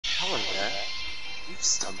Hello there. You've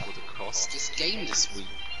stumbled across this game this week.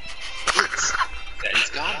 It's Zen's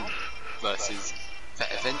Garden versus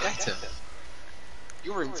Vendetta.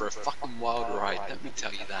 You're in for a fucking wild ride, let me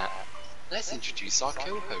tell you that. Let's introduce our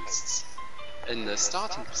co-hosts. In the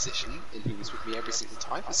starting position, and who was with me every single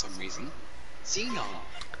time for some reason, Xenon.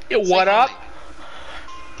 Yo, what up?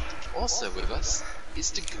 Also with us is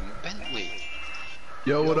Dagoon Bentley.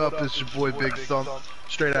 Yo, what up? It's your boy Big Thump,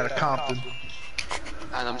 straight out of Compton.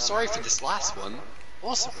 And I'm sorry for this last one.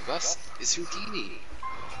 Also with us is Houdini.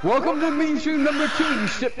 Welcome to mainstream number 2, you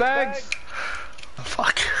shitbags!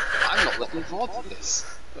 Fuck. I'm not looking forward to this.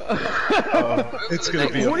 It's gonna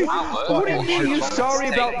be a What do you fucking mean you're shit. sorry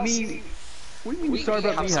about me? What do you mean you're sorry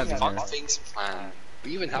about me having fun her? things planned.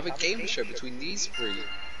 We even have a game show between these three,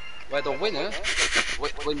 where the winner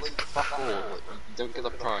wins fuck all. You don't get a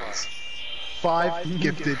prize. 5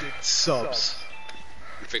 gifted subs.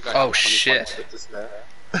 You think I Oh, have 25 shit. gifted there?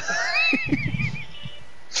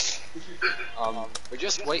 We're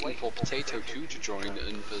just waiting for Potato 2 to join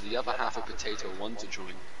and for the other half of Potato 1 to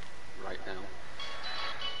join right now.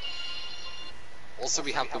 Also,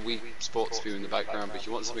 we have the Wii Sports view in the background, but if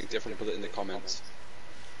you want something different, put it in the comments.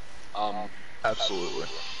 Absolutely.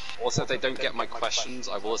 Also, if they don't get my questions,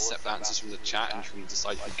 I will accept answers from the chat and you can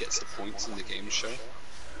decide who gets the points in the game show.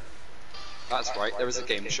 That's right, there is a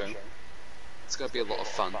game show. It's going to be a lot of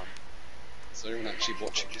fun. So everyone actually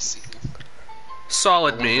watching this scene.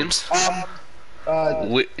 Solid memes.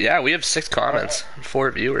 We have 6 comments,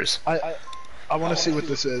 4 viewers. I want to see what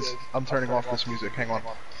this is. I'm turning off this music. Hang on.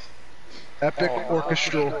 Epic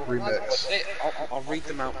orchestral remix. Hey, I'll read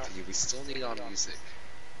them out for you. We still need our music.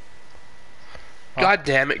 God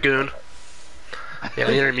damn it, Goon. Yeah,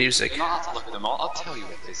 we need our music. You don't have to look at them. I'll tell you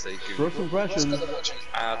what they say, Goon. First impressions. Just gotta watch an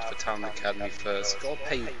ad for Talon Academy first. Gotta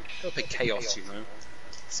pay Chaos, you know.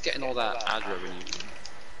 It's getting all that ad revenue.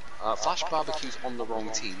 Flash Barbecue's on the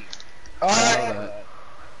wrong team.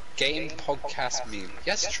 Game podcast meme.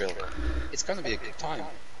 Yes, Trill. It's gonna be a good time.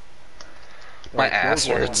 My ass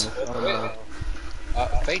hurts.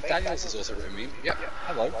 Faith Daniels has also written a meme. Yep.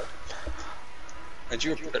 Hello. And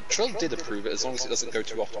Trill did approve it as long as it doesn't go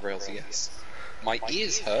too off the rails. Yes. My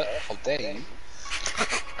ears hurt. How dare you?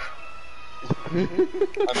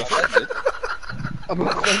 I'm offended. I'm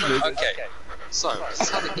offended. Okay. So this is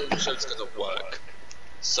how the game show's gonna work.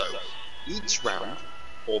 So each round,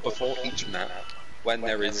 or before each map, when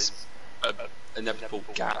there is an inevitable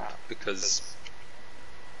gap because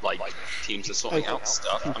like teams are sorting out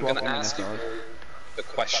stuff, I'm gonna ask you a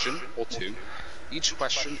question or two. Each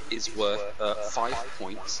question is worth 5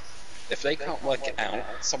 points. If they can't work it out,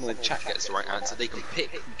 someone in the chat gets the right answer. They can pick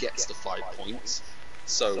who gets the 5 points.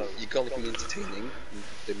 So you gotta be entertaining. And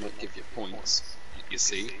they might give you points. You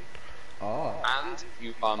see. Oh. And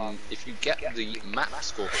you, if you get the map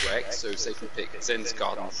score correct, so say if you pick Zen's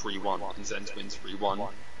Garden 3-1 and Zen's wins 3-1, you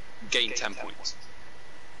gain 10 points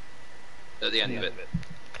at the end of it.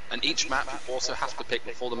 And each map you also have to pick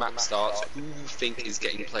before the map starts who you think is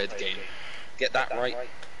getting player of the game. Get that right,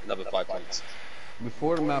 another 5 points.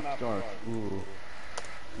 Before the map starts, ooh.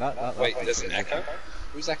 Wait, there's an echo?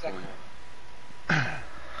 Who's echoing?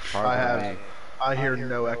 I hear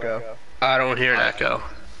no echo. I don't hear an echo.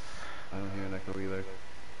 I don't hear an echo either.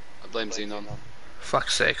 I blame Xenon.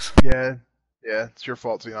 Fuck's sakes. Yeah, it's your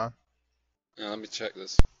fault, Xenon. Yeah, let me check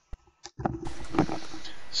this.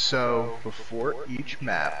 So before each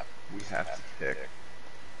map, we have to pick.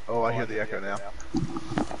 Oh, I hear the echo now.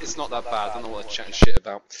 It's not that bad, I don't know what they're chatting shit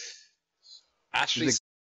about. Ashley.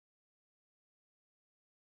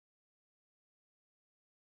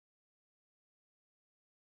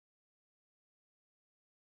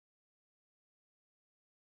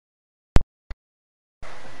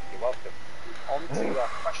 You're welcome. On to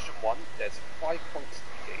question 1, there's 5 points to be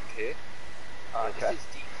gained here. This is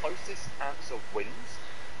the closest answer wins.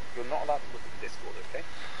 You're not allowed to look at the Discord, okay?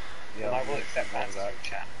 And I will accept answers in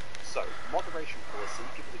chat. So, moderation policy,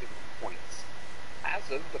 people are given points.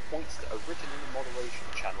 As of the points that are written in the moderation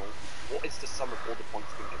channel, what is the sum of all the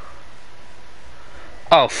points being given?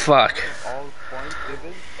 Oh, fuck. All points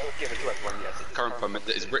given? Given to everyone, yes. At the current moment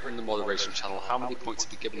that is written in the moderation channel, how many points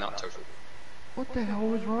have you given out total? What the hell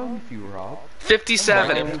was wrong with you, Rob?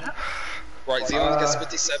 57. Right, Xenon gets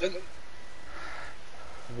 57.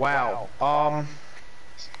 Wow. Right,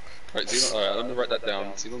 Xenon, alright, let me write that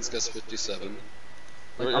down. Xenon gets 57.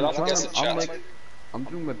 You're allowed to guess in chat. I'm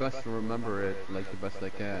doing my best to remember it, like, the best I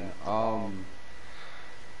can.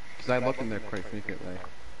 Cause I look in there quite frequently.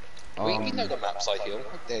 We know the maps I heal,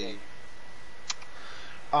 how dare you?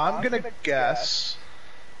 I'm gonna guess.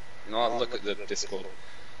 You know, I'll look at the Discord.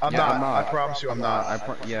 I'm Yeah, not. I'm not. I promise you, I'm not.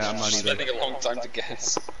 Yeah, I'm not either. Spending a long time to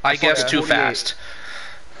guess. I guessed too 48. fast.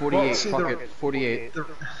 48. Well, see, fuck the- it. 48. The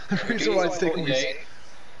reason why it's taking me.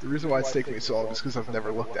 The reason why it's taking me so long is because I've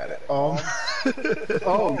never looked at it. Oh,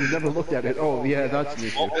 you never looked at it. Oh, yeah, that's an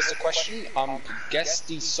issue. What was the question? Guess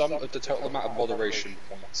the sum of the total amount of moderation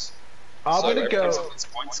points. I'm So gonna everyone go. gets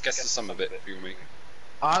points. Guess the sum of it if you me.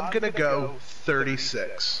 I'm gonna go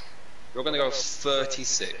 36. You're gonna go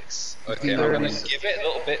 36. Okay, I'm 30. gonna give it a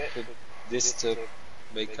little bit for this to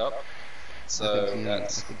make up. So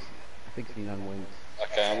that's I think Xenon wins.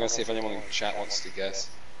 okay. I'm gonna see if anyone in chat wants to guess.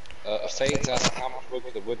 A fade asks how much wood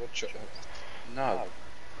the woodchuck. No,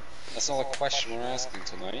 that's not a question we're asking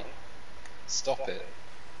tonight. Stop it.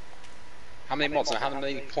 How many mods? No, how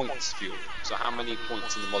many points fuel? So how many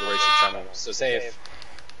points in the moderation channel? So say if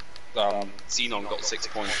Xenon got 6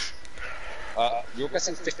 points. You're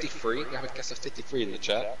guessing 53. You have a guess of 53 in the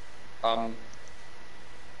chat.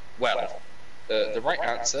 Well, the right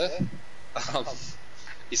answer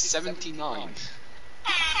is 79.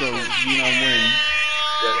 So, Xenon wins.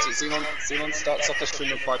 Yeah, so Xenon starts off the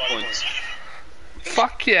stream with 5 points.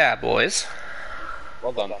 Fuck yeah, boys.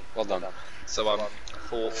 Well done, well done. So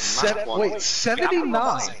for map one, Wait,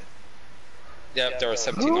 79. yeah, there are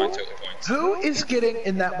 79 total points. Who is getting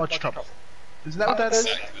in that much trouble? Isn't that what that is?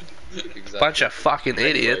 Exactly. Bunch of fucking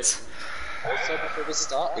idiots. Also, before we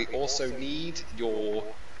start, we also need your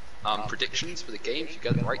predictions for the game. If you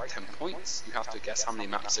get it right, 10 points. You have to guess how many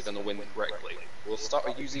maps are going to win correctly. We'll start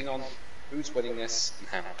with using on who's winning this and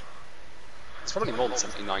how. It's probably more than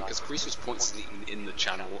 79 because Greece was points in the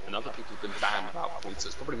channel, and other people have been banned about points. So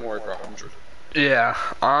it's probably more over 100. Yeah.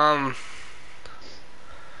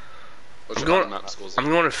 What's I'm your going. map scores? I'm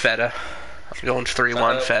going to Feta. I'm going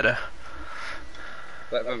 3-1 Feta.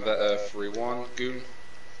 Better than better. 3-1. Goon.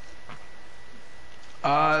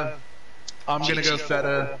 I'm gonna go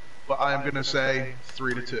Feta, but I'm gonna say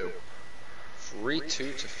 3-2. 3-2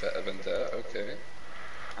 to Feta Vendetta. Okay.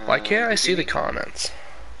 Why can't I see the comments?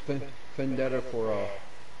 Vendetta for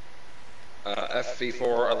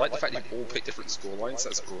FV4, I like the fact you all picked different scorelines,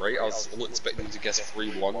 that's great. I was all expecting you to guess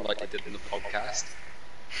 3-1 like I did in the podcast.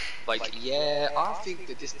 Like, yeah, I think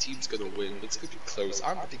that this team's gonna win, but it's gonna be close.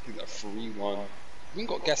 I'm predicting that 3-1. We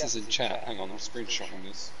haven't got guesses in chat. Hang on, I'm screenshotting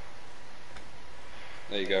this.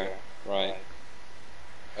 There you go. Right.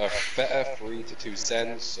 Feta 3-2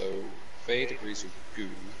 Zen, so Fade agrees with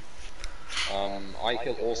Goon.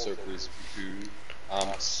 Ikill also agrees with Goon.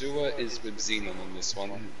 Sewer is with Xenon on this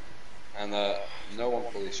one. And no one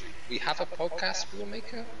believes you. We have a podcast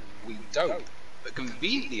filmmaker? We don't. But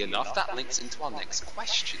conveniently enough, that links into our next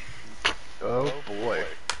question. Oh boy.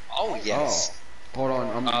 Oh yes. hold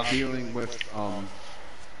on, I'm dealing with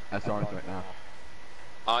SRs right now.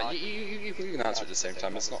 You can answer at the same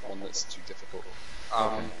time. It's not one that's too difficult.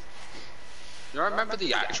 You know, I remember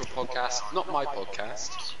the actual podcast, not my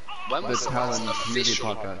podcast. When was the last Talon community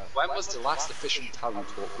official? podcast. When was the last official Talon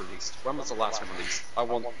talk released? When was the last one released? I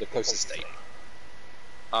want the closest date.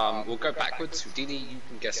 We'll go backwards. Houdini, you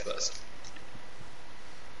can guess first.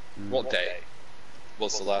 What day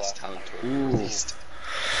was the last Talon talk released?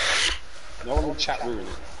 No one in chat ruin it.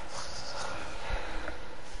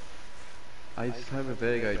 I just have a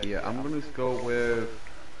vague idea. I'm gonna go with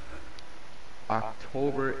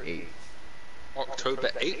October 8th. October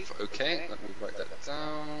 8th, okay, let me write that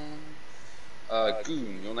down.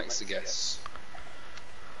 Goon, you're next to guess.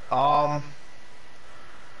 I'm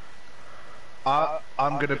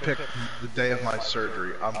gonna pick the day of my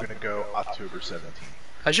surgery. I'm gonna go October 17th.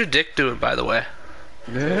 How's your dick doing, by the way?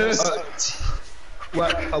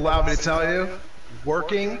 Allow me to tell you,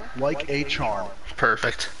 working like a charm.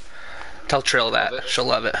 Perfect. Tell Trill that. She'll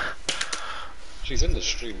love it. She's in the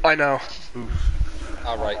stream. I know.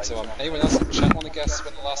 Alright, so anyone else in the chat want to guess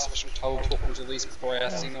when the last official Talon talk was released before I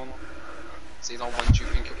asked Xenon? Xenon, when do you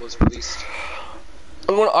think it was released?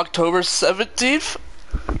 I'm going October 17th?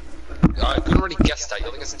 I couldn't really guess that, I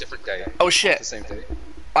think it's a different day. Oh Not shit. the same day.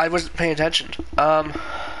 I wasn't paying attention.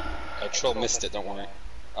 Trill missed it, don't worry.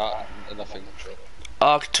 Nothing, Trill.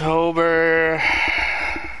 October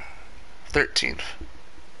 13th.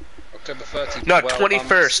 October 13th. No, well,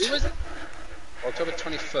 21st. October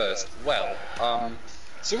 21st. Well,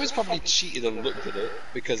 Sua's probably cheated and looked at it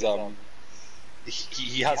because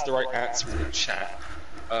he has the right answer in the chat.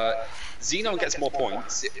 Xenon gets more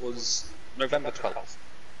points. It was November 12th.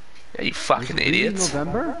 Yeah, you fucking idiots.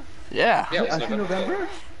 November? Yeah. Yeah, it was I see November? 12th.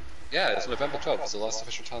 Yeah, it's November 12th. It's the last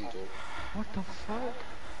official Talon talk. What the fuck?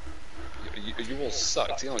 You all suck.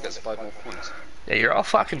 Xenon gets 5 more points. Yeah, you're all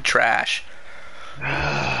fucking trash.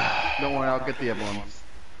 Don't worry, I'll get the emblems.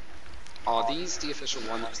 Are these the official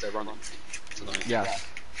ones they're running tonight? Yes.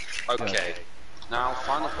 Okay. Now,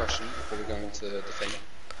 final question before we go into the thing.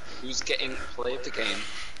 Who's getting play of the game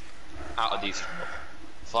out of these four?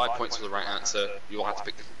 5 points for the right answer. You all have to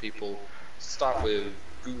pick different people. Start with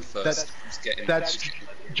Goo first. Who's getting? That's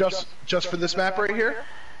just for this map right here.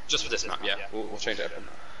 Just for this map, yeah. We'll change it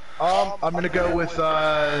up. I'm gonna go with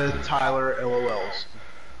Tyler LOLs.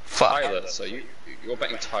 Fuck. Tyler. So you're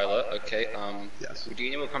betting Tyler. Okay. Yes.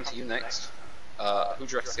 Houdini will come to you next. Who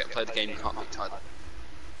do you reckon to get play the game? You can't beat Tyler.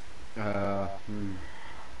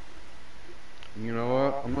 You know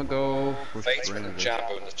what? I'm gonna go with Fate's from Serenity.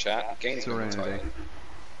 Jambo in the chat. Gain's going to Serenity.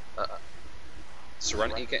 Tyler.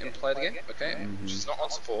 Serenity getting play the game. Okay. She's not on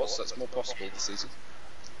support, so that's more possible this season.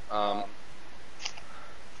 You.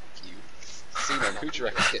 Xenon, who do you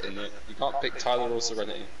reckon's getting it? You can't pick Tyler or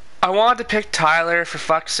Serenity. I wanted to pick Tyler for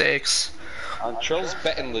fuck's sakes. And Trill's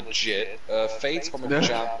betting legit. Fade's gone with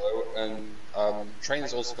Jambo, and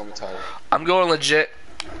Train's also gone with Tyler. I'm going legit.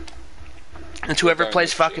 And whoever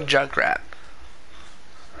plays fucking Junkrat.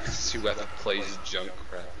 Whoever plays Junkrat.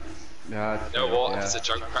 Yeah. You know what? If it's a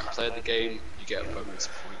Junkrat player of the game, you get a bonus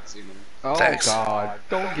point, Xenon. Oh Thanks. God!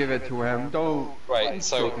 Don't give it to him. Don't. Right,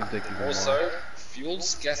 so ridiculous. also,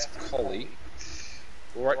 Fuel's guest Collie.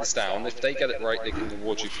 We'll write this down. If they get it right, they can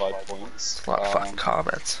award you 5 points. A lot of fucking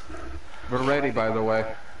comments. We're ready, by the way.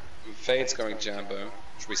 Fade's going Jambo.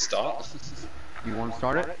 Should we start? You want to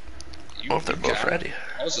start it? Well, if they're both ready.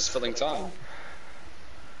 I was just filling time.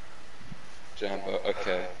 Jambo,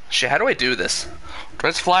 okay. Shit, how do I do this? Do I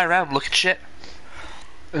just fly around and look at shit?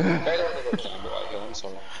 Fade out a little Jambo out here, I'm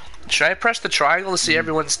sorry. Should I press the triangle to see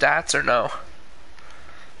everyone's stats or no?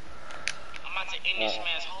 I'm about to end this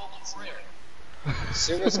man's whole career.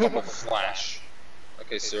 Syrup's got a flash.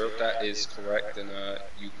 Okay, Syrup, that is correct, and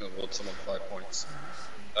you can award someone 5 points.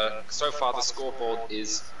 So far, the scoreboard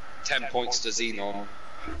is 10 points to Xenon.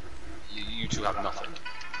 You two have nothing.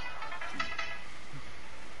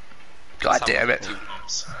 God damn it.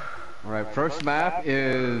 Alright, first map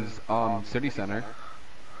is City Center.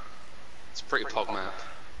 It's a pretty pog map.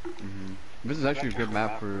 This is actually a good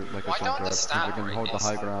map for like a I don't jump grab because understand you can where hold it the is.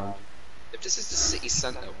 high ground. If this is the city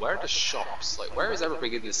centre, where are the shops? Like, where is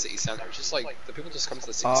everybody in the city centre? It's just like, the people just come to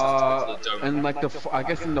the city centre to the dome. And like I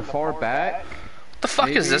guess in the far back, What the fuck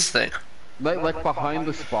is Maybe. this thing? like behind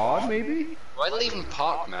the spawn maybe. Why do they even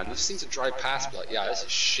park, man? They just seem to drive past, be like, yeah, this is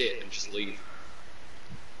shit, and just leave.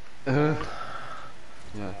 Yeah.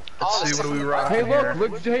 Oh, See this what is- do we rock Hey here.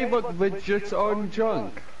 look, legit on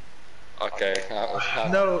junk. Okay.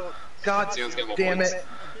 No, God Xenon's getting more damn points. it.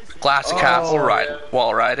 Glass castle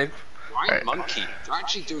wall riding. Ryan Alright. Monkey. They're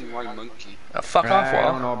actually doing Ryan Monkey. Fuck off, I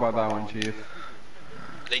don't wall. know about that one, Chief.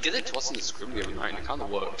 They did it to us in the scrim the other night, and it kind of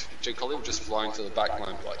worked. Jay Collie would just fly into the back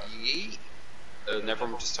line, like, yeet, and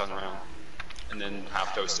everyone would just turn around. And then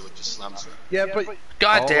half Toaster would just slam through. Yeah, but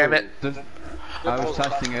God damn it. I was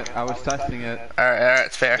testing it. Alright,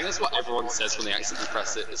 it's fair. I think that's what everyone says when they accidentally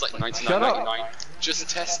press it. It's like Shut up. 99.99. Just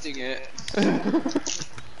testing it.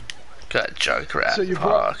 Good Junkrat. so you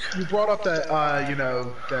Fuck. brought up that you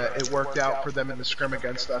know that it worked out for them in the scrim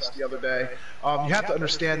against us the other day. You have to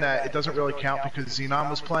understand that it doesn't really count because Xenon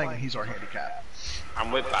was playing and he's our handicap.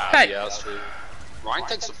 And we're bad, Hey. yeah, that's true. Ryan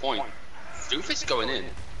takes the point. Doofus going in.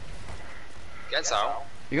 Gets out.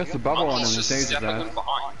 He got the bubble on him Monkey's and just saves his stepping ass. in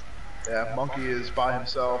behind. Yeah, Monkey is by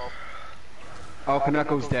himself. Oh,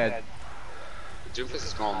 Kaneko's dead. Doofus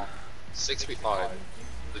is gone. 6v5.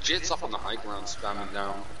 Legit's up on the high ground spamming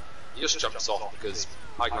down. He just jumps off because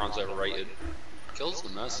high ground's overrated. Kills the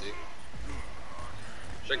Mercy.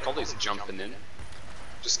 Jay Colley's jumping in.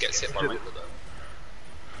 Just gets hit by Reaper though.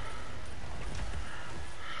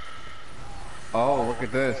 Oh, look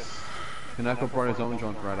at this. Kaneko brought his own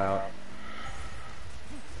junk right out.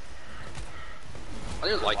 I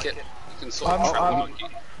didn't like it. You can sort of I'm- trap the I'm- monkey.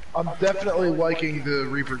 I'm definitely liking the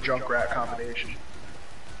Reaper Junkrat combination.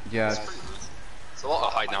 Yes. It's a lot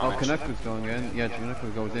of high Oh, damage. Kaneko's going in. Yeah,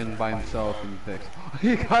 Kaneko goes in by himself and picks.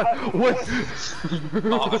 He got what?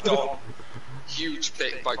 Oh, God. Huge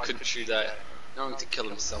pick by Country there. Knowing to kill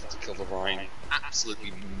himself to kill the Rhine.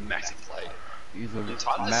 Absolutely meta play. He's a And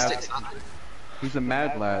Tyler mad. sticks that. He's a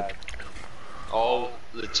mad lad. Oh,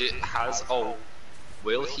 legit has. Oh,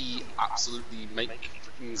 will he absolutely make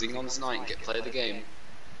freaking Xenon's night and get play of the game?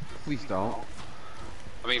 Please don't.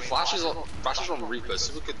 I mean, Flash is on Reaper,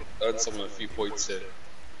 so we could earn someone a few points here.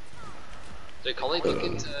 Jay Collie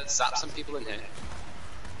looking to zap some people in here.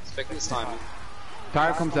 He's picking his timing.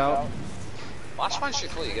 Tire comes out. Flash finds Jay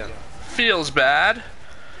Collie again. Feels bad.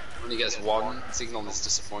 When he gets one, Xenon is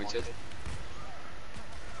disappointed.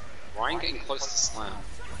 Ryan getting close to slam.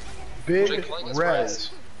 Big Jake Lang is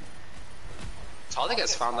res. Tyler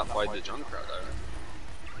gets found up by the Junkrat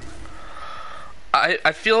though.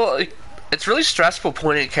 I feel like it's really stressful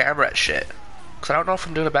pointing a camera at shit. Because I don't know if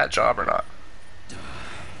I'm doing a bad job or not.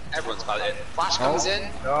 Everyone's got it. Flash comes in.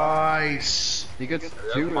 Nice. He gets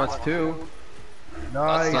 2, that's 2.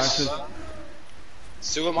 Nice.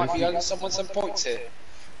 Sewer might be earning someone some points here.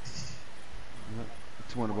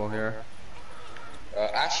 It's winnable here.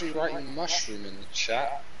 Ashley writing mushroom in the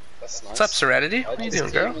chat. That's nice. What's up, Serenity? What are you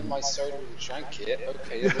doing, girl? With my soda and drank it.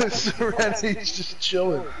 Okay. Serenity's just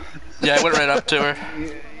chilling. Yeah, I went right up to her.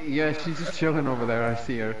 Yeah, she's just chilling over there, I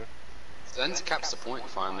see her. Then to caps the point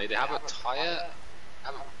finally, they have a tire,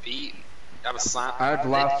 have a beat, have a slap. I'd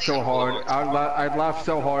laugh so hard. I'd laugh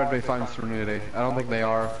so hard if they find Serenity. I don't think they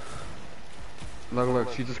are.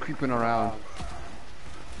 Look, she's just creeping around.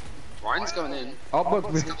 Ryan's going in. Oh,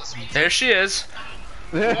 look. There she is.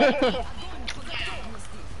 Grab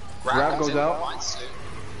goes out.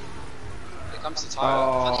 Here comes the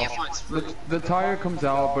tire. Funny finds through. The tire comes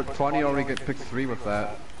out, but Funny already get picked 3 with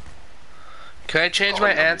that. Can I change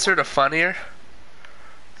my answer to funnier?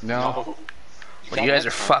 No. Well, you guys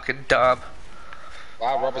are fucking dumb.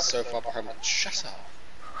 Wow, Robert's so far behind. Shut up.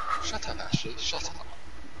 Shut up, Ashley. Shut up.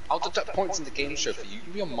 I'll deduct points in the game show for you. You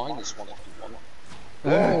can be a -1 if you want.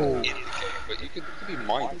 Whoa. In the game, but you could be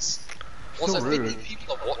minus. Also, So 50 rude.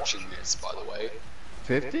 people are watching this, by the way.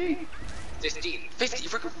 50? 50, you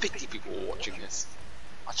reckon 50 people are watching this?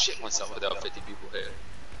 I'd shit myself if there were 50 people here.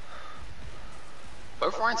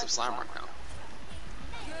 Both Ryans have slam right now.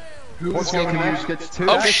 Who's Can going use gets 2.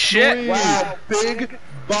 Oh shit! Wow, big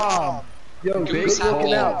bomb. Yo, Big big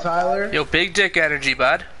looking bomb. out, Tyler. Yo, big dick energy,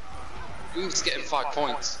 bud. Who's getting 5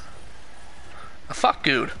 points? Fuck,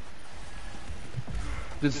 dude.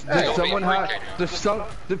 Does Hey, someone wait,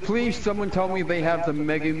 have? Please, someone tell me they have the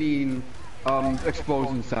Mega Mean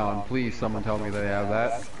explosion sound. Please, someone tell me they have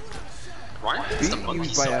that. Ryan is the Beat monkey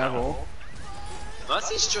used by sound. Arrow.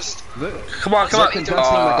 Mercy's just... Come on, come on. Dancing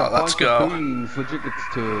like a Let's bunch of go. queens. Legit gets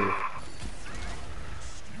 2.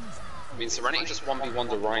 I mean, Serenity just 1v1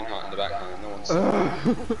 to Reinhardt in the background. No one's...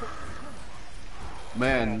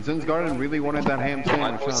 Man, Zen's Garden really wanted that ham Ryan,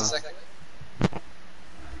 sandwich, what's the huh? second?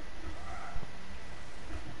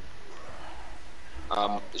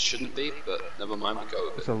 It shouldn't be, but never mind, we go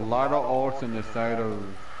with There's it. a lot of ults in the side of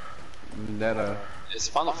Vendetta. It's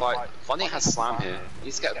a final fight. Funny has slam here. He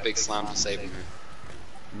needs to get a big slam to save him.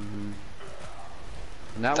 And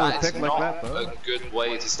that was That is picked like that, not though. a good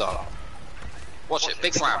way to start. Watch it,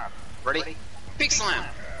 big slam. Ready? Big slam!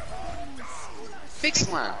 Big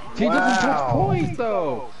slam! He doesn't touch Wow. points,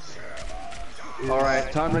 though!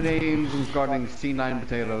 Alright, time to name Zen's Garden C9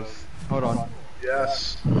 potatoes. Hold on.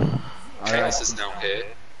 Yes. Chaos is now here.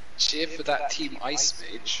 Cheer for that Team Ice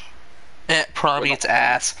Mage. Promi, it's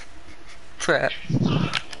ass.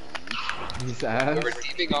 He's ass. We're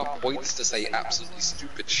redeeming our points to say absolutely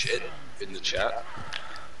stupid shit in the chat.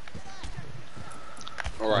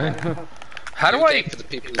 Alright. How do I For the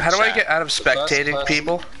people in the how do I chat, get out of the first spectating person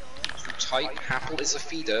people? who type Happel is a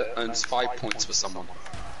feeder earns 5 points for someone.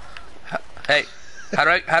 Hey, how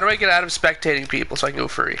do I get out of spectating people so I can go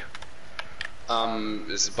free?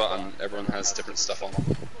 There's a button. Everyone has different stuff on.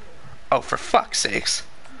 Oh, for fuck's sakes!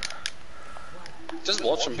 Just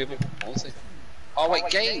watch them, people. Honestly. Oh wait,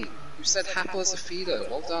 Game. You said Happel is a feeder.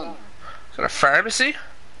 Well done. Got a pharmacy?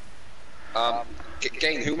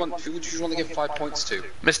 Gain. Who would you want to give 5 points to?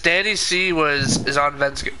 Miss Dandy C is on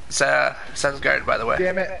Sen's Guard, by the way.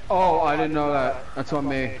 Damn it. Oh, I didn't know that. That's on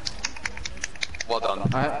me. Well done.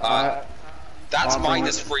 That's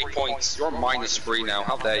minus 3 points. You're minus 3 now.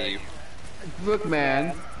 How dare you? Look,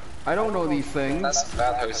 man. I don't know these things. That's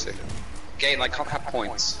bad hosting. Gain. I can't have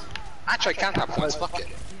points. Actually, I can have points. Fuck it.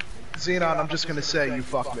 Xenon, I'm just gonna say you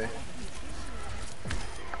fucked me.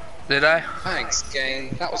 Did I? Thanks,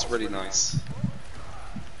 Gain. That was really nice.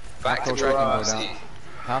 Back to Half Dragon Ball torch Z.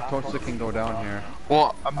 Half torch can go down here.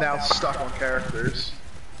 Well, I'm now stuck on characters.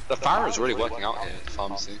 The fire is really working out here. The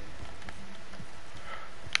pharmacy.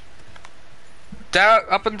 down,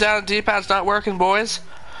 up and down D-pad's not working, boys.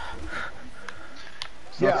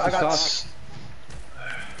 Yeah, I Sucks to got. suck.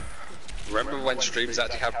 Remember when streams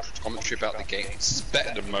actually have commentary about the game? It's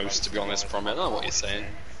better than most, to be honest, Promi. I don't know what you're saying.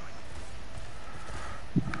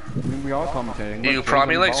 I mean, we are commentating. You Look,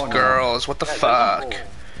 probably Dragon likes Ball now. girls. What the fuck?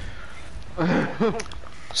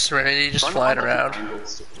 Serenity just flying around.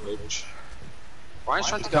 Ryan's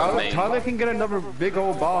trying to go main. Tyler can get another big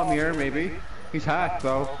old bomb here, maybe. He's hacked,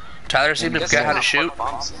 though. Tyler seemed to forget how to shoot.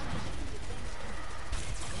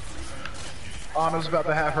 Anna's about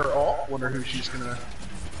to have her ult. Wonder who she's gonna.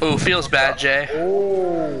 Ooh, feels bad, Jay.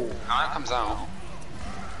 Oh. Now comes out.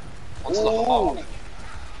 Onto the hog.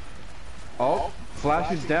 Oh,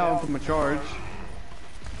 flashes down from a charge.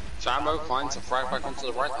 Jambo finds a frag back onto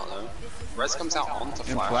the right now though. Rez comes out onto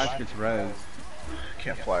And Flash. Flash gets res.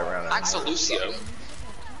 Can't fly around it. Axel Lucio.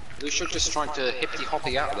 Lucio just trying to hippity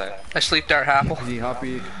hoppy out of there. I sleep there, Apple.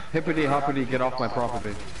 Hippity hoppity, get off my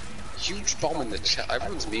property. Huge bomb in the chat.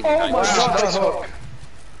 Everyone's memeing. Oh my nice. god, that hook!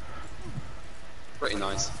 Pretty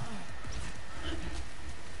nice.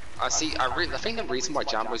 I think the reason why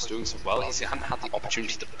Jambo's doing so well is he hasn't had the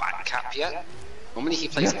opportunity to back cap yet. Normally he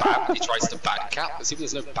plays bad when he tries to back cap, but see if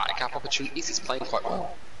there's no back cap opportunities, he's playing quite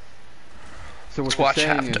well. So what you're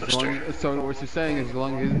saying is, as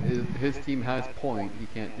long as his team has point, he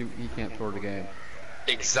can't throw the game.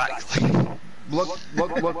 Exactly. Look,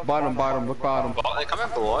 bottom, look bottom. But they're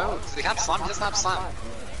coming below. He had slam, he doesn't have slam.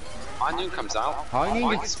 High Noon comes out. High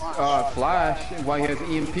Noon gets Flash, while he has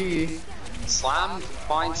EMP. Slam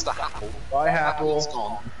finds the Happel. Bye, Happel. He's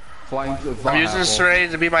gone. I'm using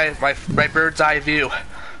Serenity to be my bird's eye view.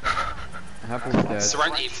 Happel's dead.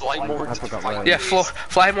 Serenity, fly more. Yeah,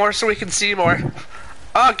 fly more so we can see more.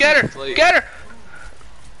 Oh, get her! Please. Get her!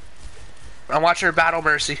 I'm watching her battle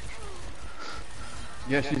Mercy.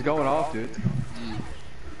 Yeah, she's going off, dude.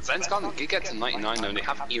 Zen's gone. He get to 99 though. And they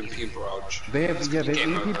have EMP and Barrage. They have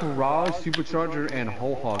EMP, Barrage, Supercharger, and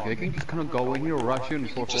Whole Hog. They can just kind of go in here, rush in,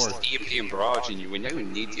 full force. Just EMP and Barrage, and you don't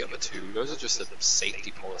even need the other two. Those are just a safety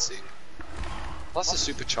policy. Plus the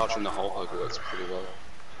Supercharger and the Whole Hog works pretty well.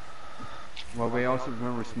 Well, we also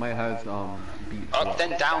remember Smite has beat. Up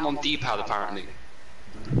then down on D-pad apparently.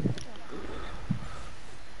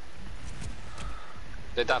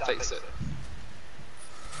 Did that fix it?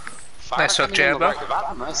 Nice hook, Jambo.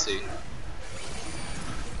 Without mercy.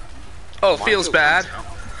 Oh, feels bad.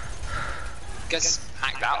 Gets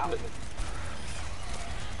hacked out of it.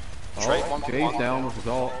 Oh, Jay's down with his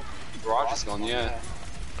ult. Barrage is gone, yeah.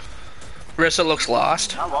 Rissa looks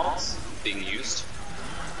lost. Now Rollins being used.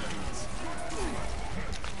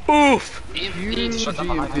 Oof! Huge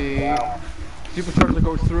EMP. Supercharger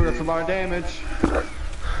goes through, that's a lot of damage.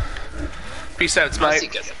 Peace out, Mercy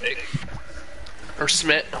Smite. gets a big. Or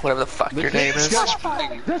Smit, whatever the fuck your name is.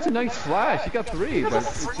 Flashbang! That's a nice flash. He got 3, but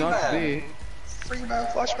it's not to be. 3-man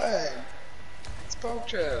flashbang! It's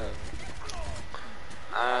Poacher!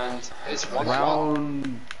 And it's 1-1.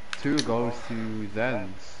 Round 2 goes to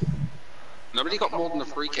Zen's. Nobody got more than a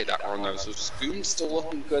 3k that round though, so Spoon's still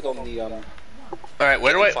looking good on the Alright,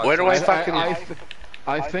 where do I fucking...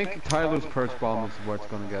 I think Tyler's Perch Bomb is what's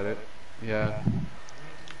gonna get it. Yeah.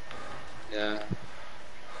 Yeah.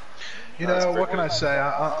 You know, what can I say?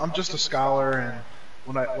 I'm just a scholar, and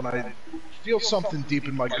when I feel something deep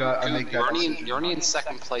in my gut, I make that decision. You're only in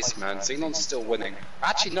second place, man. Xenon's still winning.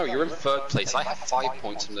 Actually, no, you're in third place. I have 5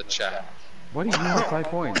 points in the chat. What do you mean 5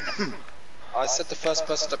 points? I said the first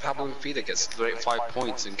person to Pablo and Fida gets 5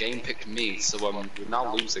 points, and game picked me, so we're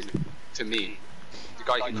now losing to me. The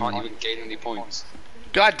guy who can't even gain any points.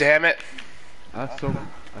 God damn it. That's so...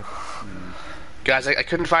 Guys, I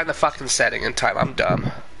couldn't find the fucking setting in time. I'm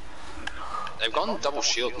dumb. They've gone double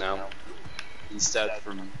shield now, instead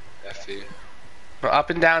from FE. Well,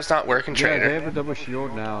 up and down's not working, Yeah, trainer. they have a double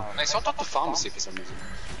shield now. They swapped up the pharmacy for some reason.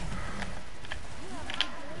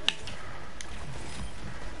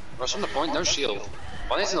 Rush on the point, no shield.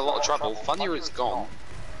 Bunny's in a lot of trouble. Funnier is gone.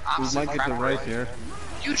 We Absolute might get the crap right here.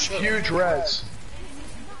 Huge res.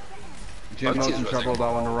 Jimbo's in trouble though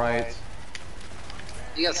on the right.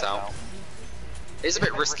 He gets out. It's a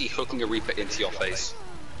bit risky hooking a Reaper into your face.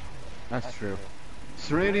 That's true.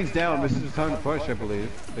 Serenity's down. This is the time to push, I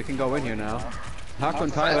believe. They can go in here now. Knock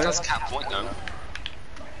on Tyler. That's cap point now.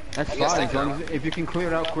 That's I guess fine. they As long as, if you can clear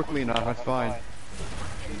it out quickly enough, that's fine.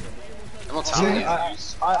 I'm not telling you.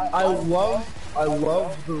 I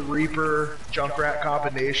love the Reaper Junkrat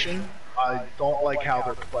combination. I don't like how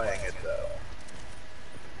they're playing it though.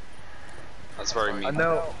 That's very mean. I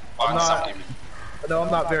know Oh, I'm sorry. I'm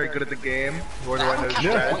not very good at the game, nor do I know Cap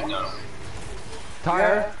strategy. point now.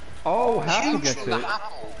 Tyre. Oh, Happel Huge gets from the it.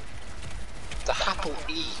 Happel. The Happel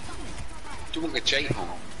E. Doing a J-home.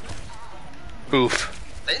 Oof.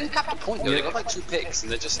 They didn't cap the point though, they got like 2 picks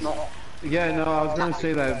and they're just not... Yeah, no, I was gonna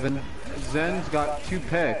say that. Zen's got 2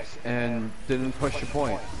 picks and didn't push the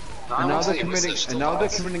point. And now they're committing. And now they're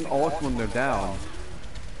committing ults when they're down.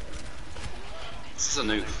 This is a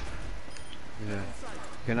noof. Yeah.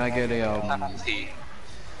 Can I get a Happel E.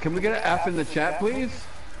 Can we get an F in the chat, please?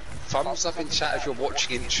 Thumbs up in chat if you're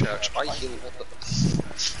watching in church. I heal what the...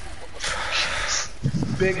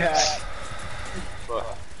 Big hat.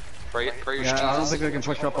 Praise Yeah, I don't Jesus. think they can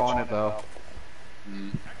push up on it though.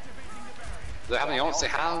 They have any odds? They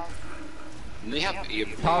have. And they have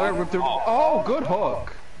EMP. Tyler with the oh, good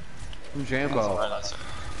hook from Very Jambo. nice.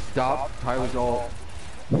 Stop Tyler's ult.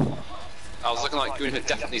 I was looking like Goon had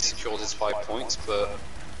definitely secured his 5 points, but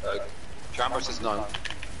Jambos has none.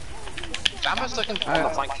 Jambo's looking on the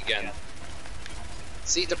flank again.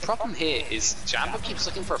 See, the problem here is Jambo keeps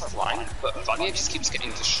looking for a flank, but Vanya just keeps getting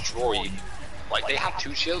destroyed. Like, they have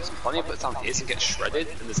 2 shields, and Vanya puts down his and gets shredded,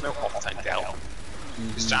 and there's no off-tank down.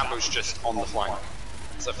 Because Jambo's just on the flank.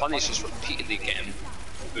 So Vanya's just repeatedly getting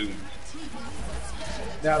boomed.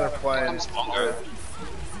 Now they're playing. Bongo.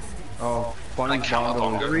 Oh, Bunny's Bongo.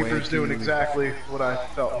 Bongo. The Reaper's doing exactly what I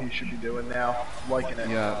felt he should be doing now. Liking it.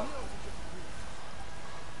 Yeah.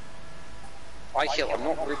 I heal, I'm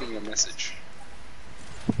not reading your message.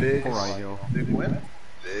 Big, Poor Ihil. big win.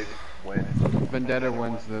 Big win. Vendetta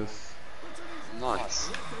wins this. Nice.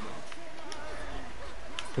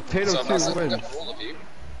 Potato So that's 2 looking wins. good for all of you.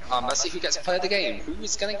 Let's see who gets player of the game. Who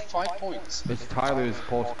is getting 5 points? It's Tyler's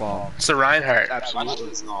pulse bomb. It's the Reinhardt. Absolutely.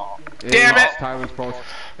 It's not. Damn it! Was Tyler's pulse.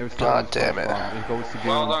 It was God Tyler's damn pulse it. bomb. It goes to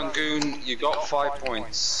Well Goon. done, Goon. You got 5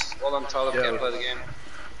 points. Well done, Tyler, for Yeah. getting player of the game.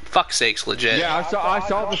 Fuck sakes, legit. Yeah, I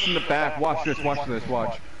saw this in the back. Watch this.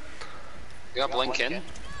 Watch. You gotta blink in.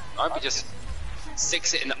 I hope you just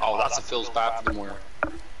 6 it in. Oh, that's a feels bad for the Moira.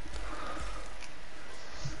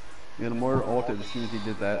 Yeah, the more ulted as soon as he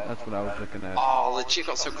did that. That's what I was looking at. Oh, legit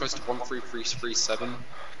got so close to 13337.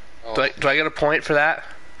 Oh. Do I get a point for that?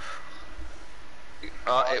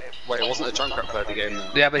 Wait, it wasn't a Junkrat player of the game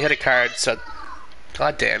though. Yeah, but he hit a card, so...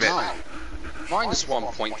 God damn it. 9.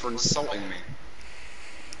 -1 point for insulting me.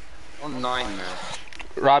 On 9 now.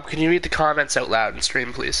 Rob, can you read the comments out loud in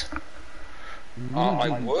stream, please? I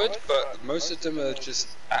would, but most of them are just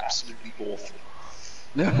absolutely awful.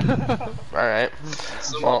 Alright.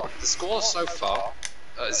 So, Well, the score so far,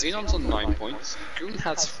 Xenon's on 9 points, Goon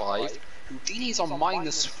has 5, Houdini's on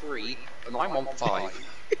 -3, and I'm on 5.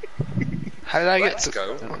 how did I get Let's to...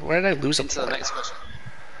 go Where did I lose a into the point? next question.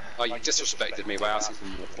 Oh, you disrespected me by asking for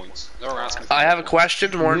more points. No, we're asking for I more have a points.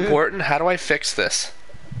 question, more important. How do I fix this?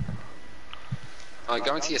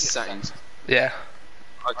 Go into your settings. Yeah.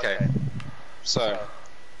 Okay. So,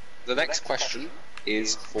 the next question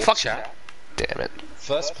is for Fuck. chat. Damn it.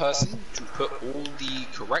 First person to put all the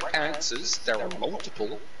correct answers, there are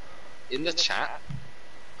multiple, in the chat,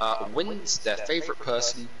 wins their favourite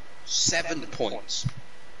person 7 points.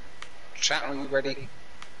 Chat, are you ready? You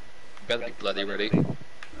better be bloody ready. I'm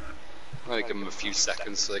gonna give them a few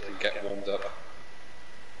seconds so they can get warmed up.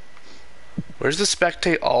 Where's the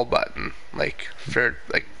spectate all button? Like, for,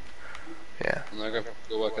 like... Yeah. I'm gonna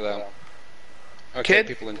go work it out. Okay, Kid?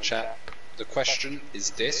 people in chat, the question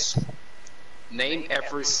is this. Name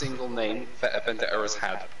every single name that Vendetta has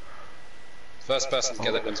had. First person to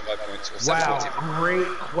get it wins 5 points. Or 7 points. Wow, great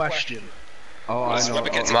question. Oh, I know. Whoever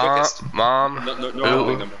gets it Mom, quickest. Mom. No Ooh.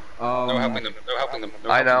 helping them. No helping them. No helping them.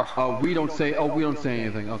 No I helping know. them. Oh, we don't say. Oh, we don't say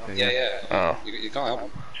anything. Okay. Yeah. Oh. You can't help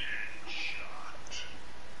them.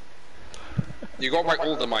 You got to write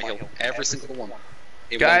all of them, I heal. Every single one.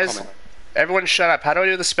 In one Guys, comment. everyone shut up. How do I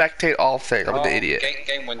do the spectate all thing? I'm an idiot.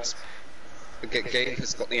 Game wins. Game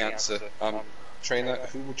has got the answer. Trainer,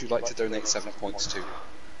 who would you like to donate 7 points to?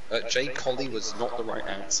 Jay Colley was not the right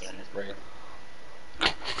answer, I'm afraid.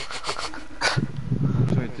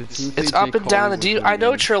 Sorry, did you say It's up Jake and down Coley the D. was I know,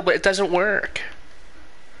 winning? Trill, but it doesn't work.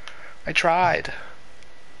 I tried.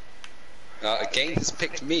 Game has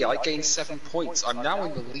picked me. I gained 7 points. I'm now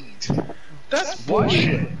in the lead. That's What?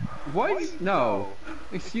 bullshit. What? No.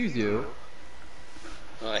 Excuse you.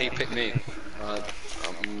 He picked me.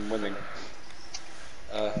 I'm winning.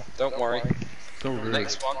 Don't worry. So rude.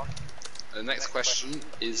 Next one. The next question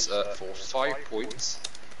is for 5 points.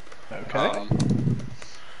 Okay.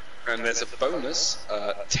 And there's a bonus,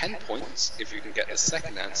 10 points if you can get the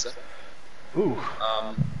second answer. Ooh.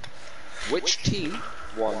 Which team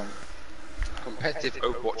won competitive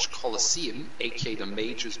Overwatch Coliseum, aka the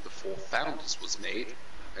Majors before Founders was made,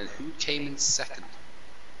 and who came in second?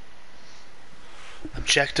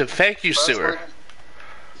 Objective. Thank you, First Sewer. one.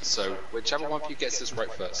 So, whichever one of you gets this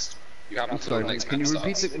right first, you have until the Sorry. next Can map you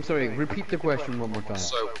repeat starts. the? I'm sorry. Repeat the question one more time.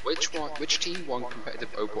 So, which team won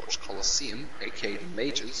competitive Overwatch Coliseum, aka the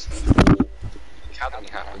Majors, before the Academy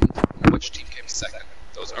happened, and which team came second?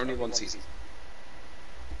 There was only one season.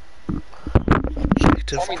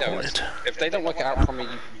 Objective Tommy knows. point. If they don't work it out for me, you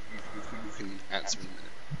can answer in a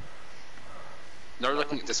minute. No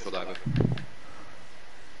looking at Discord either.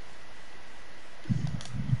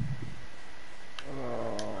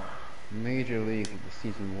 Major League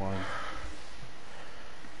Season 1.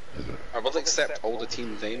 I will accept all the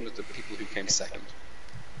team names of the people who came second.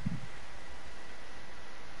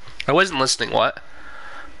 I wasn't listening, what?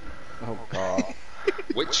 Oh god.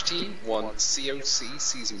 Which team won COC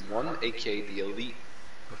Season 1, aka the Elite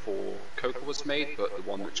before Coca was made, but the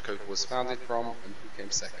one which Coca was founded from, and who came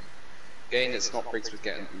second. Again, it's not rigged with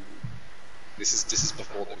getting. This is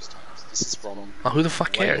before those times. This is from. Oh, who the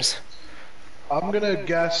fuck cares? I'm gonna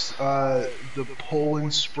guess the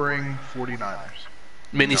Poland Spring 49ers.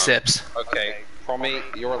 Mini sips. Okay, Promi,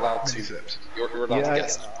 you're allowed to. Sips. You're allowed Yeah, to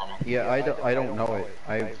guess that, Promi. Yeah, I don't know it.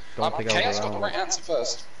 I don't think I Chaos was got the around. right answer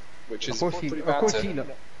first, which is Of pretty bad to...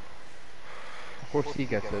 Of course he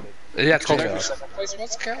gets it. Yeah, it's Do you called. know who second place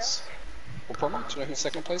was, Chaos? Or Promi, do you know who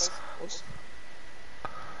second place was?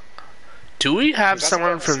 Do we have That's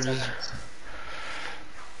someone about from?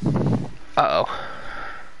 Uh-oh.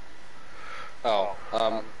 Oh,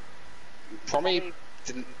 Promi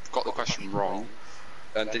got the question wrong,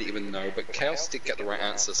 and didn't even know, but Chaos did get the right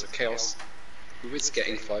answer, so Chaos, who is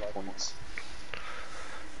getting 5 points?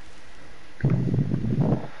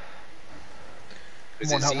 Is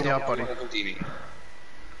Come on, it help me Xenon out, buddy. or Houdini?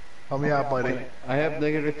 Help me out, buddy. I have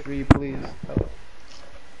 -3, please.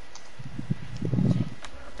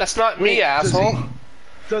 That's not me, asshole.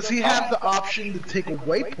 Does he have the option to take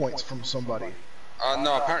away points from somebody?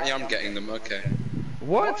 No, apparently I'm getting them, okay.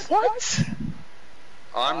 What? What?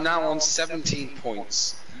 I'm now on 17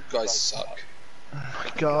 points. You guys suck.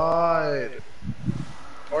 My God.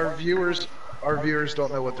 Our viewers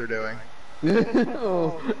don't know what they're doing.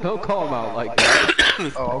 Oh, don't call him out like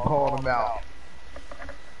that. Oh, I'm calling them out.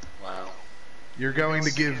 Wow. You're going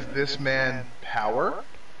to give this man power?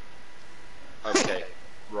 Okay,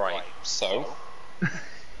 right, so...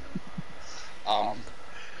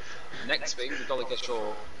 next thing, we gotta get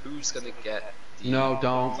your... Who's gonna get... No,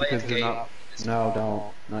 don't, Play because the they're game. not. No, don't.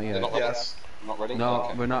 Not They're yet. not ready? Yes. Not ready? No,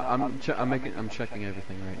 Okay. we're not. I'm checking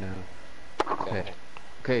everything right now. Okay. Okay.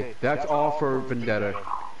 Okay, that's all for Vendetta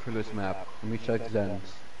for this map. Let me check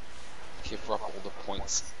Zen's. Give up all the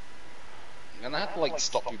points. I'm gonna have to like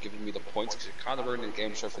stop you giving me the points because you're kind of ruining the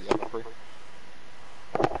game show for the other crew.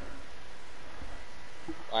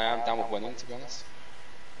 I am down with winning, to be honest.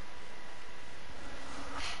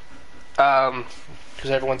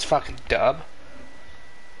 Because everyone's fucking dub.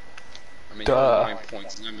 I mean, Duh. you're on 9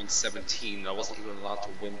 points and I'm on 17. I wasn't even allowed to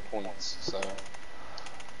win points, so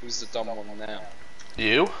who's the dumb one now?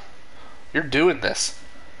 You? You're doing this.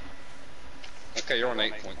 Okay, you're on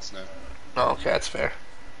 8 points now. Oh, okay, that's fair.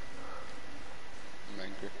 I'm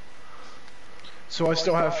angry. So I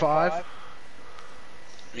still have 5?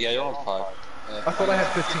 Yeah, you're on 5. I thought I had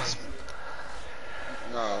 15.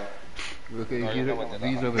 No. Okay, No, you're not winning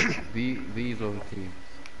these that. are these are the teams.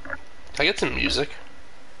 Can I get some music?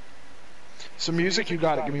 So music, you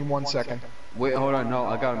got it. Give me 1 second. Wait, hold on. No,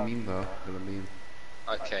 I got a meme though. Got a meme.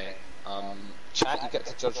 Okay. Chat, you get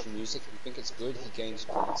to judge the music. If you think it's good, he gains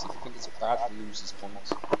points. If you think it's bad, he loses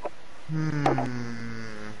points.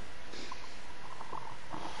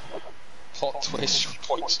 Plot twist, your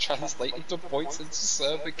points translate into points into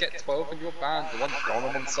server, get 12 and you're banned. The one's gone,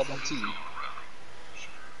 I'm on 17.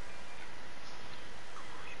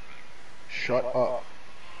 Shut up.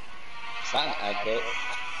 Is that an advert?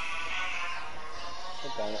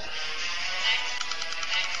 God damn it.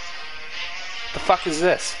 The fuck is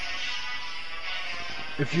this?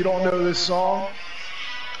 If you don't know this song,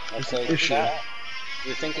 Okay, issue. chat, do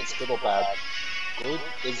you think it's good or bad? Good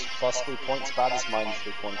is plus 3 points, bad is minus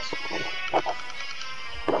 3 points.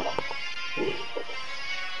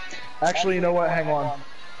 actually, you know what? Hang on.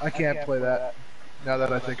 I can't play that. Now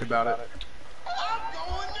that I think about it.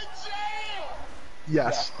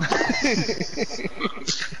 Yes.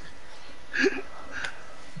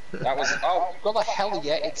 That was, oh, you got a hell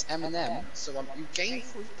yeah, it's Eminem, so you gain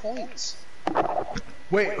 3 points.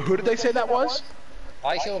 Wait, who did they say that was?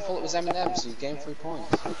 I thought it was Eminem, so you gain 3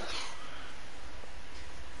 points.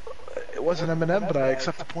 It wasn't Eminem, but I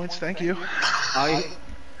accept the points. Thank you. I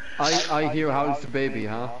hear how's the baby,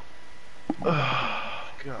 huh? Oh,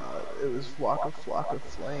 God, it was Waka Flocka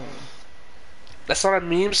Flame. That's not a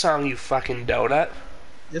meme song, you fucking donut.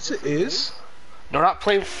 Yes, it is. No, not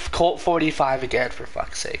playing Colt 45 again, for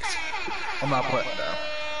fuck's sakes. I'm not playing it now.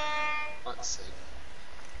 Fuck's sake.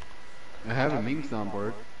 I have a meme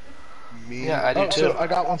soundboard. Me? Yeah, I do too. So I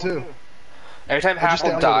got one too. Every time just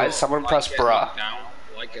Halfling downloaded dies, it. someone press Get bruh. down,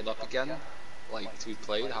 like get up again, like to be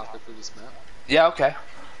played halfway through this map. Yeah, okay.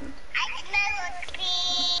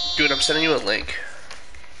 Dude, I'm sending you a link.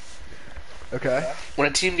 Okay. When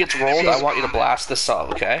a team gets rolled, I want you to blast this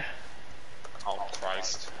song, okay? Oh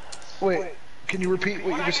Christ. Wait, can you repeat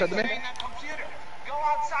what you just said to me? Can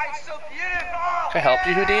I help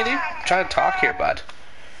you, Houdini? I'm trying to talk here, bud.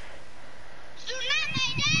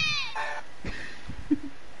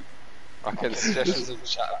 Okay, suggestions in the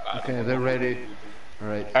chat about Okay, they're ready.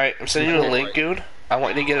 Alright. Alright, I'm sending you a link, dude. I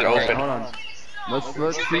want you to get it Alright, open. hold on. Let's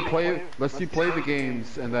see play the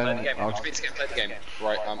games and Play the then game. Which means play the game.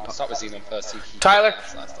 Right, start with Xenon first. He Tyler.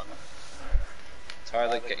 last time.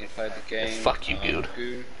 Tyler getting played the game. Fuck you, Goon.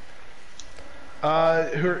 Who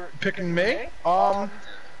are picking me? I'm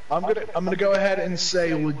gonna go ahead and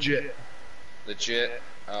say legit. Legit.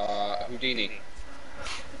 Houdini.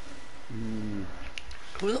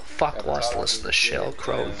 Who the fuck wants to listen to Shell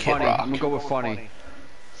Crow and Kid Funny. Rock? I'm gonna go with funny.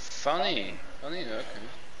 Funny. Okay.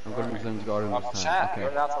 I'm going with Zen's Garden this time. Chat, Okay.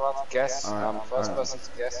 we're not allowed to guess. Alright, First alright. person to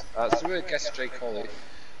guess. So we're gonna guess J. Coley.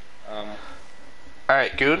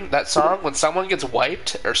 Alright, Goon, that song, when someone gets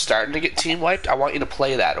wiped, or starting to get team wiped, I want you to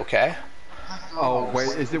play that, okay? Oh wait,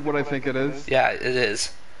 is it what I think it is? Yeah, it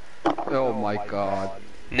is. Oh my god.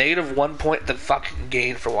 -1 point the fucking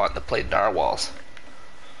gain for wanting to play Narwhals.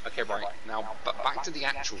 Okay, right. Now, but back to the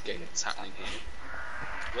actual game that's happening here.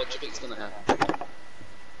 What do you think's gonna happen?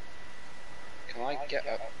 Can I get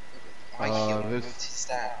up? I heal. this- What is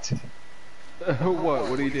that?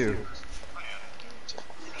 What do you do?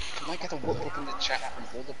 Can I get a whoop up in the chat from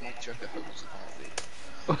all of my jugger hoes apparently?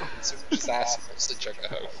 So just ask what's the jugger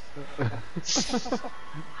hoe?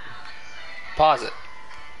 Pause it.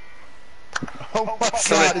 Oh my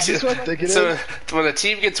So, god, is this what I think it is? so when the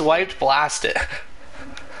team gets wiped, blast it.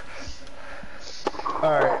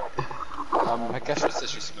 Alright. I guess it's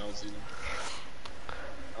issue smells, you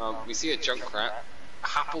know. We see a Junkrat.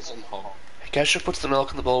 Apples on hog. Gesher puts the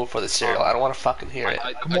milk in the bowl before the cereal. I don't want to fucking hear it.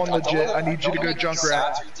 Come on, legit, I need you to go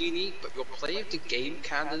Junkrat. Houdini, but your play of the game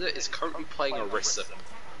candidate is currently playing Orisa.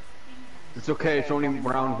 It's okay, it's only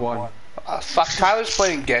round 1. Fuck, Tyler's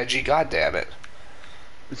playing Genji, god damn it.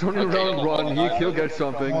 It's only round 1, he'll get Come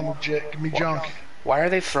on, something. legit, give me junk. Why are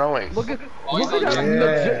they throwing? Look at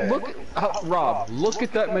that Rob, look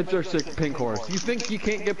at that Majestic pink horse. You think you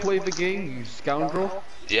can't get play of the game, you scoundrel?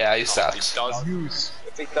 Yeah, he sucks.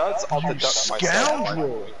 If he does, I'll You deduct myself.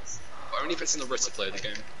 scoundrel! Only if it's an Orisa play of the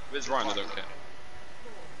game. If it's Ryan, I don't care.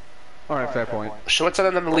 Alright, fair point. Show what's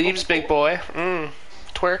on them leaves, big boy.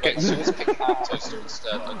 Twerking. So let's pick Half Toaster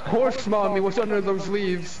instead. Okay. Horse mommy, what's under those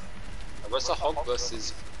leaves? Orisa Hog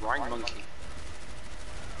versus Rhine Monkey.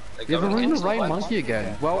 Yeah, They're we're going in the into right left. monkey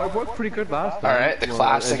again. Well, it worked pretty good last time. Alright, the Well,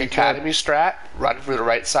 classic as you said. academy strat. Run through the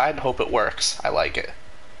right side and hope it works. I like it.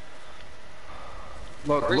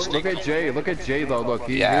 Look at Jay. Look at Jay though. Look,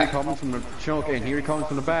 Yeah. here he comes from the choke, and here he comes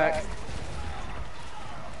from the back.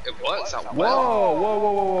 It works out well.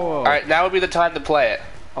 Whoa. Alright, now would be the time to play it.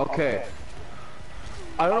 Okay.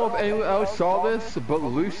 I don't know if anyone else saw this, but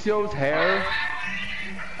Lucio's hair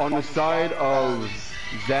on the side of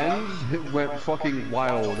Zen's went fucking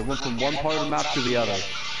wild. It went from one part of the map to the other.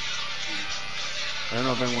 I don't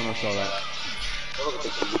know if anyone else saw that.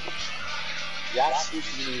 Yes,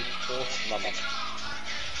 Houdini, horse mama.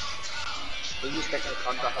 Please make the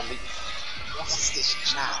contact on the... What is this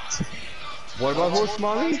chat? What about Horse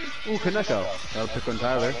Molly? Ooh, Kaneko. That'll pick on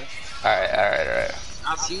Tyler. Alright.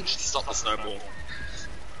 That's huge to stop the snowball.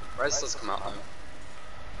 Res does come out though.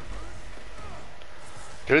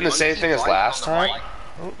 Doing the same thing as last on the time? right.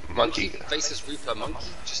 Oh, monkey. Faces Reaper, Monkey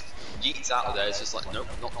just yeets out of there. It's just like, nope,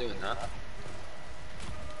 not doing that.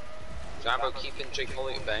 Jambo keeping J.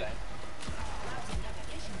 Coley at bay.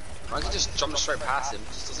 Monkey just jumps straight past him,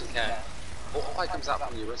 just doesn't care. Butterfly comes out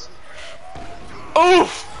from the Orisa.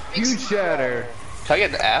 Oof! Huge shatter. Can I get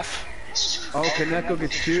an F? Oh, Kaneko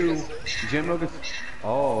gets 2. Jimbo gets...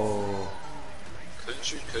 Oh.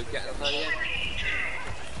 Could get a 30.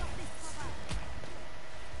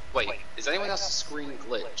 Wait, is anyone else's screen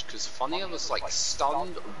glitched? Because Funnier was like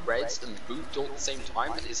stunned, red, and boot all at the same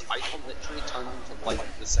time, and his icon literally turned into like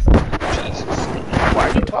the second. Jesus. Why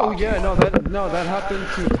are you Oh talking? yeah, that happened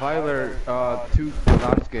to Tyler to the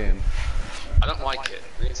last game. I don't like it.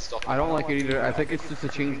 We need to stop. I don't like it either. I think it's just a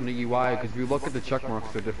change in the UI because if you look at the check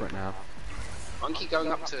marks, they're different now. Monkey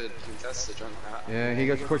going up to contest the jump hat. Yeah, he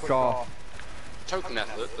gets pushed off. Token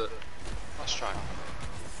effort, but let's try.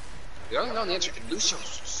 The only on the entry,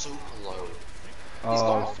 Lucio's super low.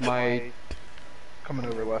 Oh, my... Coming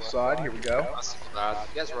over left side, here we go. That's not bad.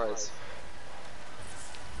 He has res.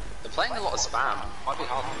 They're playing a lot of spam. Might be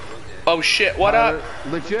hard to win here. Oh shit, what up?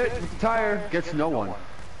 Legit, with the tire, gets no one.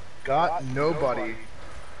 Got nobody.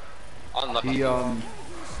 Unlucky.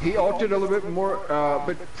 He altered a little bit more,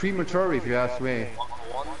 bit prematurely if you ask me.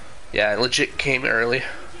 1-for-1. Yeah, legit came early.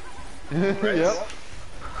 Yep.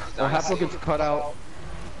 Or Happel gets cut out.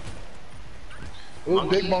 Ooh,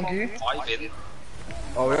 big monkey. 5 in.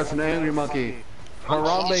 Oh, that's an angry monkey.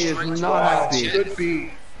 Harambe Straight is to not our happy. Good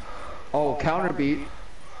beat. Oh, counter beat.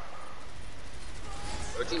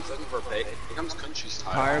 13's looking for a pick. Here comes Country's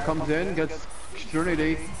tire. Tire comes in, gets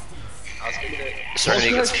Trinity. I was gonna Certainly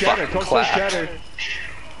Toaster gets has shatter. fucking Toaster has clapped. shatter.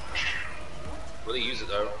 really use it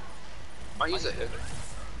though. Might use it here.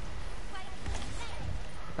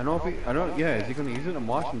 I don't know if he. I don't. Yeah, is he gonna use it? I'm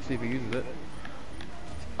watching to see if he uses it.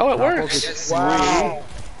 Oh, it Apple works. gets Wow.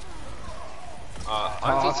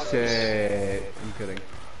 I'm Shit. I'm kidding.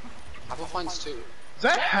 Apple finds 2. Is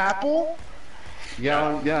that Happle?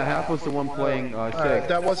 Yeah, yeah. Half was the one playing Alright, Sig.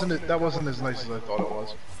 that wasn't as nice as I thought it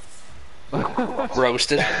was.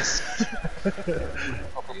 Roasted.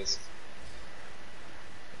 Probably is.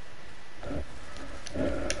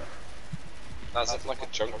 That's like a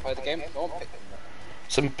junk play the game. No one picked them.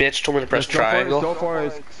 Some bitch told me to press So triangle. far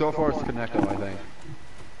it's Connecto, I think.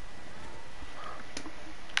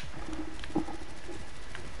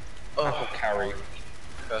 Apple carry.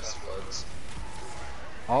 First words.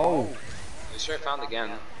 Oh, You sure found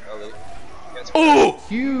again. Early. Ooh!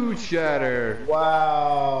 huge shatter.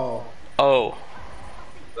 Wow. Oh.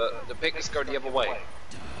 The pickers go the other way.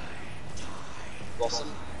 Blossom.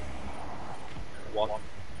 1.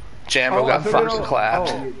 Jambo Oh, I got thought fucking it- clapped.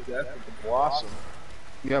 oh. Death of the Blossom.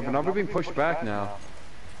 Yeah, but now we're being pushed back now.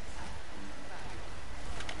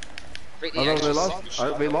 Although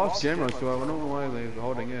they lost Jammer, so I don't know why they're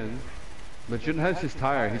holding in. But Jin has his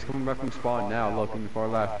tire. He's coming back from spawn now. Look in the far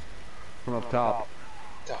left, from up top.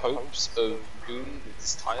 The hopes of Goon with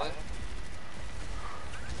his tire.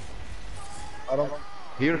 I don't.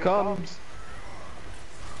 Here comes.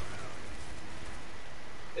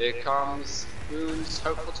 Here comes Goon's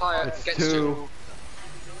hopeful tire. It's Gets 2.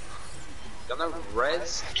 Got no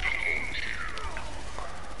res.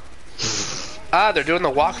 Ah, they're doing the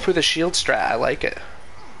walk through the shield strat. I like it.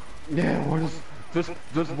 Yeah, what is?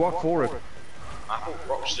 Just walk forward. Apple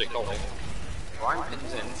rock stick going. Ryan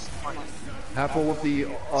pins in. It's fine. Apple with the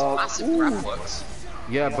Massive ooh. grab works.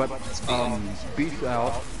 Yeah, but beats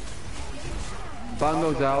out.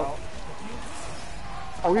 Bango's out.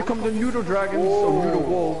 Oh, here come the Noodle Dragons or Noodle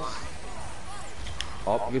Wolves.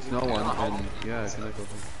 Oh, gets no one, and yeah, Connecto.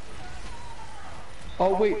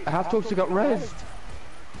 Oh wait, Half Toaster got rezzed.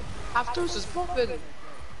 Half Toast is popping.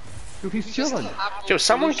 Dude, he's chilling. Yo,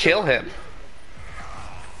 someone kill him.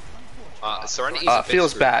 Serenity's a bit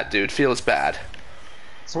Feels screwed. bad, dude. Feels bad.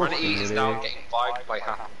 Serenity is now getting vibed by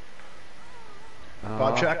Half.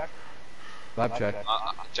 Vibe check. Vibe check.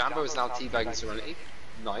 Jambo is now teabagging Serenity.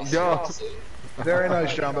 Nice. Yeah. Very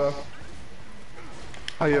nice, Jumbo.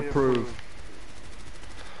 I approve.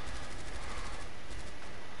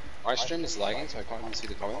 My stream is lagging, so I can't even see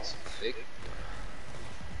the comments. Big.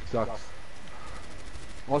 Sucks.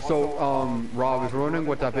 Also, Rob, if you're wondering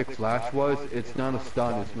what that big flash was, it's not a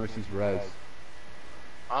stun, it's Mercy's res.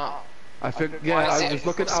 Ah. I figured, yeah,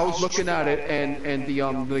 I was looking at it, and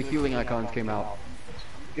the healing icons came out.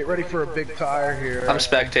 Get ready for a big tire here. I'm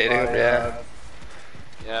spectating him, yeah.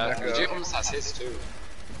 Yeah, Echo. Legit almost has his too.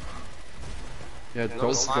 Yeah, Another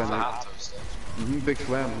Toast's slam for gonna. Half Toast. Big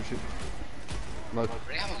slam. We should. Look.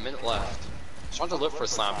 We only have a minute left. He's trying to look for a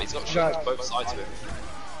slam, but he's got shields on both sides of him.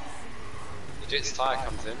 Legit's tire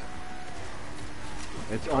comes in.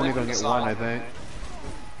 It's only gonna get one, I think.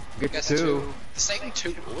 Gets 2. Saving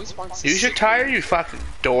 2 always finds Use your tire, you fucking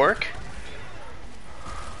dork.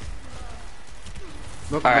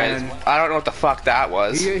 Look, Alright, man. I don't know what the fuck that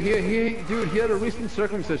was. Dude, he had a recent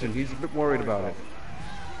circumcision. He's a bit worried about it.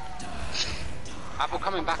 Apple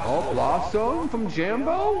coming back. Oh, Blossom from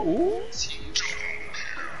Jambo? Ooh. It's huge.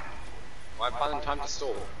 Why find time to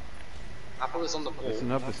stall? Apple is on the ball.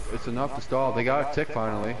 It's enough to stall. They got a tick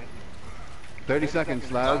finally. 30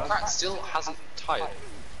 seconds, lads. Junkrat still hasn't tired.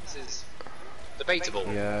 This is debatable.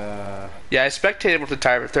 Yeah. Yeah, I spectated with the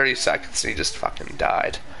tire for 30 seconds and he just fucking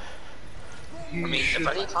died. I mean, if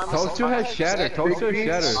any time Toaster has shattered. Toaster has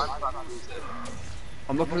shattered.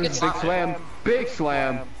 I'm looking for this big slam. Big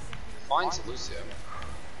slam. Finds Lucio.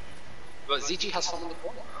 But ZG has someone in the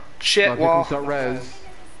corner. Shit, Look, here wall. comes that res.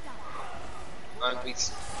 And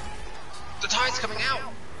the tide's coming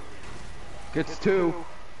out! Gets 2.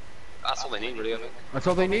 That's all they need, really, I think. That's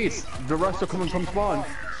all they need. The rest are coming from spawn.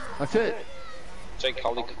 That's it. Jake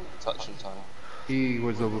Collie couldn't touch in time. He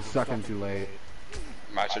was a second too late.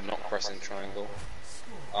 Imagine not pressing triangle.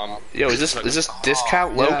 Yo, is this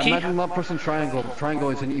discount Yeah, Loki? imagine not pressing triangle. Triangle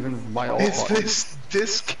isn't even my ult It's button. this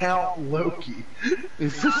discount Loki.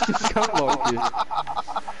 It's just discount Loki.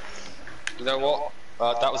 You know what?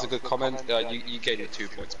 That was a good comment. You gained the 2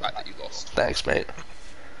 points back that you lost. Thanks, mate.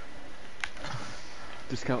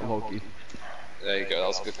 Discount Loki. There you go, that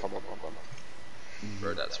was a good comment, Rob.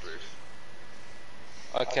 Bro, that's rude.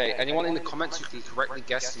 Okay, anyone in the comments who can correctly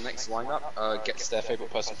guess the next lineup gets their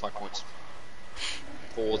favourite person 5 points.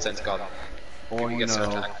 For Zen's Garden. Or, you Gets their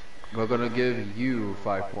know, attack. we're gonna give you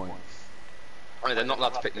 5 points. Oh, they're not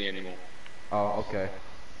allowed to pick me anymore. Oh, okay.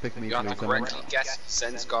 Pick me, You have to please. correctly guess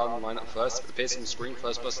Zen's garden line up first. If it appears on the screen,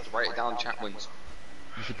 first person to write it down in chat wins.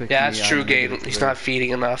 You should pick Yeah, me, it's true, I'm Gabe. gonna He's do not feeding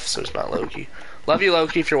enough, so it's not Loki. Love you,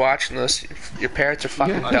 Loki, if you're watching this. Your parents are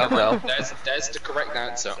fucking Yeah. dumb, though. There's the correct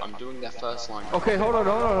answer. I'm doing their first line. Okay, hold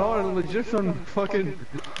on. Legit on fucking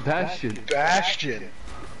Bastion. Bastion.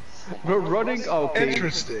 We're running. Okay.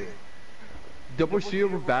 Interesting. Double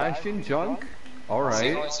shield with Bastion, junk.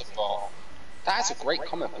 Alright. Xenon is a bot. That is a great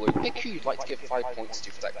comment, Blue. Pick who you'd like to give 5 points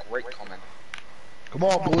to for that great comment. Come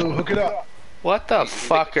on, Blue, hook it up. What the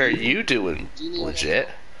fuck are you doing, legit?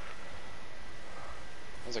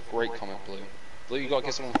 That's a great comment, Blue. Blue, you gotta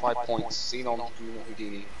give someone 5 points. Xenon, Juno,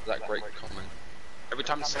 Houdini, for that great comment. Every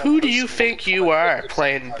time someone Who do posts you someone think with you comment, are it gives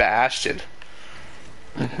playing them 5 Bastion?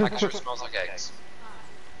 points. That sure smells like eggs.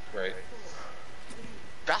 Great.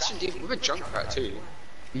 Bastion did with a Junkrat too.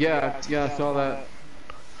 Yeah, I saw that.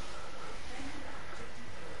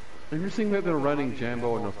 Interesting that they're running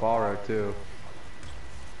Jambo and Nafara too.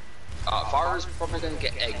 Vara's probably gonna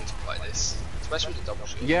get egged by this. Especially with the double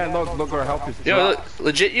shield. Yeah, look, our help is Yo, dropped.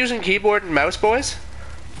 legit using keyboard and mouse, boys?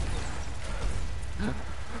 Nah,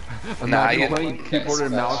 Imagine you- playing keyboard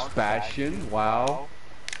and mouse Bastion. Wow.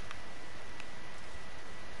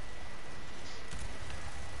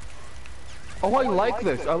 Oh, I like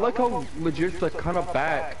this. I like how legit's like kind of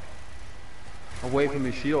back away from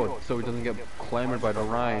his shield so he doesn't get clamored by the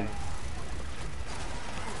Rhine.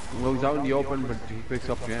 Well, he's out in the open, but he picks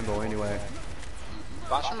up Jambo anyway.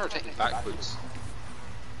 Bastion rotating backwards.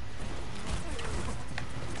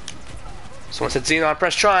 Someone said Xenon,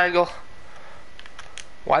 press triangle.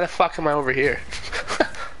 Why the fuck am I over here?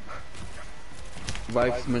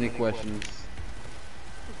 Life's many questions.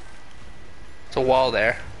 It's a wall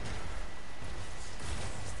there.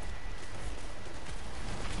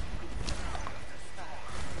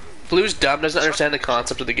 Blue's dumb, doesn't understand the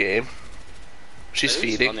concept of the game. She's It is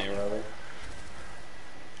feeding. funny, really.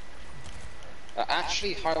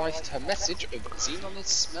 Actually highlighted her message of Xenon is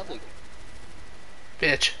smelly.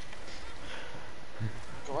 Bitch.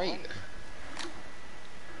 Great.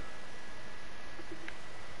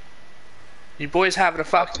 You boys having a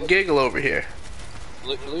fucking giggle over here.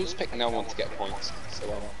 Blue's picked no one to get points.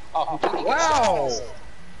 So, oh, Houdini gets Wow. points.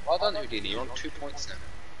 Well done, Houdini. You're on 2 points now.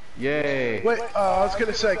 Yay! Wait, I was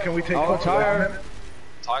gonna say, can we take Oh, points away from tire. him?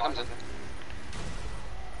 Ty comes in.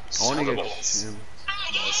 I wanna get. Nice.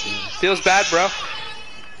 Feels bad, bro.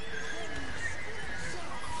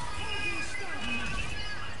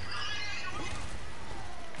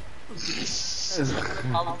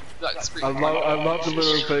 That's pretty I love the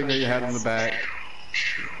little thing that you had in the back.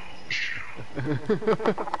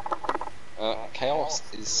 Chaos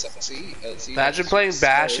is sexy. Imagine playing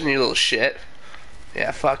Bastion, you little shit.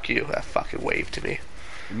 Yeah, fuck you. That fucking waved to me.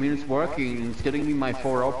 I mean, it's working. It's getting me my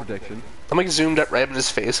 4-0 prediction. I'm like zoomed up right in his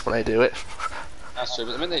face when I do it. That's true,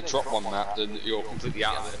 but the minute they drop one map, then you're completely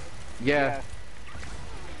out of it. Yeah.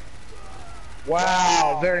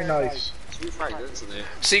 Wow, very nice. Smooth right, isn't it?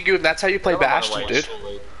 See, Goon, that's how you play Bastion, dude.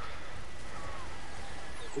 What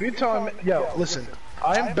are you telling me? Yo, listen,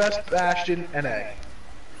 I'm best Bastion NA.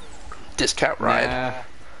 Discount ride. Nah.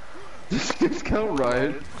 Discount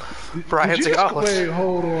ride. Brian's like, oh, Wait,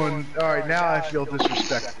 hold on. Alright, now I feel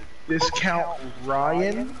disrespected. Discount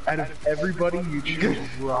Ryan? Out of everybody, you choose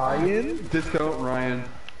Ryan? Discount Ryan.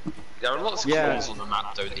 There are lots of Yeah. claws on the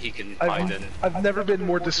map, though, that he can hide in. I've never been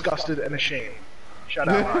more disgusted and ashamed. Shout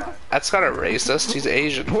out Ryan. that's kind of racist. He's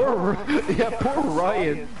Asian. Poor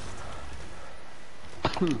Ryan.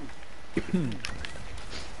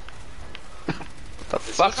 The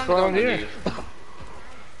fuck's going on here?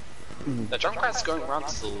 The Junkrat's going around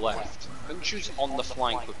to the left. Then choose on the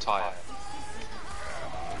flank with Tyre.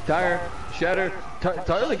 Tire, Shatter,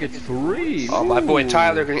 Tyler gets 3. Oh, my boy Ooh.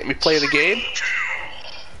 Tyler gonna get me play the game.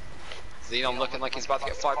 Xenon looking like he's about to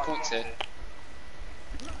get 5 points here.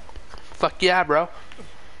 Fuck yeah, bro.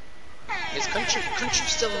 Is Kunchu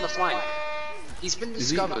still in the flank? He's been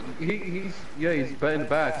discovered. He's betting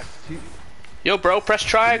back. Yo, bro, press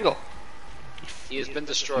triangle. He has been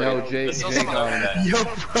destroyed. No, Jay- There's still Jay someone over got there. Yo,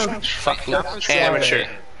 bro. Fucking Cameron's amateur.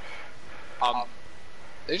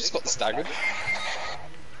 They just got staggered.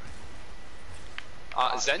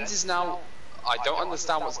 Zenz is now. I don't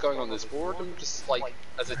understand what's going on. There's 4 of them, just like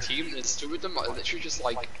as a team. There's 2 of them are literally just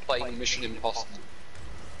like playing Mission Impossible.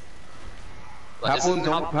 Like, this isn't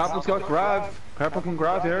how- Papple's got grab. Papple can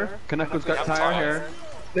grab here. Kaneko's got Tire here.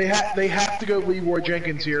 They have to go Leroy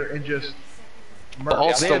Jenkins here and just murder.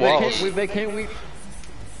 Balls to walls. They can't wait.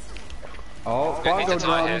 Oh, They need Fargo to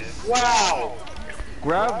tie drums. Wow!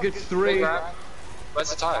 Grab gets 3. Grab. Where's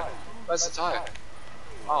the tire? Where's the tire?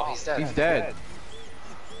 Oh, he's dead. He's dead.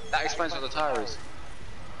 That explains where the tower is.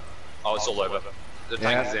 Oh, it's all over. The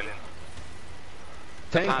tank is in.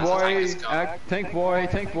 Tank boy,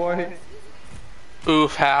 tank boy.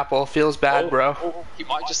 Oof, Apple. Feels bad, bro. He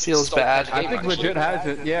might just Feels stop bad. playing I the think game, legit actually.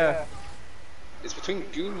 has it, yeah. It's between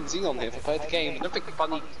Goon and Xenon here for play the game. I don't think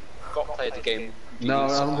Bunny got played the game. No,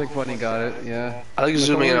 I don't think Funny got it, yeah. I like That's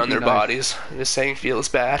zooming in always on their nice. bodies. Just saying feels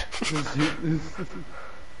bad.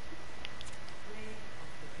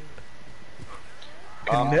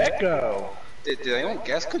 Kaneko. Did anyone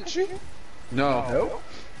guess country? No. Nope.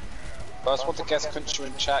 First one to guess country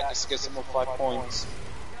in chat just gives them all 5 points.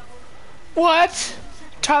 What?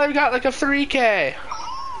 Tyler got like a 3K.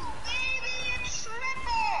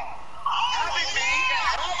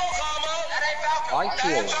 I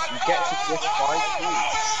feel you get to gift 5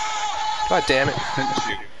 points. God damn it.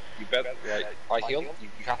 You better, right, I heal, you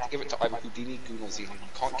have to give it to either Houdini, Goon, or Xenon. You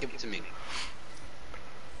can't give it to me.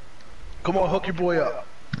 Come on, hook your boy up.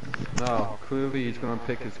 No, clearly he's gonna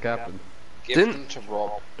pick his captain. Give Didn't- them to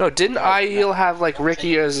Rob. No, didn't IEL have like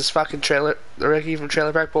Ricky as his fucking trailer, the Ricky from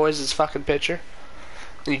Trailer Park Boys, his fucking picture?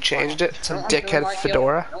 And you changed it? Some You know what I'm doing, dickhead I heal?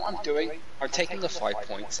 fedora? You know what I'm doing? I'm taking the 5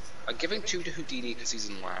 points. I'm giving 2 to Houdini because he's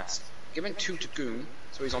in last. Giving 2 to Goon,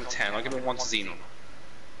 so he's on 10. I'm giving 1 to Xenon.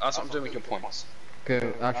 That's what I'm doing with your points.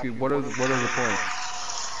 Okay, actually, what are the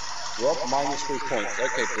points? Rob, minus 3 points.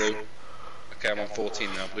 Okay, Blue. Okay, I'm on 14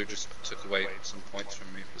 now. Blue just took away some points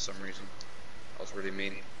from me for some reason. That was really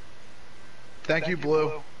mean. Thank you,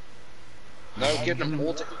 Blue. No, give them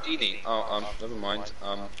all to Houdini. Oh, never mind.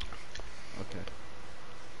 Okay.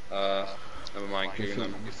 Never mind,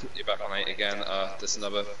 Goon. You're back on 8 again. There's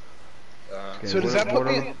another. Okay, So does what- that put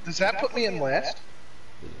what me? are- Does that put me in last?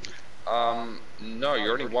 No,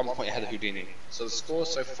 you're only 1 point ahead of Houdini. So the score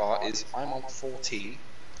so far is I'm on 14.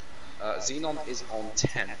 Xenon is on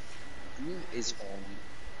 10. Goon is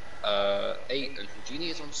on 8, and Houdini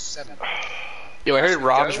is on 7. Yo, I As heard we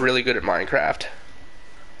Rob's go- really good at Minecraft.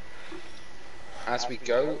 As we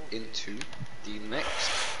go into the next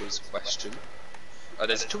quiz question,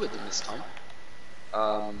 there's 2 of them this time.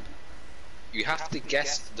 You have to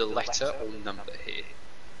guess the letter or number here.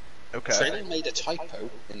 Okay. Trailer made a typo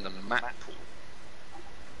in the map pool.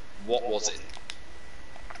 What was it?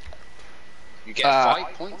 You get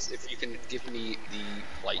 5 points if you can give me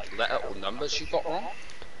the letter or number she got wrong,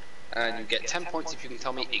 and you get 10 points if you can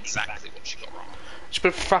tell me exactly what she got wrong. Just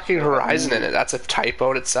put fucking Horizon in it. That's a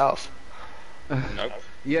typo in itself. Nope.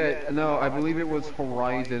 Yeah, no, I believe it was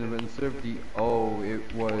Horizon, but instead of the O,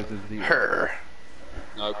 it was the Her.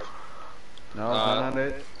 Nope. No, not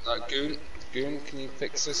it. Goon, can you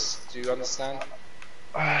fix this? Do you understand?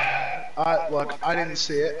 Look, I didn't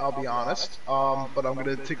see it. I'll be honest. But I'm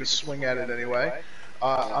gonna take a swing at it anyway.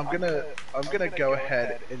 I'm gonna go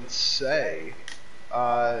ahead and say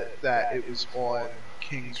that it was on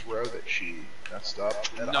King's Row that she messed up.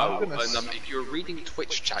 And No, I'm gonna if you were reading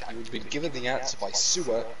Twitch chat, you would have been given the answer by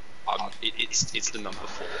Sewer. It's the number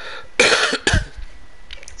 4.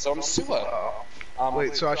 So I'm Sewer.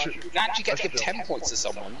 wait, so I should. You actually get to give 10 points to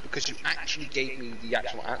someone because you actually gave me the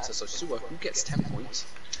actual answer. So Sewer, who gets 10 points?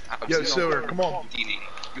 Out of Yo, Xenon Sewer, and come on. Houdini?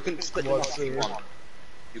 You can split Come them on, up if you Sewer. want.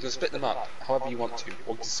 You can split them up however you want to,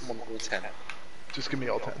 or give someone all 10. Just give me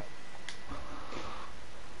all 10.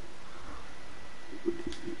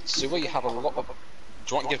 Sewer, you have a lot of. Do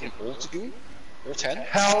you want to give them all to Goon? All 10?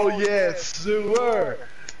 Hell yeah, Sewer,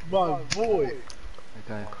 my boy.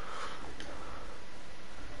 Okay.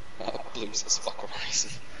 Blue says fuck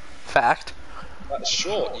Horizon. Fact.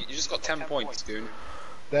 Sure, you just got 10 points, Goon.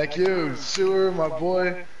 Thank you, Sewer, my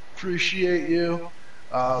boy. Appreciate you.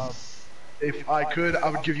 If I could, I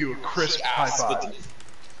would give you a crisp high five.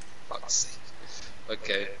 Fuck's sake.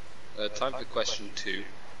 Okay, time for question 2.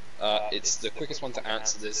 It's the quickest one to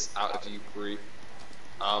answer this out of you three.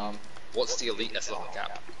 What's the elite SLR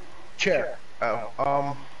gap? Chair.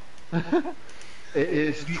 Oh, It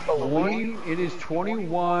is 20. It is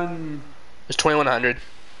 21. It's 2100.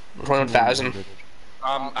 21,000.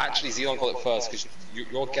 Actually, Xenon got it first because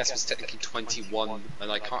your guess was technically 21,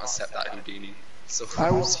 and I can't accept that Houdini. So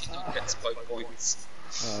Xenon gets both points.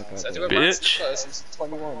 Oh, okay. So I do a Bitch. maths first, it's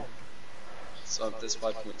 21. So there's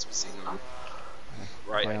 5 points for Xenon.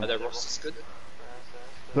 Right, are their rosters good?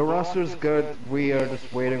 The roster's good. We are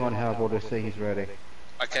just waiting on Hannibal to say he's ready.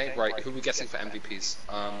 Okay, right, who are we guessing for MVPs?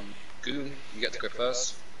 Goon, you get to go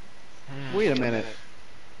first. Wait a minute.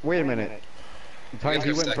 Wait a minute. Ty, You he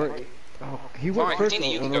go went second. first. Oh, he went Fine, first.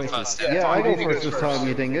 Houdini, you on can the go races. first. Yeah, I go Houdini first goes this first. time,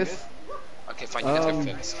 you dingus. Okay, fine, you get to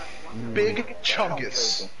go first. Big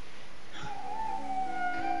Chungus.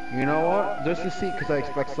 You know what? Just to see, because I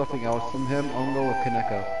expect something else from him, I'm gonna go with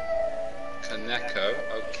Kaneko. Kaneko,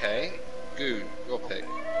 okay. Goon, your pick.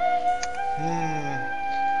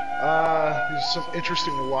 There's some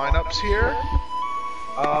interesting lineups here.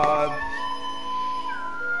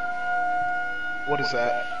 What is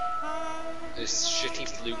that? This shitty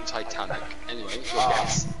flute Titanic. Anyway, your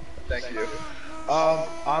guess. Thank you.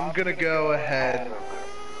 I'm gonna go ahead.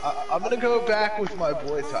 I'm gonna go back with my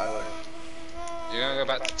boy Tyler. You're gonna go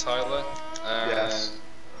back to Tyler? Yes.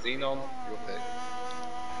 Xenon, your pick.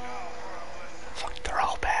 Fuck, they're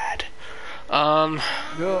all bad.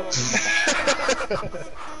 No. Is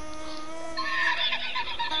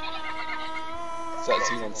that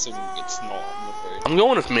Xenon soon? It's not, I'm afraid. I'm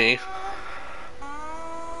going with me.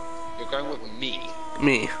 You're going with me.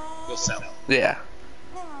 Me. Yourself. Yeah.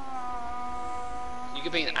 You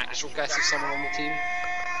could be an actual guess of someone on the team.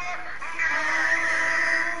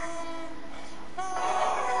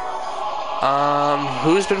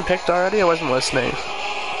 Who's been picked already? I wasn't listening.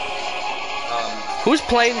 Who's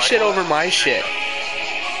playing shit over my shit?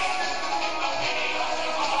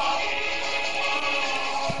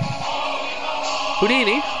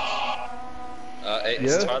 Houdini?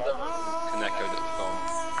 It's Yeah. Tyler Kaneko that's gone.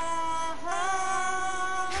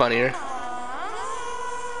 Funnier.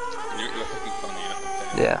 You're fucking funny,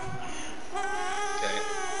 okay. Yeah. Okay,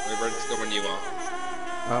 we're ready to go when you are.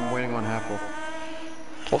 I'm waiting on Apple.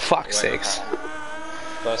 Well, fuck's Wait, sakes.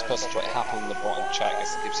 First person to happen in the bottom chat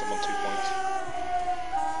gets to give someone 2 points.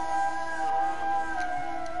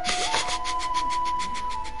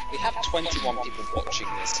 We have 21 people watching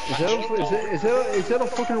this. Is that a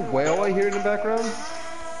fucking whale I hear in the background?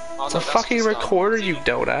 It's a fucking recorder, you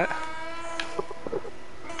donut.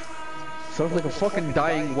 Sounds like a fucking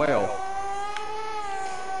dying whale.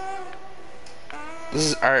 This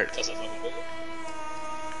is art. Doesn't look good.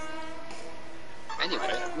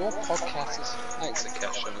 Anyway, your podcast is thanks,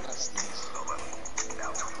 Akesha, that's nice.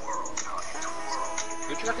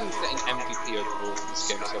 Who do you reckon is getting MVP overall for this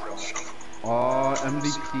game so far?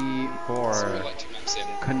 MVP for Something like 2 maps in.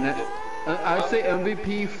 I'd say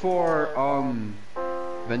MVP for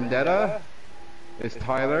Vendetta is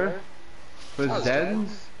Tyler. For Zens,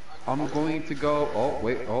 I'm going to go. Oh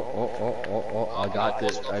wait! Oh! I got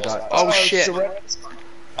this. Oh shit!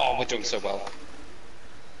 Oh, we're doing so well.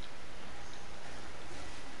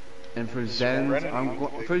 And for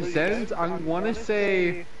Zens, I'm gonna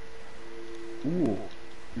say. Ooh.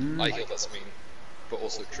 I hear that's mean, but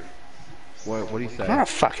also true. What do you say? I'm not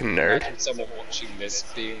a fucking nerd. Imagine someone watching this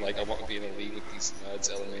being like, I want to be in a league with these nerds,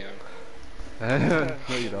 LMAO.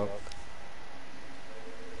 No, you don't.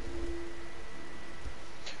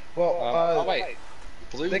 Well, Oh wait,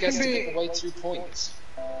 Blue they gets can to be- give away 2 points.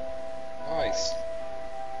 Nice.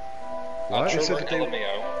 What? Trill said and that they-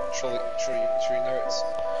 LMAO. Trill know it's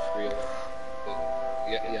real.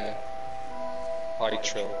 Yeah. Hi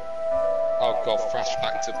Trill. Oh god,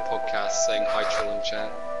 flashback to podcast saying hi Trill in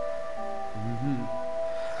chat.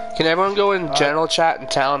 Can everyone go in general chat and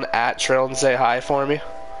Talon at Trill and say hi for me?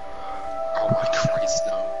 Oh my Christ,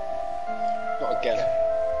 no. Not again.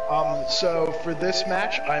 So for this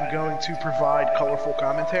match, I'm going to provide colorful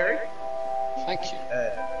commentary. Thank you.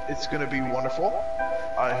 It's going to be wonderful.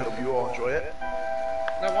 I hope you all enjoy it.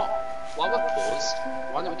 You know what? While we're paused,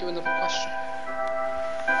 why don't we do another question?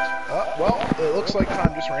 Well, it looks like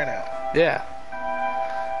time just ran out. Yeah.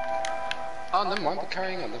 Oh, never mind, we're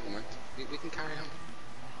carrying on, never mind. We can carry on.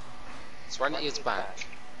 Serenity is back.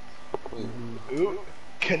 Ooh,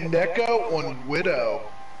 Kaneko on Widow.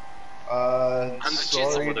 And the Jits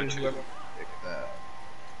on Sorry Widow to too. whoever picked that.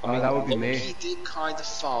 I mean, that would be me. He did kind of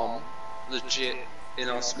farm legit in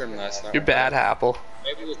our scrim last night. You're bad, Apple.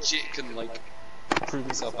 Maybe legit can like prove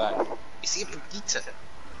himself back. Is he a Brigitte?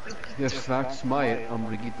 Yes, that's my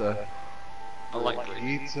Brigitte. I like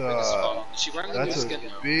Brigitte. It's, She ran into that's his a skin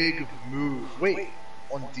now. big move. Wait,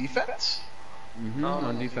 on defense?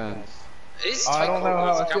 On defense. Is I don't know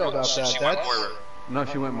how I Tycho feel Moira? about She that. went That's- Moira. No,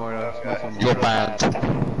 she went more. You're banned. I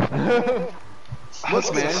was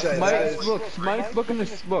Look, gonna man, say, that Smite's is looking to big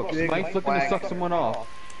Smite's looking to flag. suck someone off.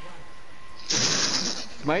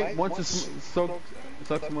 Smite wants to suck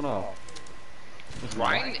someone off.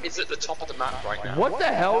 Ryan is at the top of the map right now. What the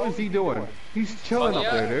hell is he doing? He's chilling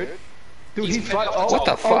up there, dude. Dude, He's he's pinning right. off Oh, the What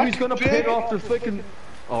the oh, fuck? he's gonna pin off the freaking.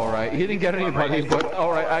 All right, he didn't get anybody, but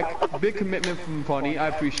all right. Big commitment from Funny. I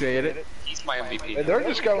appreciate it. He's my MVP. And they're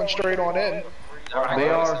just going straight on in. They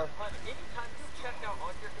are.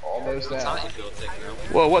 Almost down.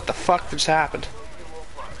 Whoa, what the fuck just happened?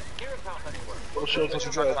 Little Shields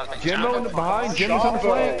looking good. Jimbo in the behind. Jimbo's on the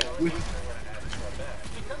flank.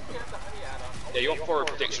 Yeah, your forward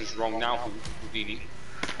prediction's wrong now, Houdini.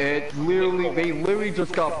 They literally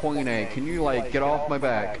just got point A. Can you like get off my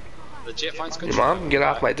back? Legit finds Your control. mom can get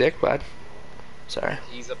off my dick, bud. Sorry.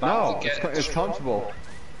 He's about No, to get it's comfortable.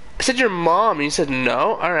 I said your mom, and you said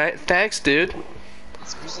no? Alright, thanks, dude.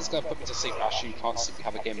 Who's just gonna put me to sleep? Actually, you can't sleep. You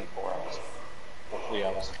have a game in 4 hours. Or 3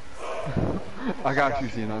 hours. I got you,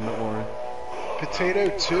 Xenon, don't worry. Potato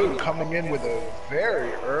 2 coming in with a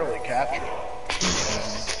very early capture.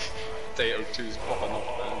 Potato 2's popping off,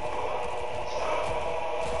 man.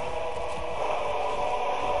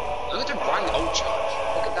 Look at the brand old charge.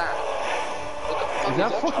 Look at that. Look at Is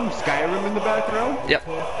that old fucking charge. Skyrim in the background? Yep. I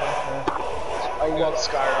love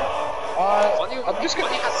Skyrim. I'm just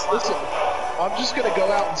gonna listen. I'm just gonna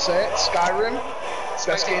go out and say it. Skyrim,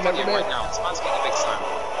 best game ever Right made. now, this man's getting a big slam.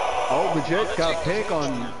 Oh, legit, got a pick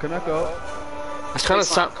on Kaneko. I was kind of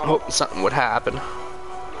hoping something would happen. I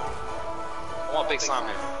want a big slam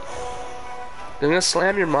here. You're gonna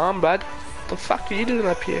slam your mom, bud? What the fuck are you doing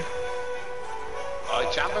up here?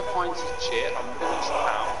 Jambo points his chip. I'm gonna reach the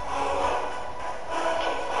pound.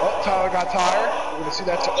 Oh, Tyler got tired. We're gonna see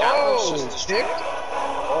that. Jambo's Oh, just dick.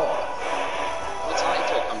 Oh, Once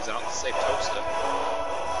Naito comes out to save Toaster.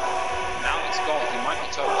 Now it's gone. He might be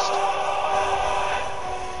toast.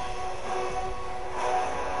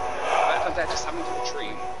 But they're just having to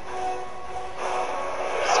retreat.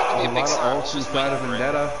 It's not gonna be A a big lot of slam. ults It's just inside of waiting for it.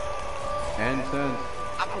 Vendetta. And Sense.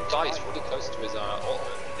 Apple dies really close to his ultimate.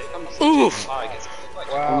 Here comes Oof. Tigers.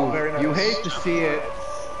 wow, very nice. You hate to see it.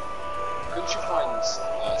 Kunchu finds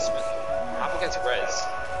Smith. Apple gets Rez.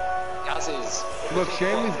 Gaz is. Look,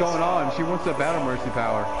 Shamley's going on. She wants that battle mercy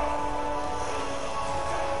power.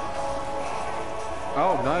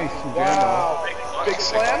 Oh, nice from Jandal. Wow, big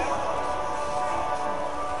slam.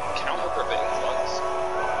 Counter gripping twice.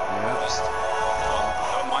 Yeah. Just,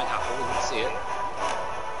 don't mind Apple, we can see it.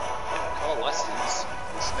 Coalescence.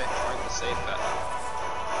 And Smith trying to save that.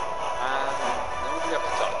 And then we'll be able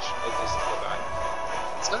to touch. Opus to go back.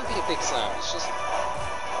 It's going to be a big slam. It's just.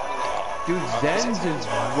 Dude, Zenz is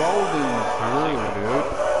rolling through, dude.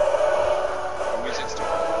 The music's too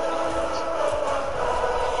hard.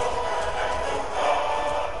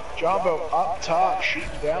 Jumbo up top, shooting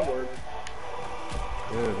downward,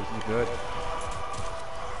 Dude, this is good.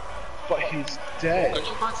 but he's dead.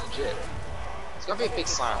 Kunchu finds the jib. It's going to be a big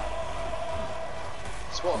slam.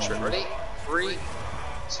 Just watch it. Ready? 3,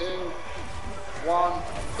 2, 1.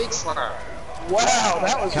 Big slam. Wow,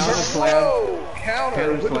 that was Counter very slam. low. Counter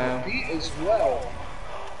Counter with slam. a beat as well.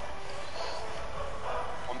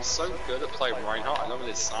 I'm so good at playing Reinhardt. I know with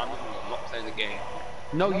his slam, I'm not playing the game.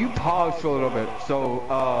 No, you paused for a little bit, so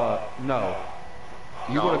no.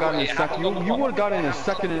 You No, would have gotten a it second. happened on the You would have gotten a podcast.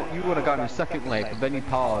 second. You would have gotten a second late, but then you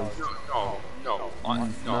paused. No.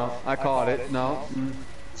 No, I caught it. No.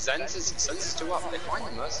 Zenz is two up. They find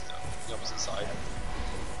the Mercer on the opposite side.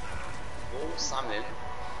 All slam in.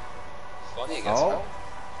 Funny against Oh. him.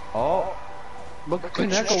 Oh. Look at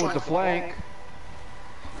Kunchu's Kaneko with trying the to- flank.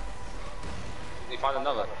 They find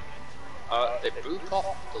another. They boot off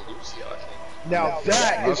the Lucia, I think. Now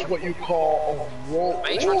that is what you call a roll.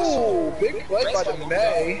 May tried to Ooh, solo. big play by the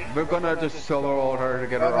May. We're gonna just solo roll her to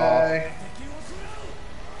get her off. May.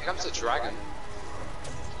 Here comes the dragon.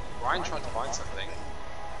 Ryan trying to find something.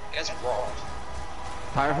 Gets robbed.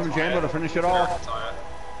 Tire from Jambo to finish it off. Tire.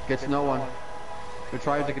 Gets no one. We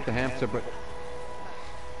tried to get the hamster, but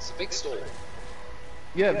It's a big stall.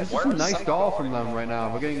 yeah, this is a nice stall from them right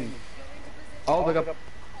now. We're getting. Oh, they got.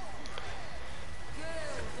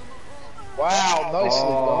 Wow, nicely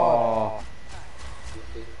Oh.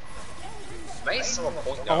 May still a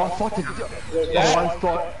point Oh, down.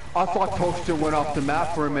 I thought Toaster went off the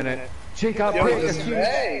map for a minute. Jake got done. Yo, picked. this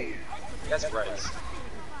May. Gets Rez.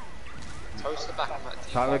 Toaster back on that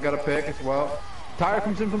team. Tyler got a pick as well. Tyler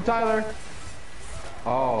comes in from Tyler.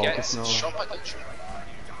 Oh, Gets gets no. shot by Kunchu.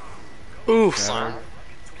 Oof. Slam.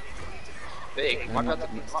 Big. Might be able to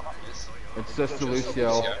beat him up with this. It's just the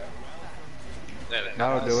Lucio. There we go.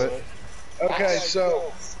 That'll do it. Okay,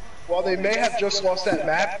 so while they may have just lost that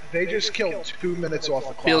map, they just killed 2 minutes off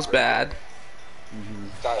the clock. Feels bad.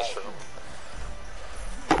 That is true.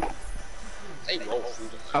 They roll through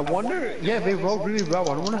them. I wonder. Yeah, they rolled really well.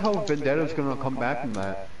 I wonder how Vendetta's gonna come back from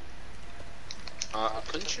that.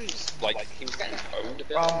 Kunchu's, like, he was getting owned a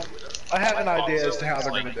bit. I have an idea as to how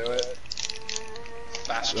they're gonna do it.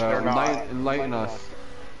 Fast They're not. Enlighten us.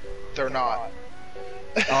 They're not.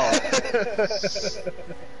 Oh.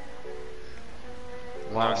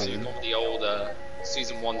 Wow, so you've got the old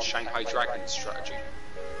season 1 Shanghai Dragon strategy.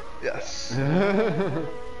 Yes.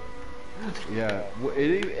 Yeah.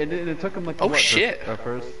 It took him like Oh, what, shit. the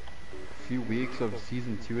first few weeks of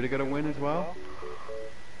season 2 to get a win as well.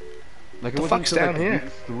 Like it The wasn't fuck's until down like here?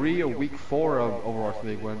 week 3 or week 4 of Overwatch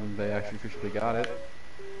League when they actually officially got it.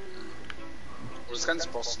 was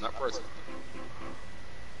against Boston, that was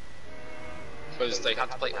because they had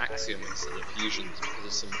to play Axiom instead of Fusions because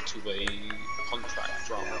of some two-way contract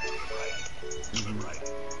drama.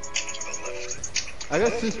 I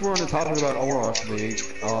guess since we're on the topic about Overwatch League,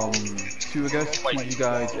 to you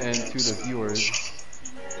guys and to the viewers,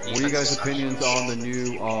 what are you guys' opinions on the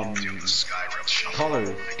new colors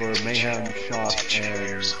for Mayhem, Shock,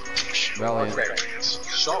 and Valiant?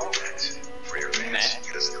 Shock, meh,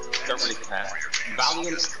 don't really care.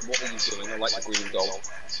 Valiant, what are you doing? I like the green and gold.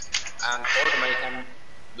 And Order Mayhem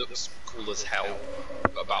looks cool as hell,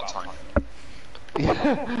 but about time.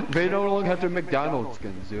 Yeah, they no longer have their McDonald's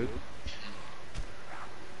skins, dude.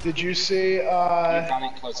 Did you see?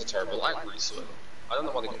 Valiant clothes are terrible. I agree with it. I don't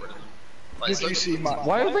know why they got rid of them. Like, Did you see my?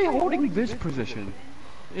 Why are they holding this position?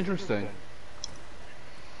 Interesting.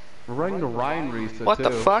 We're running the Ryan Reese. What the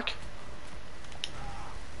fuck?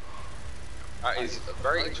 That is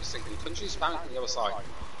very interesting. Couldn't you spam it from the other side?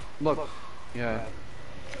 Look, yeah.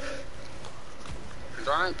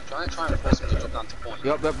 Try and force him to drop down to point.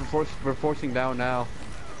 Yep, we're forcing down now.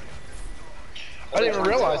 I didn't even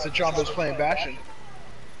realize that John was playing Bastion.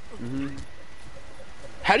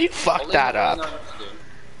 How do you fuck that up?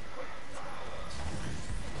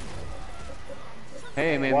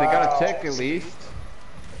 Hey man, they got a tick at least.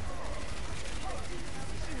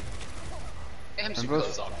 MC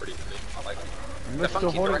clothes are pretty good. I like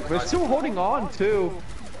them. We're still holding on too.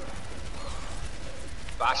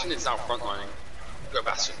 Bastion is now frontlining. Go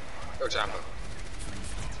Bastion. Go Jambo.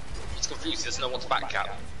 He's confused, he doesn't know what to back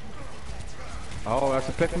cap. Oh, that's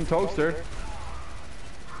a pick from Toaster.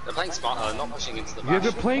 They're playing smart, they're not pushing into the Yeah, they're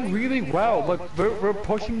Bastion. playing really well. Like we're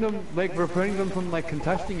pushing them, like we're putting them from like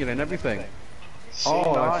contesting it and everything.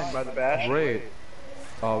 Oh, that's by the Bash. great.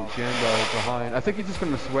 Oh, Jambo behind. I think he's just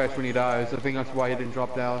gonna switch when he dies. I think that's why he didn't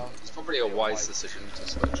drop down. It's probably a wise decision to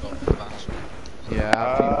switch off the Bastion.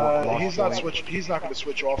 Yeah. He's not switch. He's not going to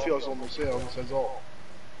switch off. He almost says ult.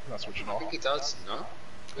 He's not switching I off. think he does, no?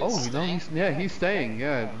 Oh, no, he's staying.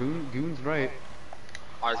 Yeah, Goon's right.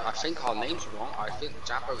 I think our name's wrong. I think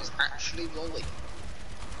Jambo is actually Lolly.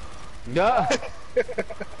 Yeah.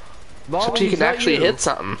 So he can actually hit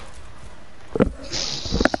something.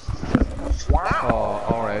 Oh,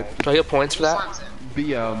 alright. Do I get points for that?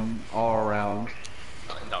 BM all around.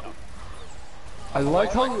 No. I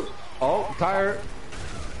like how. Oh, tire.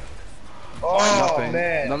 Oh Nothing.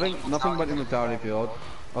 man. Nothing but immortality field.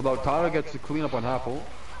 Although Tyler gets to clean up on Apple.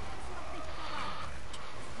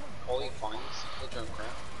 All he finds, they don't crap.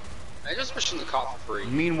 They're just pushing the cart for free.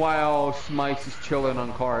 Meanwhile, Smites is chilling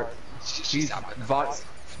on cart. She's having a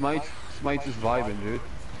Smites is vibing, dude.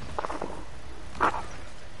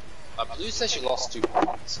 Blue says she lost 2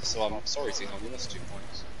 points, so I'm sorry, Tina, you lost 2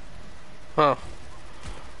 points. Huh.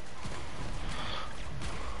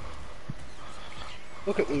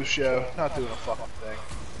 Look at Lucio, not doing a fucking thing.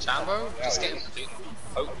 Jambo, just getting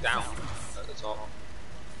poked down at the top.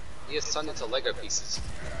 He is turned into Lego pieces.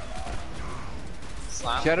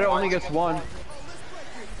 Slam. Shadow only gets one.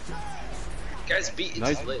 Gets beat into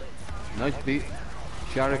Nice. lid. Nice beat.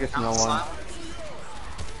 Shadow gets no one. Slam.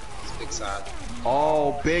 It's big sad.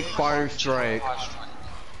 Oh, big fire strike.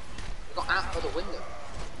 We got out of the window.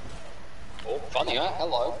 Oh, funny, huh?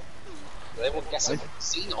 Hello. They will guess a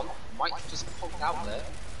Xenon might just pop out there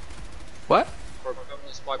What? for a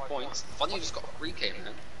bonus by points. Funny, just got a free K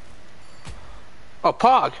man. Oh,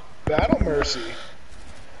 Pog. Battle Mercy.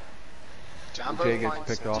 Jambo Jay gets finds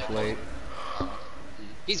picked off Jambo. late.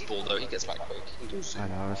 He's bull though, he gets back quick. He can do I so.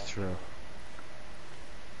 know, that's true.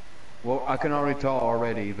 Well, I can already tell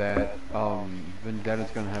already that Vendetta's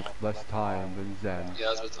gonna have less time than Zen. Yeah,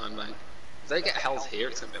 that's what time bank. If they get held here,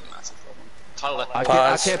 it's gonna be a massive problem. Tyler,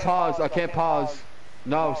 I can't pause. I can't pause.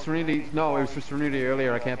 No, Serenity. No, it was for Serenity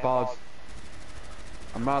earlier. I can't pause.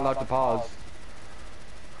 I'm not allowed to pause.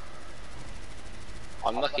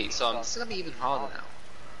 unlucky, so it's gonna be even harder now.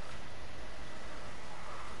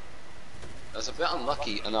 That's a bit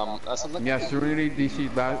unlucky, and that's unlucky. Yeah, Serenity DC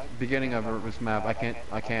beginning of this map. I can't.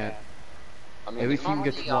 I mean, Every team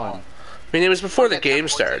gets one. I mean, it was before the game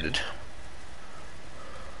started.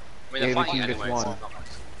 I mean, they're Every fighting team gets anyway, so one.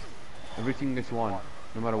 Every team gets one,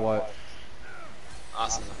 no matter what.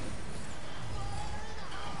 awesome.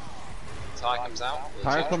 Ty comes out.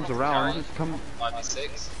 Tire comes around. Just come.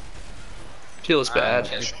 5v6. Feels bad.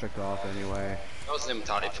 Yeah, Gets sure. picked off anyway. That was an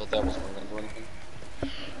entirely field there, wasn't really going to do anything.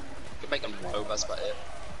 Could make them low, that's about it.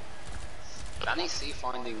 Danny C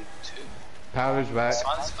finding 2. Tyler's back.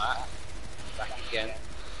 Silas back. Back again.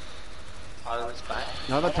 Tyler is back.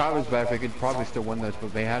 Now that Tyler's back, they could probably still win this,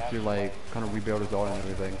 but they have to like kind of rebuild his ult and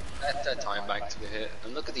everything. That time bank to the hit.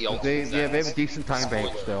 And look at the ult. They have a decent time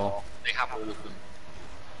bank still. They have all of them.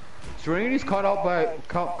 Serenity's caught out by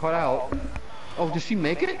caught out. Oh, did she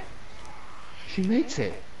make it? She makes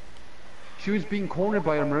it. She was being cornered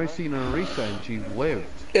by a Mercy and a Arisa, and she lived.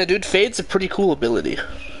 Yeah, dude, Fade's a pretty cool ability.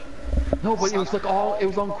 No, but it was like it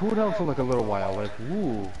was on cooldown for like a little while. Like,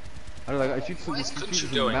 ooh. I don't know, like, What is she's Kunchu some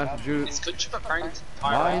doing? massive juice. Is Kunchu preparing to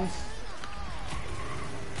fire? Mines.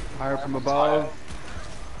 Fire from above.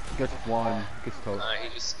 Gets one. Gets toast. He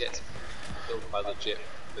just gets killed by legit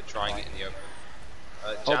for trying it in the open.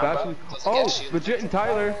 Oh, Jambo Bastion. doesn't Oh, get shielded. legit and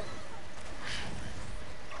Tyler.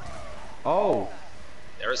 Oh,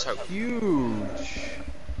 There is hope. huge.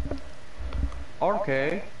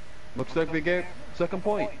 Okay. Looks like they get second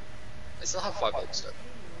point. They still have 5 ults though.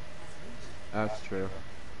 That's true.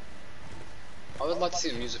 I would like to see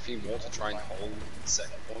them use a few more to try and hold the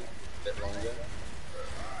second point a bit longer.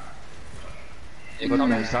 Here Look, man,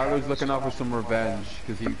 comes Tyler's looking out for some revenge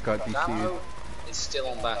because he got DC'd. Jambo is still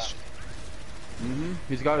on Bastion.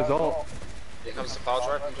 He's got his ult. Here comes the power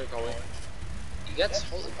drive from Jake Ollie. He gets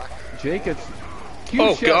holding back. Jake gets huge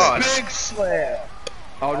Oh, shot. God. Big slam.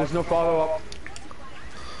 Oh, there's no follow up.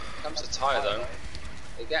 Here comes the tire though.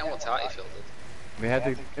 They get mortality fielded. We had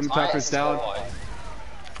the Tire impactors is still down. alive.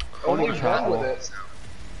 Only Only one with Apple. it.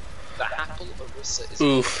 The Apple Arissa is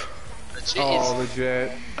Oof. legit Oh, is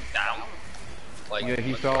legit. down. Like, Yeah,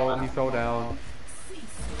 he fell down.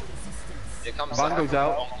 Here comes Bongo's the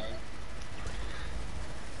out. Bongo.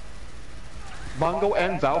 Bongo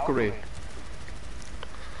and Valkyrie.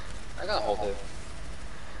 I gotta hold it.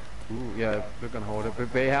 Ooh, yeah, they're gonna hold it,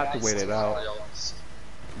 but they have to wait it out.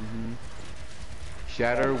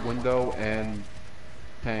 Shatter, window, and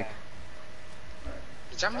tank.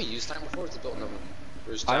 Did Jambo use that before? Is it built another one?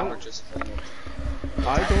 Or is I Jambo don't- just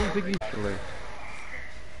I don't think he actually.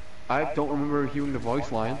 I don't remember hearing the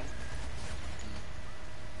voice line.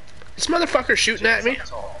 This motherfucker shooting at me?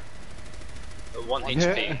 The 1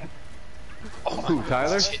 HP. Oh my Who,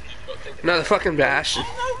 Tyler? shit, you got taken. No, the fucking Bastion.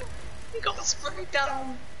 Oh no! He got sprayed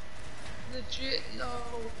down! Legit, no!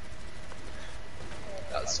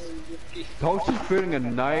 That's so lucky. Toast is feeling a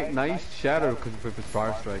nice shadow because of his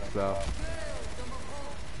fire strikes though.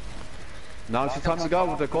 Now it's the time to go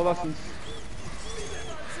with the cold lessons.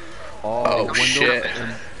 Oh, window shit.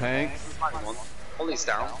 and tank. Ollie's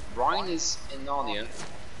down. Ryan is in Narnia.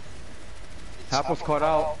 Apple's caught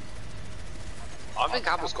out. I think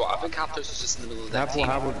Apple's got. I think Aptos is just in the middle of that team.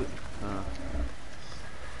 Apple.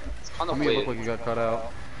 It's kind To of me, it weird. looked like he got cut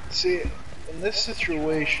out. See, in this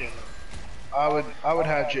situation, I would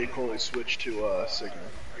have J. Coley switch to Sigma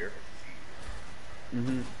here.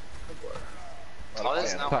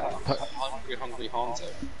 Tyler's now Ty- hungry Haunter.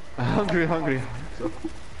 Hungry. So.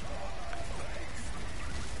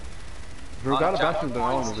 We got a Bastion of their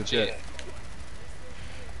own, is legit.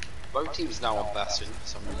 Both teams now on Bastion for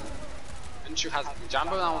some reason. Kunchu has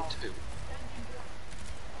Jambo now on 2.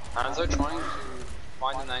 Hanzo trying to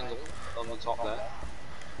find an angle on the top there.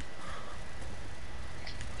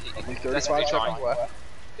 Only He 35 desperately seconds trying. left.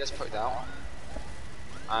 Gets put down.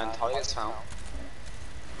 And Tyler gets found.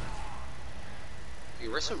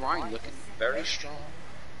 Arissa Ryan looking very strong.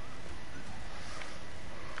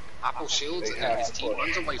 Apple shields They and have his to team push.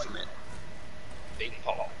 runs away from it. Big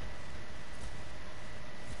pop.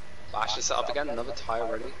 Flash is set up again, another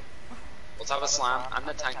tire ready. Let's have a slam and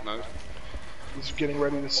the tank mode. He's getting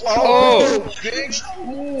ready to. Oh! Big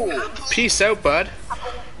cool. Peace out, bud.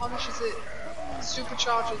 Apple punishes it.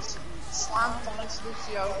 Supercharges. Slam finds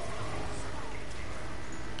Lucio.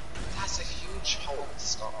 That's a huge hole to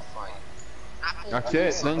start a fight. Apple That's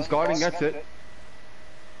it. Len's guarding gets it.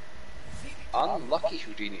 Unlucky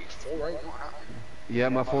Houdini. 4-8 not happening. Yeah,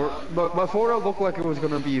 my 4 looked like it was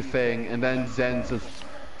gonna be a thing, and then Zen just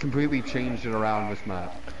completely changed it around this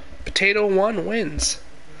map. Potato 1 wins.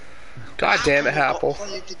 God damn it, Apple.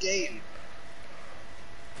 Play of the game.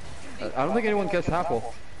 I don't think anyone gets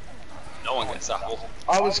Apple. No one gets Apple.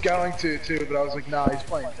 I was going to too, but I was like, nah, he's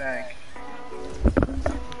playing tank.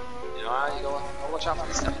 You know, you gotta watch out for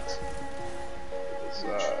these tanks. It's,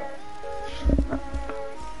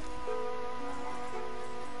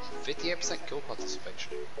 58% kill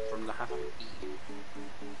participation from the half E.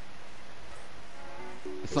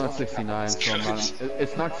 It's not 69, so I'm not.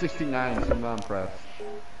 It's not 69, so I'm not impressed.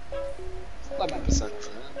 11%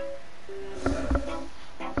 for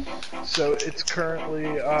that. so it's currently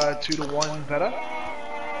 2-1 Veta.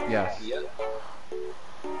 Yes. Yeah.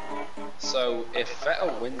 So if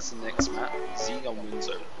Veta wins the next map, Xenon wins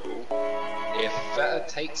overall. If Veta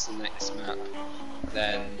takes the next map,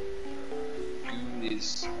 then Goon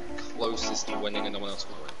is closest to winning and no one else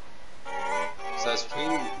will win. So it's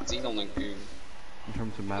between Xenon and Goon. In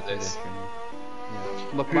terms of map It is. prediction.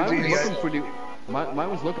 Yeah. Look, Houdini. mine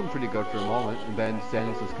was looking pretty good for a moment, and then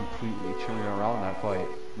Zen's was completely chilling around that fight,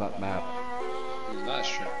 that map. That's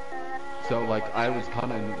true. So like I was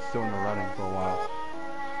kind of still in the running for a while.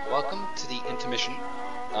 Welcome to the intermission.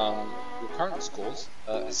 Your current scores,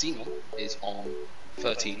 Xenon is on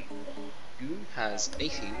 13, Goon has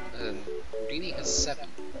 18, and Houdini has 7.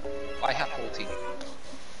 I have 14.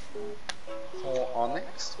 For our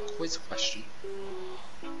next quiz question,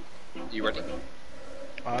 you ready?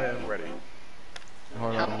 I am ready.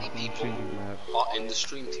 Hold How on, many I'm people changing the map. are in the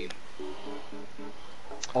stream team?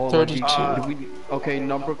 Oh, 32. Okay,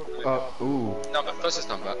 number. Ooh. Number, closest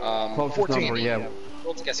number. Closest 14. number, yeah.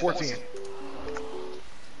 Roll to guess 14. first.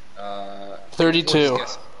 32.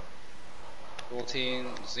 Guess. 14.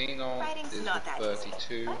 Xenon Writing's is not that easy.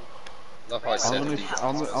 32. Love how I said it.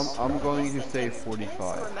 I'm going to say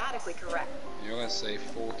 45. Grammatically correct. You're going to say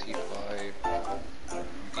 45.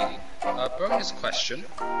 Bonus question.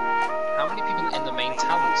 How many people in the main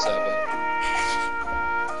Talon server?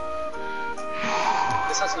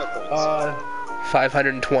 This has no points.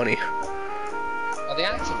 520. The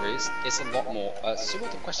answer is, it's a lot more. So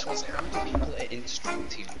the question was, how many people are in the stream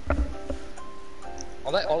team?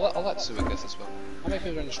 I'll let Suwa guess as well. How many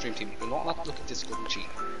people are in the stream team? You're not allowed to look at Discord and cheat.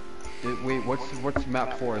 Wait, what's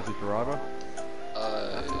map 4? Is it Dorado?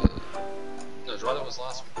 No, Dorado was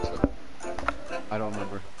last week as well. I don't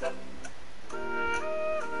remember.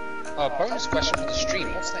 Bonus question for the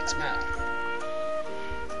stream. What's next map?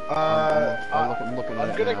 I'm looking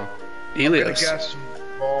at it now. I'm gonna Elios. guess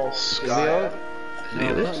Vol Sky.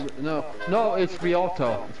 No, it's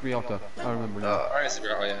Rialto. It's Rialto. I remember now. Alright, it's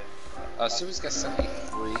oh yeah. Suwa's guess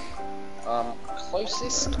 73.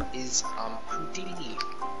 Closest is Houdini.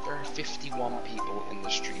 There are 51 people in the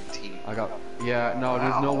stream team.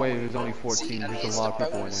 There's no way there's only 14. See, and There's here's a lot the of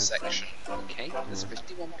people in bonus there. section, okay? There's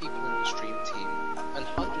 51 people in the stream team, and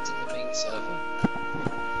hundreds in the main server.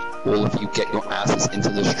 All of you get your asses into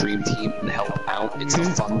the stream team and help out. It's a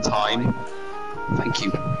fun time. Thank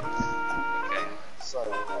you. Okay, so...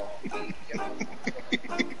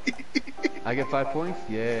 I get 5 points?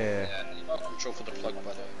 Yeah. Yeah, you have control for the plug,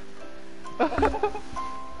 by the way.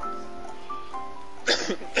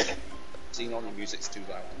 Xenon, the music's too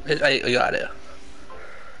loud. I got it.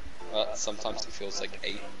 Sometimes it feels like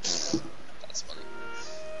 8. That's funny.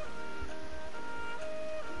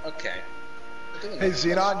 Okay. Hey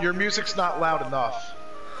Xenon, your music's not loud enough.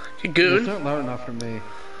 You It's goon. not loud enough for me.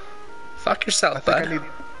 Fuck yourself, bud.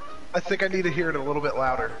 I think I need to hear it a little bit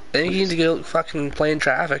louder. Then you need to go fucking play in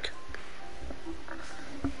traffic.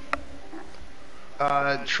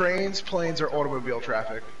 Trains, planes, or automobile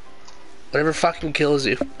traffic. Whatever fucking kills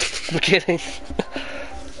you. I'm kidding.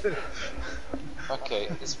 Okay,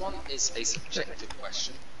 this one is a subjective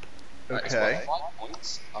question. It's Okay. worth 5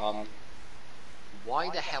 points. Why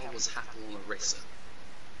the hell was Happel on Arissa?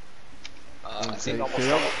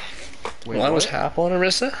 Wait, Why was what? Hap on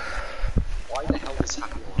Arissa? Why the hell was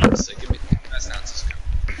Happel on Arissa? Give me the best answers.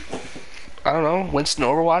 I don't know. Winston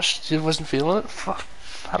Overwatch, he wasn't feeling it. Fuck.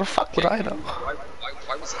 How the fuck would I know?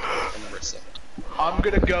 Why was it on Arissa? I'm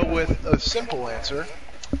gonna go with a simple answer,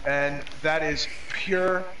 and that is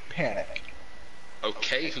pure panic.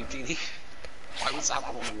 Okay, Houdini. Why was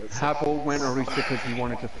Happel on Arissa? Apple went Arisa because he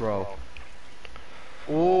wanted to throw.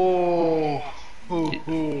 Oh. Ooh.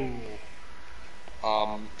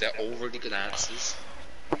 They're all really good answers,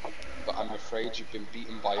 but I'm afraid you've been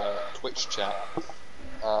beaten by a Twitch chat.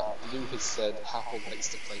 Lou has said Happel likes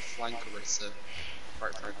to play flank Arissa.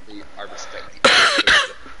 Quite frankly, I respect the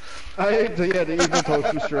The evil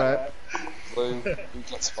toaster strat. Lou, who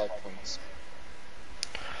gets 5 points?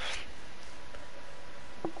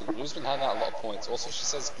 Lou's been handing out a lot of points. Also, she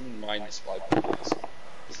says Goon minus 5 points.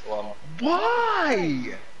 So,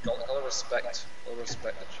 Why? gotta respect the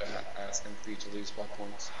chat, asking for you to lose 5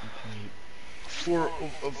 points. For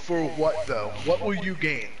what though? What will you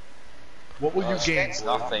gain? What will you She gain? gains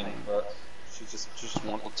nothing, but she just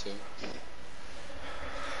wanted to.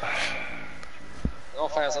 In all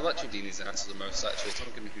fairness, I let Houdini's answer the most actually, so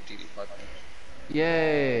I'm giving Houdini 5 points.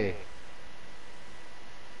 Yay.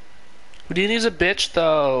 Houdini's a bitch,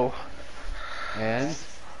 though. And?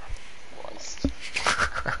 Christ.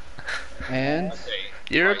 And? Okay.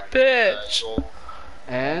 You're right, a bitch.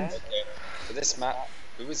 And? Okay. For this map,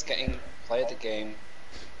 who is getting play of the game?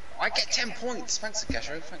 I get 10 points! Thanks,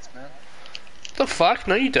 Akesho. Thanks, man. The fuck?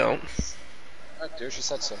 No, you don't. I do, she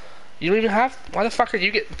said so. You don't even have. Why the fuck are you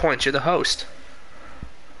getting points? You're the host.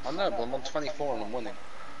 I know, but I'm on 24 and I'm winning.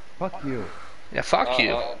 Fuck you. Yeah, fuck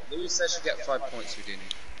you. Lou says you get 5 points, Houdini.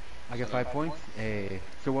 I get 5 points? Hey.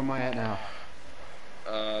 So where am I at now?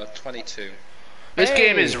 22. This Hey!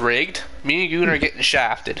 game is rigged. Me and Goon are getting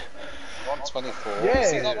shafted. 124. Yeah,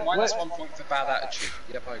 Xenon minus what? 1 point for bad attitude.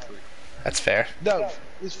 Yep, I agree. That's fair. No,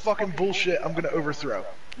 this fucking bullshit. I'm gonna overthrow.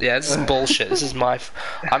 Yeah, this is bullshit. This is my.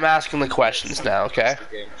 I'm asking the questions now, okay?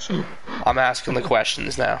 It's the game show. I'm asking the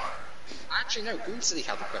questions now. Actually, no, Goon said he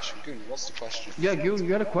had the question. Goon, what's the question? Yeah, you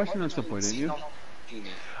had a question at some point, didn't you? Xenon, Genie.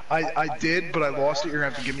 I did, but I lost it. You're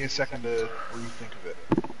gonna have to give me a second to rethink of it.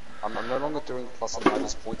 I'm no longer doing plus and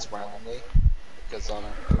minus points randomly, because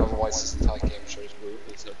otherwise this entire game show is rude.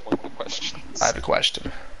 There's no point in the questions. I have a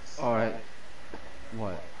question. Alright.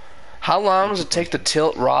 What? How long does it take to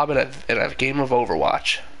tilt Rob in a game of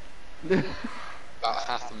Overwatch? About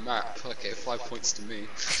half the map. Okay, 5 points to me.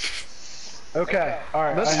 Okay,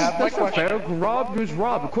 alright. I have my That's not question. fair. Rob is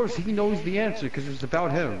Rob. Of course, he knows the answer because it's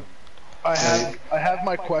about him. I have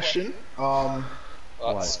my question. The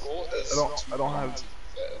What? score is I don't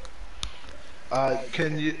have.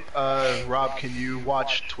 Can you, Rob? Can you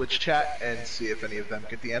watch Twitch chat and see if any of them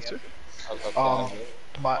get the answer?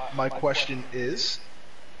 My question is,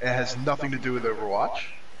 it has nothing to do with Overwatch.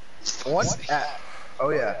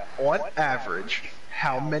 On average,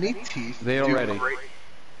 how many teeth They do already.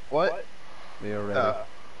 What? They are ready.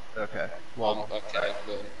 Okay. okay,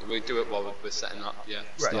 we do it while we're setting up, yeah.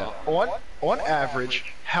 Right. Start. On average,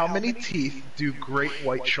 how many teeth do great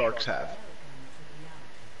white sharks have?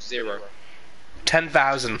 0.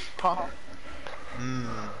 10,000. Huh?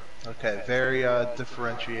 Okay. Very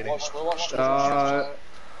differentiating. We'll watch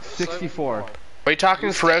 64. Are you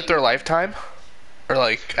talking throughout their lifetime? Or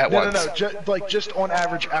like at No, once? just on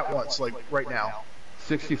average at once, like right now.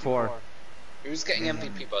 64. Who's getting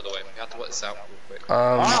MVP, by the way? We have to work this out real quick.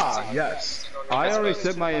 Yes. I already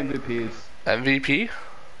said my MVPs. MVP?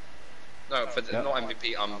 No, for Yep. not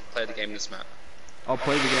MVP, play the game this map. I'll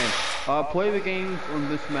play the game. Play the game on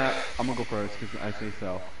this map. I'm gonna go first because I say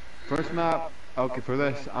so. First map. Okay, for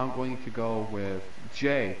this, I'm going to go with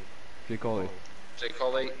Jay Coley. J.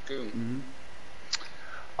 Coley, Goon,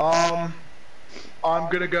 I'm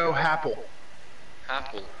gonna go Happle.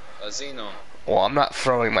 Apple, Xenon. Well, I'm not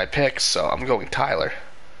throwing my picks, so I'm going Tyler.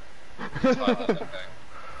 Okay.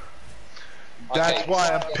 That's Okay, why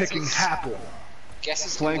I'm guesses. picking Happle.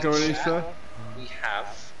 Guesses Flank in the already, chat. sir? We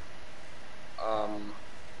have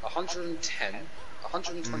 110,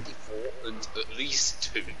 124, and at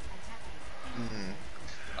least 2.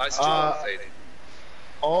 It's too unfading.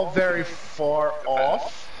 All very far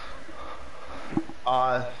off.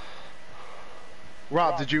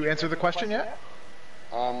 Rob, did you answer the question yet?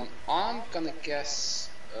 I'm gonna guess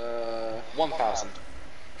 1,000.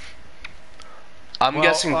 I'm Well,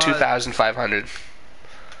 guessing 2,500.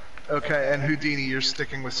 Okay, and Houdini, you're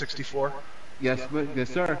sticking with 64? Yes, yes,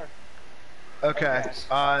 sir. Okay.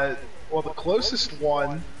 Well, the closest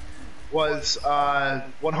one was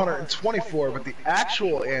 124, but the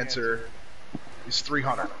actual answer is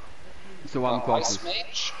 300. So I'm Ice closest.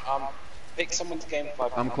 Mage, pick someone's game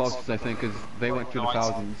 5. I'm closest, I think, because they went through the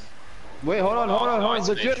thousands. Wait, hold on.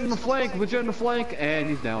 Legit in the flank, and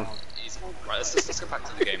he's down. Right, let's go back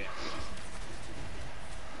to the game.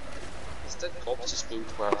 This dead corpse just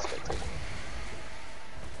moved where I was expecting.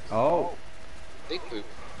 Oh, Big boop.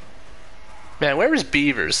 Man, where is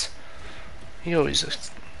Beavers? He always.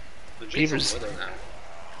 The Beavers. Widow now.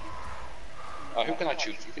 Who can I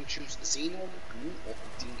choose? You can choose Xenon, Goon, or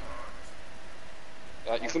Houdini.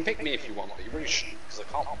 You can pick me if you want, but you really shouldn't, because I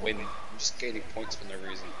can't win. I'm just gaining points for no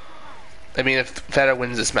reason. I mean, if Feta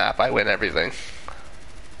wins this map, I win everything.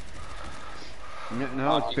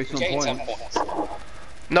 no, it's based you on gain 10 points. points.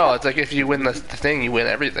 No, it's like if you win the thing, you win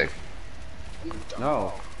everything.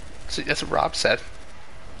 No. See, that's what Rob said.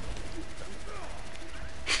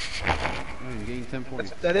 Oh, you're getting 10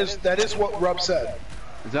 points. That is what Rob said.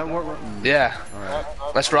 Is that what? Yeah. Alright.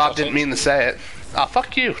 Unless Rob didn't mean to say it. Oh,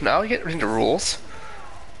 fuck you. Now you get into rules.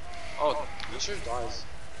 Oh, Lucio dies.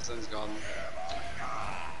 Sun's gone.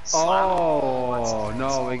 Oh,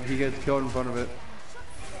 no, he gets killed in front of it.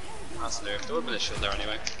 That's new. There would have been a shield there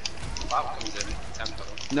anyway. Wow comes in. Tempo.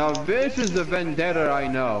 Now, this is the vendetta I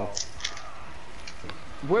know.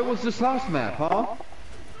 Where was this last map, huh?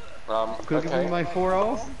 Could I give me my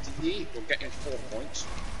 4-0? We're getting 4 points.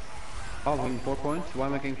 Oh, I'm getting 4 points? Why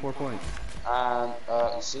am I getting 4 points? And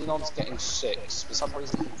Xenon's getting 6. For some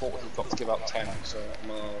reason he thought he got to give out 10, so I'm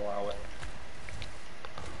gonna allow it.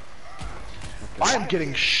 I am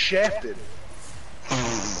getting shafted.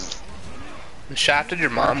 Shafted your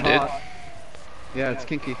mom, dude. Yeah, it's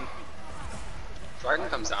kinky. Dragon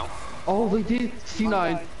comes down. Oh, they did!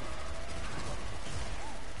 C9.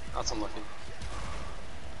 That's unlucky.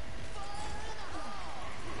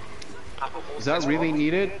 Is that really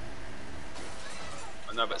needed?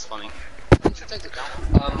 I know, but it's funny. should take it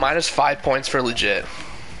down. Minus 5 points for legit.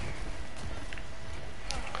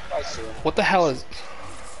 What the hell is...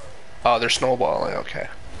 Oh, they're snowballing, okay.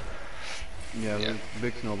 Yeah, Yeah.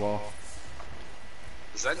 big snowball.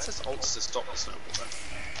 Zen says ults to stop the snowball then.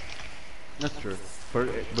 That's true.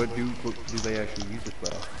 But do they actually use it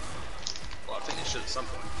though? Well, I think it should at some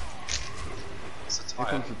point. It's a Here tire.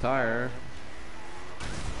 comes the tire.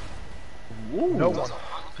 No one.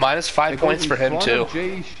 Minus 5 points for him, too.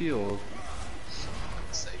 Jay's shield.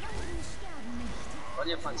 Why do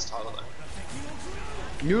you find Talon though?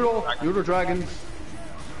 Noodle dragons.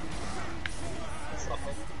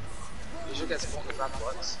 You should get spawned with that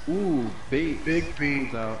once. Ooh, bait. Big B.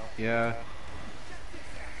 Comes out. Yeah.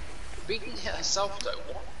 B didn't hit herself though,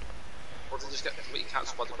 what? Or did it just get completely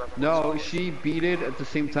cancelled by the grab? No, she beat it at the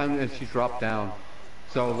same time as she dropped down.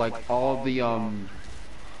 So like all the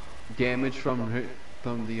damage from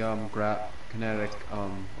the kinetic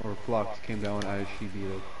or flux came down as she beat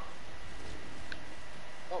it.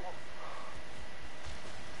 Oh.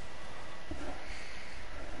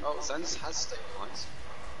 Oh, Zen's has stabilized.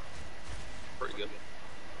 Pretty good.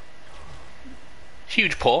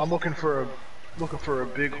 Huge pull. I'm looking for a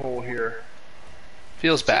big hole here.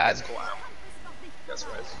 Feels bad. Let's go out. That's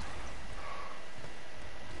right.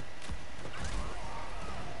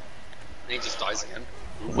 And he just dies again.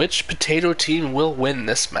 Which potato team will win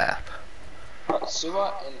this map?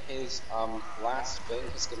 Suwa in his last thing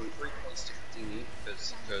has given 3 points to Dini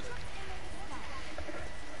because he could.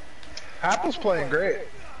 Apple's playing great.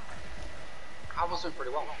 I was doing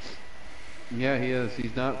pretty well. Yeah, he is.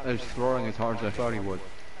 He's not as throwing as hard as I thought he would.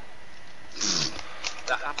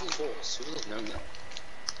 That Apple horse, who would have known that?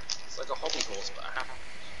 It's like a hobby horse, but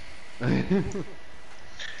a happy.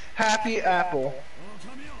 Happy Apple.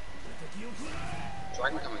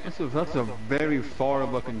 Dragon coming in. That's a very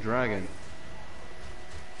far-looking dragon.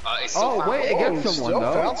 It's still Oh found. wait, it gets Oh, someone still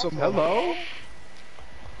though. found someone. Hello.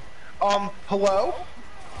 Hello?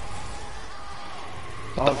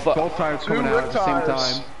 Both tires Two coming out at the same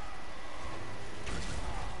tires. time.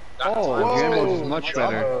 That Oh, time was Gamble good. is much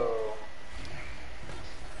better. Jumbo.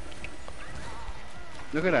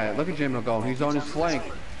 Look at that. Look at Jamie go. He's on his flank.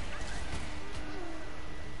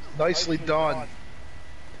 Nicely done.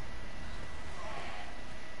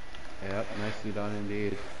 Yep, nicely done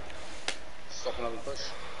indeed. Stop another push.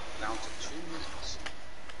 Down to 2 minutes.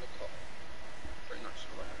 Look up. Pretty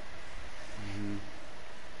much.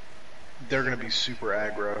 They're gonna be super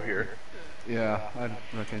aggro here. Yeah, I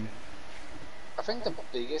reckon. I think the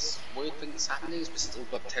biggest weird thing that's happening is we still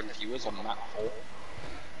got 10 viewers on map 4.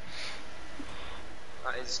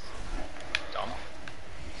 That is dumb.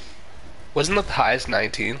 Wasn't it the highest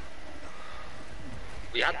 19?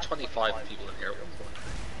 We had 25 people in here at one point.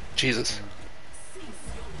 Jesus.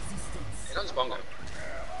 Here comes Bongo.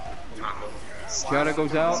 Map 4. Giada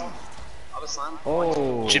goes out. Other slam.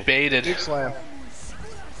 Oh. Debated. Big slam.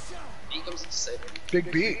 He comes to save him.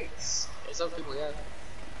 Big beat. There's other people here.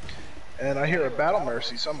 And I hear a battle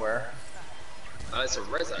mercy somewhere. It's a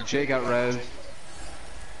res actually. Jay got res.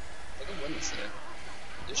 They can win this here.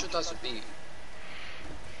 Neutral dice would beat.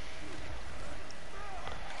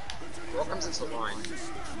 Rock comes into the line.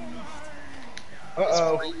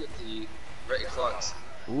 Uh-oh. It's with the Retic Flux.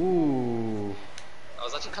 Ooh. That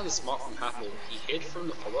was actually kind of smart from Happel. He hid from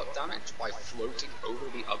the follow-up damage by floating over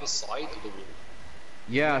the other side of the wall.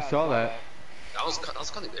 Yeah, I saw that. That was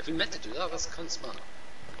kind of. If we meant to do that, that's kind of smart.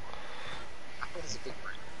 Happel has a big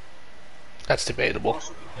brain. That's debatable.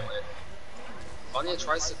 Vanya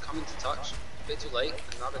tries to come into touch, a bit too late,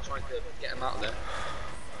 and now they're trying to get him out of there.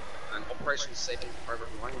 And Operation Saving Private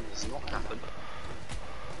Ryan does not happen.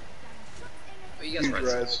 But you guys Huge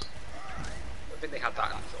res. res. I think they had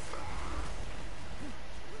that in the film.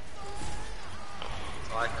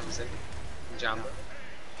 Ty comes in, from Jamba.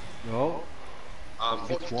 No.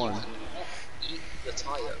 Unfortunately, It's one. you cannot eat the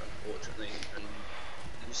tire, unfortunately, and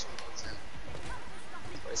do something with it.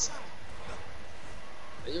 It's very sad.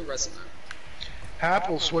 Are you resing now?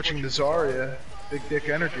 Apple switching to Zarya. Big dick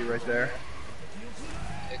energy right there.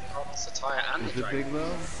 It costs the tire and Is the it dragon. big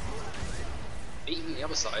though? Beating the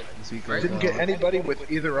other side. Because, Didn't get anybody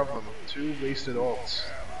with either of them. Two wasted ults.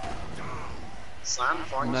 Slam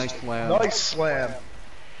finds Nice slam. Nice slam.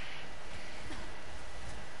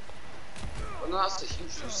 Well, no, that's a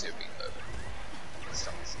huge Lucio beat though.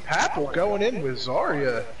 Apple going in with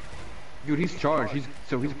Zarya. Dude, he's charged. He's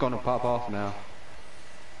gonna pop off now.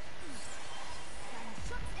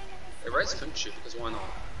 They raise Finchu because why not?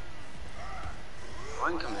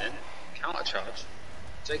 Ryan coming in, counter charge.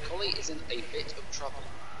 Jay Collie is in a bit of trouble.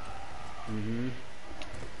 Mm-hmm.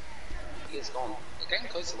 He is gone. They're getting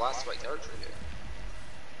close to last fight territory here.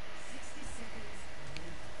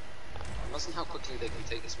 Imagine how quickly they can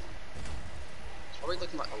take this one. It's probably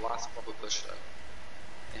looking like the last proper push though.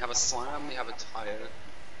 They have a slam, they have a tire.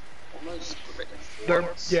 Almost predicting 4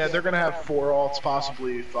 ults. Yeah, they're gonna have 4 ults,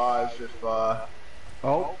 possibly 5 if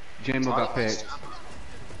Oh, J-Mo got Talon picked.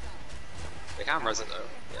 They can res it though.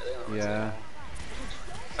 Yeah, they can res Yeah. it.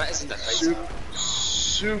 That isn't their face.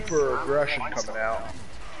 super aggression coming out.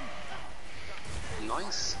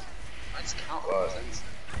 Nice. Nice counter.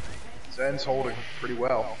 Zen's holding pretty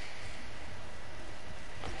well.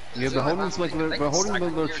 Yeah, they're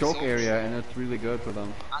holding their choke area, and it's really good for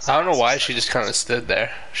them. I don't know why she just kind of stood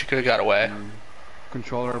there. She could have got away.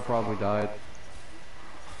 Controller probably died. Are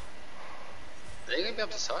they gonna be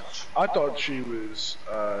able to touch? I thought she was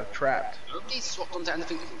trapped. Nobody's swapped onto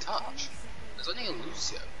anything that can touch. There's only a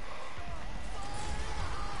Lucio.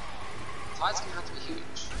 Tide's gonna have to be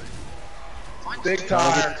huge. Fine, Big just-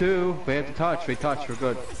 time. 2, they have to touch, they touch, we're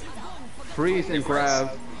good. Freeze and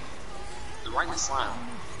grab. They're right in the slam.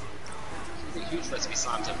 It's a huge threat to be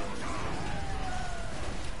slammed in.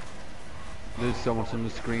 There's so much on the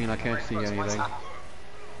screen, I can't see anything.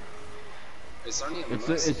 It's only a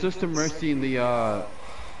It's just a Mercy in the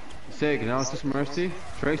Sig, now it's just Mercy.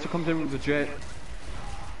 Tracer comes in with the jet.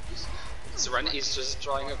 Serenity's just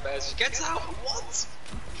trying her best. She gets out. What?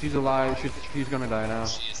 She's alive, she's gonna die now.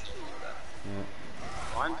 She is doing that.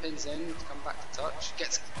 Yeah. Ryan pins in to come back to touch.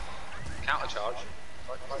 Gets counter charge.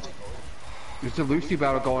 There's a Lucy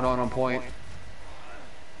battle going on point.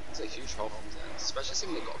 It's a huge hole from Zen, especially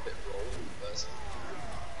seeing they got a bit of roll in the first.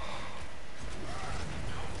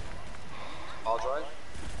 Ball drive.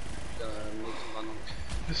 Make him run.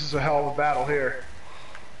 This is a hell of a battle here.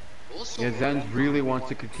 Also, Yeah, Zen really wants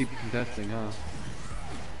to keep contesting, huh?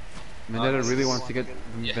 Vendetta really wants to get.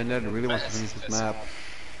 Vendetta really wants to finish this map.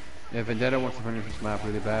 Yeah, Vendetta wants to finish this map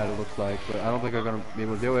really bad, it looks like, but I don't think they're gonna be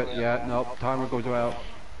able to do it. Yeah, nope, timer goes out.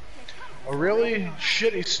 A really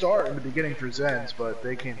shitty start in the beginning for Zen's, but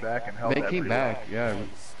they came back and held They that came pretty back, yeah. well.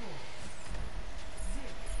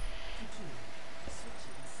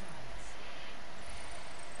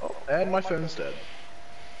 Oh, and my phone's dead.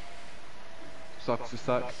 Sucks to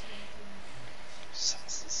suck.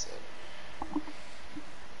 sucks to say.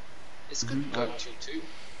 It's good going 2-2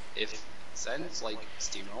 if Zen's like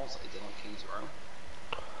steamrolls like they did on King's Row.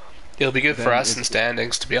 It'll be good for Then us in it's-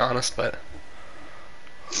 standings, to be honest, but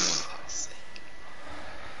For fuck's sake.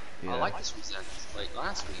 Yeah. I like this from Zen. Like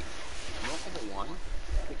last week, North of the 1,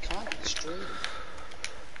 we kind of destroyed them.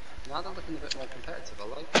 Now they're looking a bit more competitive. I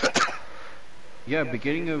like that. Yeah,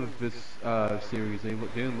 beginning of this series, they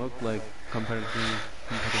didn't look like competitive.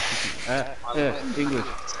 English.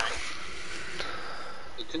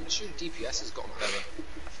 They couldn't shoot DPS has gotten better.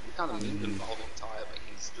 We kind of mean involving Tyre, but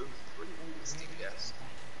he's doing pretty well with his DPS.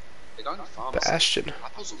 They're going to farm. Bastion.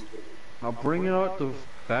 Apples on the wall. I'll bring out the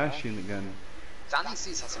Bastion again. Danny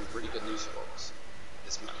C's had some really good news spots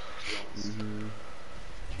this map, to be honest.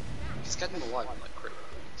 He's getting them alive in like critical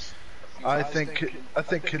points. I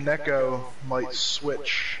think Kaneko might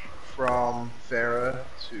switch from Farah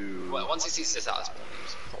to. Well, once he sees this out,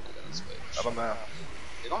 he's probably going to switch. I don't know.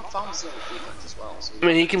 They've got pharmacy on the defense as well. So I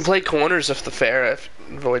mean, he can play corners if the Pharah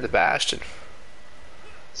and avoid the Bastion.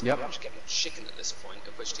 so Yep. pretty much getting chicken at this point,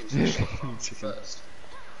 of which teams should pharmacy first.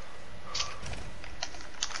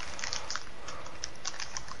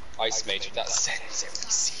 Ice Mage with that sentence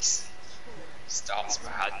every season. Starts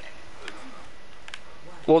bad.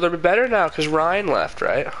 Well, they're better now because Ryan left,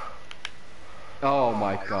 right? Oh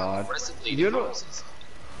my god. Aggressively You know. pharmacies.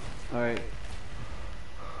 Alright.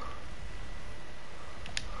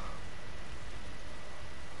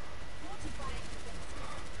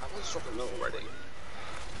 I was dropping mill already.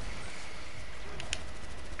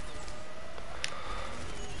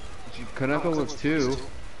 Kaneko with 2.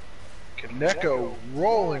 Kaneko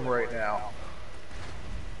rolling right now.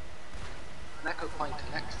 Neko playing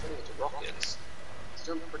connect forward to Rockets. He's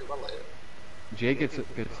doing pretty well at it. Jay gets 2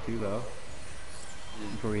 though.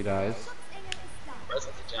 Before he dies. Res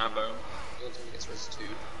with the Jambo. He also gets res 2.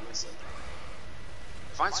 Miss it.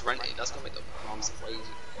 If I'm Serenity, that's gonna make the arms crazy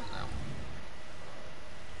now.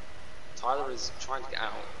 Tyler is trying to get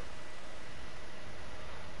out.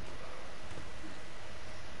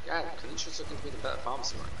 Yeah, Kanisha's looking to be the better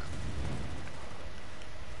pharmacy right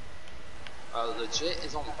now. Legit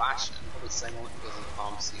is on Bastion, probably saying on it because of the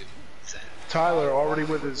pharmacy of Zen. Tyler already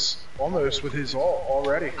with his almost with his ult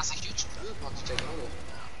already. That's a huge move on to take hold of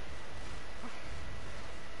now.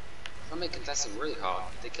 If I make contesting really hard,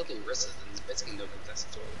 if they kill the Orisa, then there's basically no contest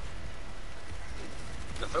at all.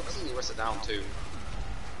 They're focusing the Orisa down too,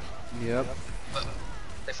 Yep. but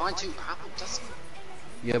they find 2 Apple doesn't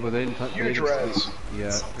Yeah, but they didn't touch. Huge res.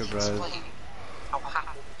 Yeah, good res. explain how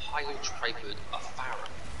Apple pile tripod a Pharaoh?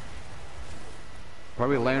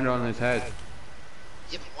 Probably landed on his head.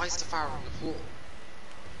 Yeah, but why is the Pharaoh on the floor?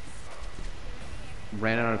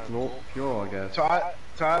 Ran out of fuel, I guess.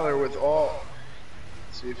 Tyler with all.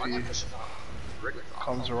 See if Why he not push it up? Really fast.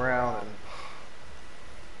 comes around and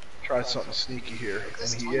tries something sneaky here,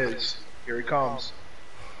 and he is. Here he comes.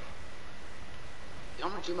 You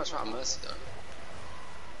don't want to do much about Mercy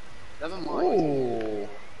though. Never mind. Ooh.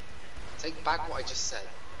 Take back what I just said.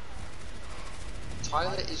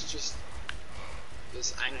 Tyler is just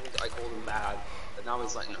this angry. I call him bad, but now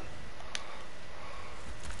he's like no.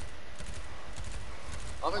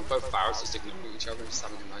 I think both Pharaohs just ignore each other and just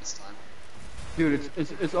having a nice time. Dude,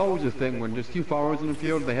 it's always a thing when there's two Pharaohs in the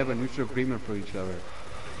field, they have a mutual agreement for each other.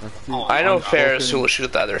 That's the I know Farah's who unspoken- will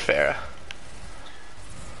shoot the other Farah.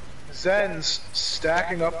 Zen's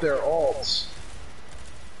stacking up their alts.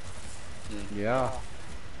 Yeah.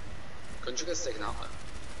 Couldn't you get taken out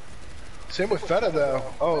though? Same with Feta though.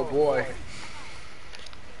 Oh boy.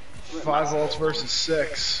 5 alts versus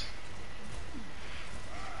 6.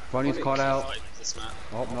 Funny's caught out. Like this map.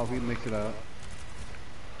 Oh no, he makes it out.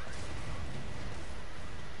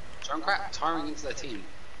 Junkrat tiring into their team.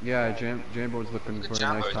 Yeah, Jambo's looking Look for at a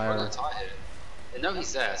Jambo, nice he's running tire. a tire here. They know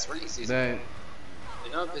he's there, so when he sees him, They,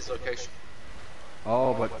 they know his location.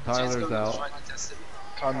 oh, but Chance Tyler's going to out. try and test him.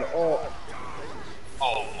 Time to ult.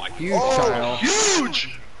 Oh my Huge god. tile.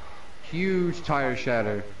 Huge! Huge tire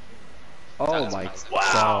shatter. Oh That my is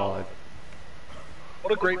massive. god.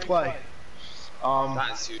 What a great play. That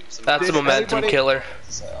is huge. That's a Did momentum anybody- killer.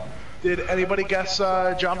 Did anybody guess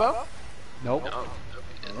Jumbo? Nope. No, nobody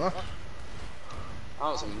did. That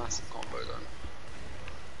was a massive combo though.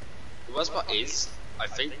 The worst part is, I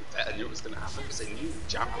think Veta knew it was going to happen because they knew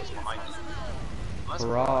Jambo was behind him. Nice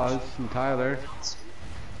Barrage from Tyler.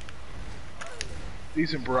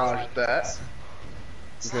 Decent barrage at that.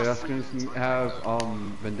 Okay, that's gonna have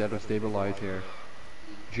Vendetta stabilize here.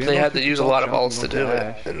 They had to use a lot of ults to do it,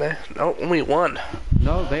 Ash. didn't they? No, only one.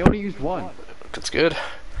 No, they only used one. That's good.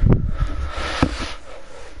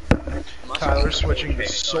 Tyler switching to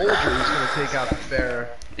Soldier. He's going to take out the Fair.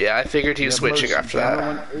 Yeah, I figured he was switching after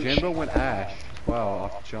that. Jambo went Ash. Wow,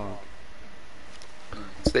 off the jump.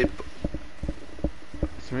 So they,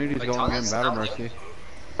 Serenity's Like, going in Talon's Battle out Mercy.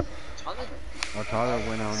 there. Tyler? Oh, Tyler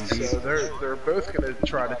went on B. So they're both going to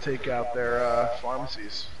try to take out their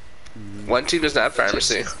pharmacies. one team doesn't have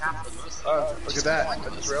pharmacy. Oh, look at that. I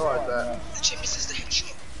just realized that. The chip misses the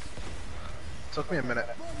headshot. Took me a minute.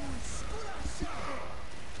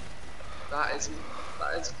 That is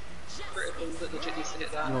critical that legit needs to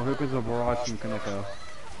hit that. No, here comes a barrage from Kaneko.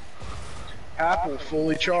 Apple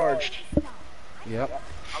fully charged. Yep.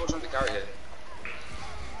 I was trying to carry it.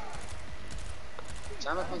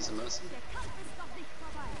 Jammer points to Mercy.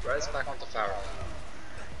 Res back onto Pharaoh.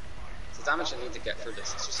 It's the damage I need to get through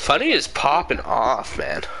this. It's just Funny is popping off,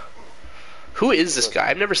 man. Who is this guy?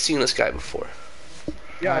 I've never seen this guy before.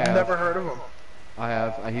 Yeah, I I've have. never heard of him. I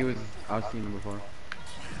have. I've seen him before.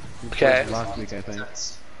 He Okay. played last week, I think.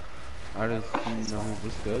 intense. I just didn't know he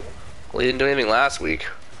was good. Well, he didn't do anything last week.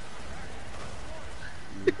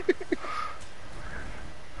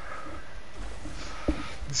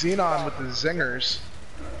 Xenon with the zingers.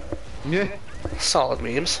 Yeah. Solid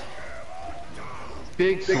memes.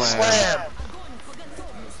 Big Big slam. slam.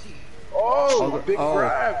 Oh, Oh, big oh.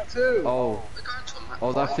 grab too. Oh. We're going to a map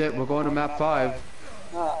Oh, that's 5. it. We're going to map 5.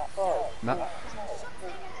 Map.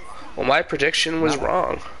 Well, my prediction was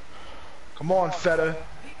wrong. Come on, Feta.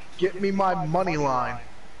 Get me my money line.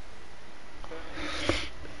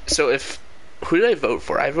 So who did I vote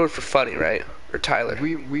for? I voted for Funny, right? Or Tyler?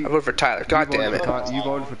 We I voted for Tyler. God damn it. You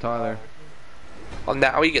voted for Tyler. Well,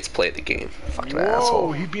 now he gets played the game. Fucking Whoa,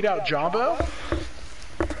 asshole. he beat out Jumbo?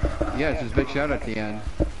 Yeah, it's his big shout at the end.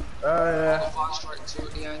 Fast strike 2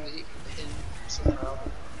 at the end. He pin somehow.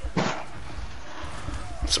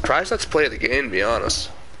 I'm surprised that's play of the game, to be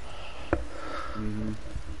honest.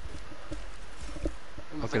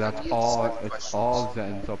 Okay, that's all. It's all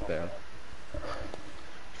Zen's up there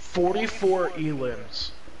 44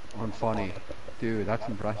 elims. on funny. Dude, that's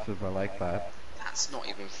impressive. I like that. That's not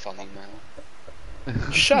even funny,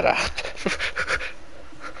 man. Shut up.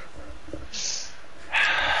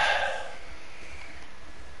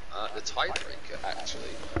 The tiebreaker actually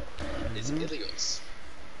is Ilios.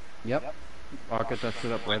 Yep. I'll get that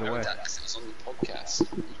set up right I know away. that 'cause it was on the podcast.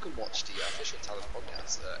 You can watch the official Talon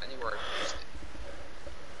podcast anywhere I post it.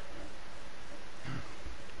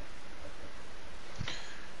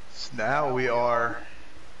 So now we are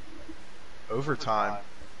overtime.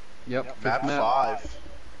 Yep. Map fifth 5.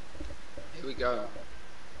 Here we go.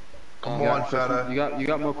 Come You on, got Feta. questions- You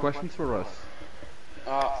got more questions for us?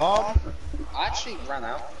 I actually ran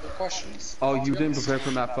out of questions. Oh, you didn't prepare for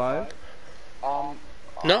map 5?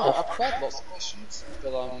 No. I've prepared lots of questions,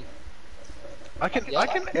 but I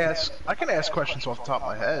can ask questions off the top of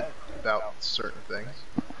my head about certain things.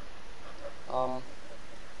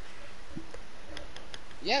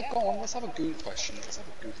 Yeah, go on. Let's have a good question.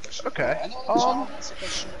 Okay. Anyone else want to ask a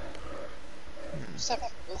question?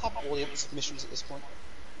 We'll have audience submissions at this point.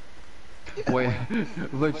 Wait,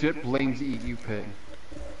 legit blames Eat You Pig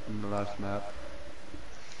in the last map.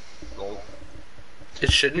 Lol.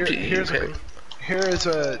 It shouldn't be. Here is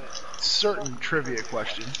a certain trivia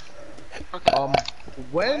question. Okay.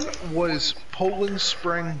 When was Poland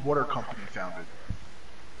Spring Water Company founded?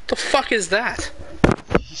 The fuck is that?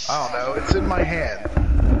 I don't know. It's in my hand.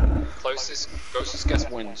 Closest guess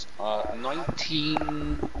wins.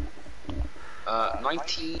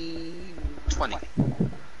 1920.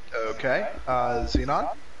 Okay. Xenon.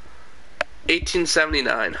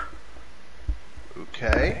 1879.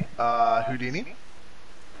 Okay. Houdini.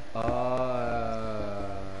 I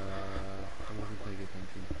wasn't paying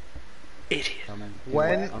attention. Idiot.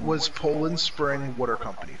 When was Poland Spring Water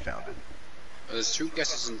Company founded? There's two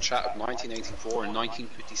guesses in chat of 1984 and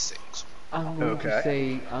 1956. I'm going to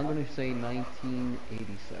say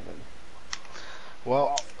 1987.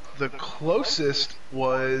 Well, the closest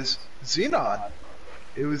was Xenon.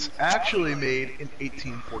 It was actually made in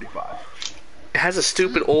 1845. It has a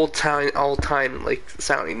stupid old time like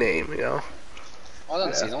sounding name, you know. I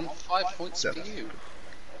don't see Yeah. on 5 points for you.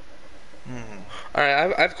 All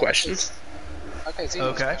right, I have questions. Okay,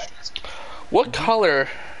 Xenon's Okay. questions. What color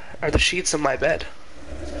are the sheets of my bed?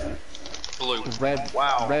 Blue. Red.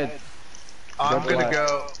 Wow. Red. I'm gonna black.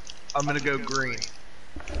 go green.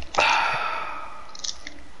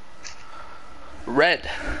 Red.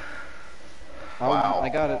 Wow. I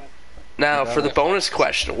got it. Now for the bonus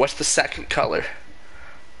question, what's the second color?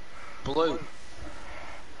 Blue.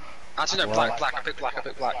 Actually, no, black. I picked black. I'm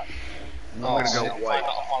gonna go white.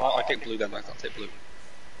 I picked blue then. I'll take blue.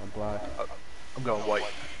 I'm black. I'm going white.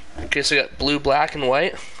 Okay, so we got blue, black, and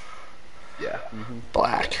white. Yeah.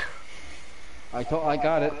 Black. I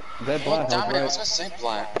got it. Red, black. Damn it, I I was was gonna say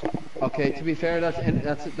black. right. Okay, to be fair, that's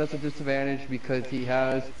a disadvantage because he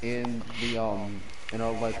has in the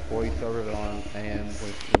like voiceover on and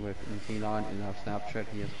with Xenon and Snapchat,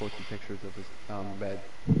 he has posted pictures of his bed.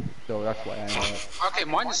 So that's why I know it. Okay,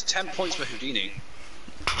 minus 10 points for Houdini.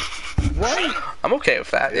 What? I'm okay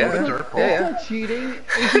with that. Yeah. Yeah. That's not cheating.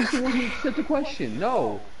 It's just the one who said the question.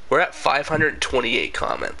 No. We're at 528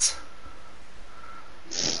 comments.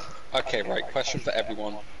 Okay, right, question for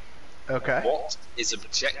everyone. Okay. What is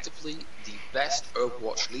objectively the best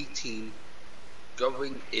Overwatch League team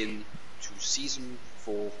going into Season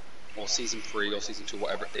 4, or Season 3, or Season 2,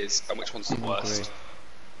 whatever it is, and which one's the worst? Which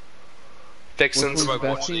Vixens. one's the best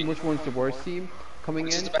Overwatch team? League. Which one's the worst team coming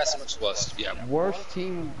Which is in? the best and which is the worst? Yeah. Worst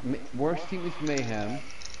team is Mayhem.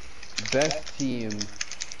 Best team.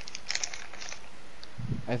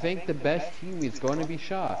 I think the best team is going to be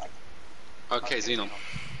Shock. Okay, Xenon.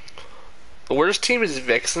 The worst team is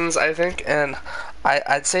Vixens, I think, and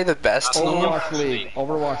I'd say the best team. Overwatch League.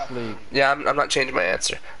 Overwatch League. Yeah, I'm not changing my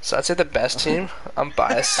answer. So I'd say the best team. I'm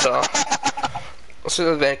biased, so let's do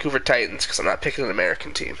the Vancouver Titans because I'm not picking an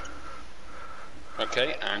American team.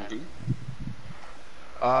 Okay, Andrew.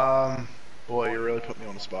 Boy, you really put me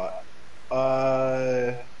on the spot.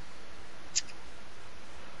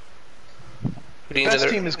 Who do you Best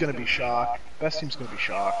know? team is gonna be Shock. Best team's gonna be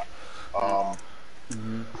Shock. I'm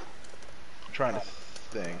trying to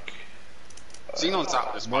think. Xenon's out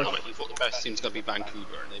of this, by the way. He thought the best team's going to be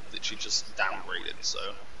Vancouver, and they've literally just downgraded, so.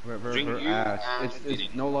 We're ass.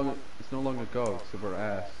 It's no longer go, so we're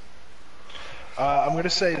ass. I'm gonna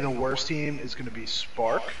say the worst team is gonna be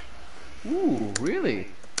Spark. Ooh, really?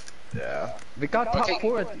 Yeah. They got top Okay.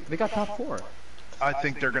 4. They got top 4. I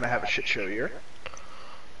think they're gonna have a shit show year.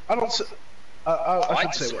 I don't. I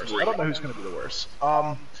should say worst. disagree. I don't know who's gonna be the worst.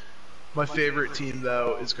 My favorite team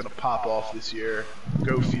though is gonna pop off this year.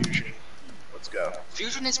 Go Fusion. Let's go.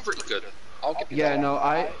 Fusion is pretty good. I'll give you Yeah, that. no,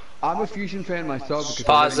 I'm a Fusion fan myself because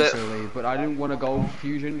Pause I'm it. Philly, but I didn't want to go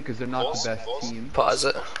Fusion because they're not the best Pause. team. Pause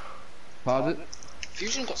it. Pause it.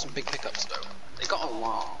 Fusion got some big pickups, though. They got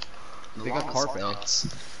alarm. They got Alarm's Carpe. nuts.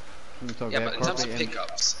 So Yeah, they but have in terms Carpe of and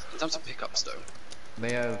pickups, though.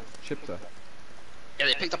 they have Chipsa. Yeah,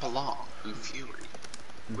 they picked up Alarm and Fury,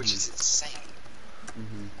 which is insane.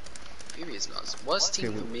 Fury is nuts. Worst team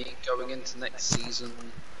Okay, for me going into next season.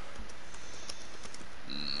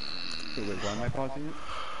 So wait, why am I pausing it?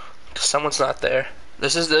 Someone's not there.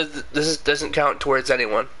 This doesn't count towards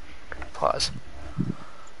anyone. Pause.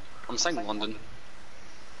 I'm saying London.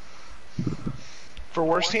 For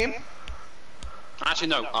worst team? Actually,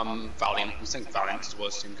 no. Valiant. I think Valiant is the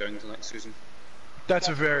worst team going to next season. That's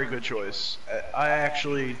a very good choice. I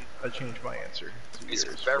changed my answer. It's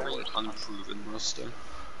a very unproven roster.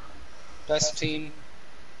 Best team.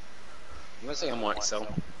 I'm gonna say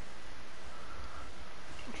NYXL.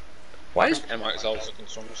 Why is NYXL looking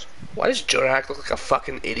strongest? Why does Jorak look like a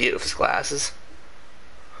fucking idiot with his glasses?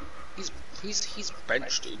 He's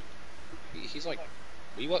benched, dude. He's like,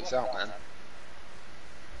 he works out, man.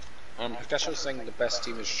 Professor was saying the best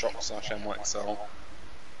team is Shock / NYXL.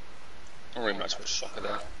 I don't really much of a shocker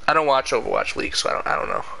there. I don't watch Overwatch League, so I don't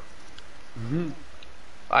know. Mm-hmm.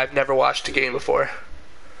 I've never watched a game before.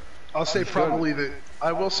 I'll say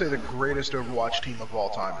I will say the greatest Overwatch team of all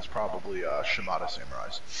time is probably Shimada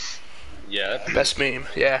Samurais. Yeah. Best meme,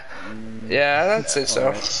 yeah. Yeah, I'd say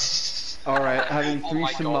so. Alright, having 3 Oh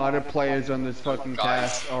my Shimada God. players on this fucking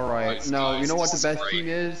Guys, cast. Alright, guys, no, you know what the this is best great. team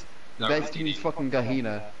is? The No, best team is DD. fucking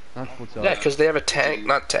Gahina. That's what's up. Yeah, because they have a tank,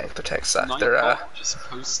 not tank, their tank suck. They're Nightbot just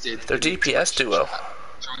posted their in the DPS Twitch duo. chat,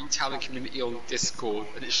 Join Talon community on Discord,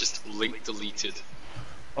 and it's just link deleted.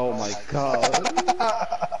 Oh my god.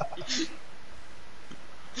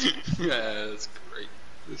 Yeah, that's great.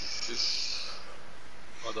 This is.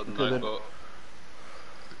 I don't Because know, it- but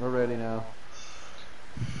We're ready now.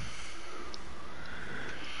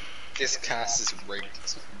 this cast is rigged.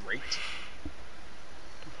 It's not rigged.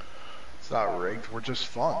 It's not rigged. We're just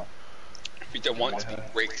fun. If you don't want it to be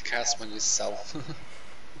rigged, cast one yourself.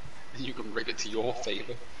 And you can rig it to your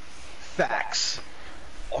favour. Facts.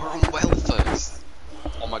 Or on well first.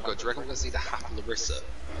 Oh my god, do you reckon we're gonna see the Happy Larissa?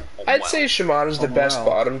 on I'd well? say Shimada's the Oh, best wow.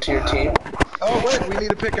 bottom tier team. Oh wait, we need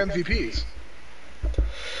to pick MVPs.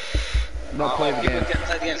 No, play the game.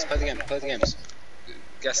 Play the games, play the games.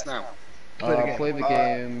 Guess now. Play the game. Play the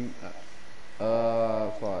game.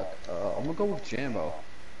 Fuck. I'm gonna go with Jambo.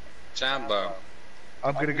 Jambo.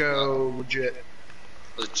 I'm gonna go legit.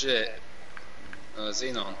 Legit.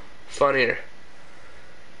 Xenon. Funnier.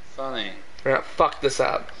 Funny. We're gonna fuck this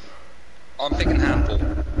up. I'm picking Apple.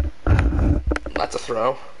 That's a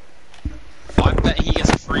throw. I bet he gets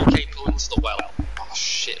a 3k pull into the well. Oh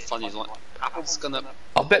shit, Funny's like, Apple's gonna...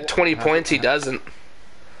 I'll bet 20 points he doesn't.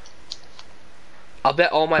 I'll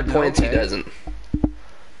bet all my points he okay. doesn't.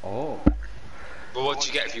 Oh. But what do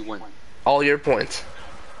you get if you win? All your points.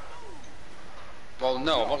 Well,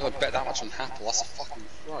 no, I'm not gonna bet that much on Apple, that's a fucking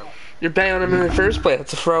throw. You're betting on him in the first place.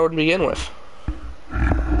 That's a throw to begin with.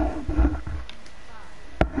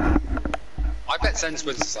 I bet Zen's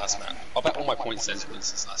wins this last map. I'll bet all my points Zen's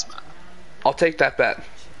wins this last map. I'll take that bet.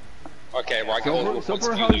 Okay, well I get all So your so points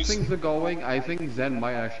for if how you lose. things are going, I think Zen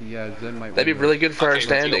might actually, Zen might That'd be win really good for our Okay, we'll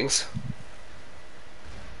deal. standings.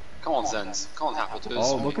 Come on, Zens. Come on, Apple, do this. this.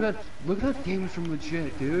 Oh, for look me. at that game from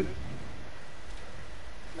legit, dude.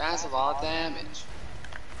 That's a lot of damage.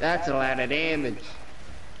 That's a lot of damage.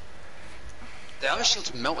 The other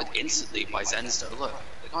shields melted instantly by Zen's though, look.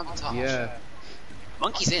 They can't be touched. Yeah.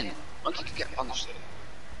 Monkey's in. Monkey could get punished though.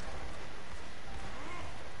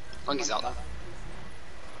 Monkey's out there.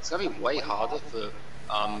 It's gonna be way harder for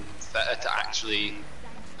Feta to actually.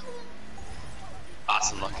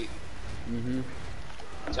 That's unlucky. Mhm.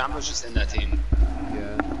 Jambo's just in their team.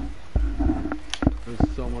 Yeah.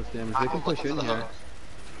 There's so much damage. They can push in here.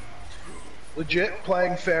 Legit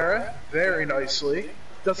playing Farah very nicely.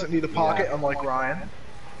 Doesn't need a pocket, unlike Ryan.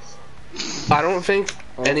 I don't think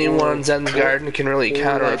anyone on Zen's Garden can really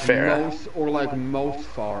counter a Pharah. Like most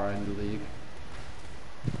Farah in the league.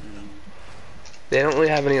 They don't really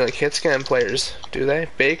have any like hit scan players, do they?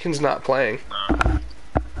 Bacon's not playing. This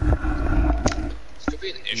could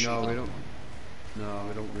be an issue. No, we don't. No,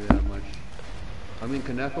 we don't really have much. I mean,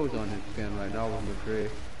 Kaneko's on his scan right now with the tree.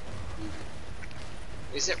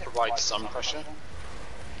 At least it provides some pressure.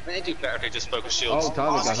 I mean, they do better if they just focus shields. Oh,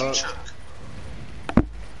 Talon got that's a hooked. choke.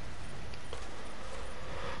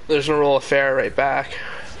 There's no roll of Pharah right back.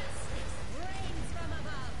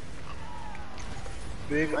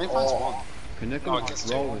 Big I think that's all. one. Oh, I Kaneko's guess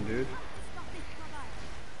two. rolling, dude.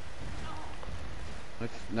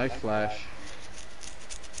 Nice flash.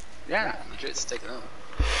 Yeah, legit stick out.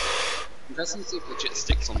 I'm guessing see if legit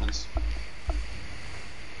sticks on this.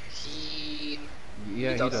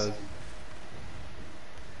 Yeah, he does.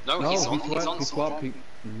 No, No, he's on. he He's on. swapped. He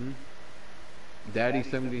swapped. Daddy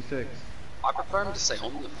 76. I prefer him to stay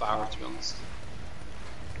on the Farah, to be honest.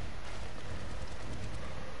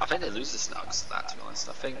 I think they lose this now because of that, to be honest.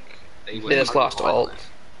 I think they They just lost ult.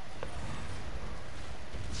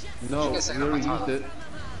 No, You we get second already on my used it.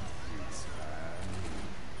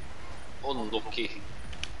 Unlucky.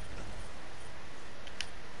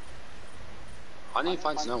 I need to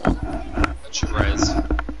find no one. Res.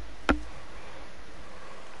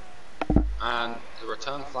 And the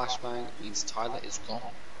return flashbang means Tyler is gone.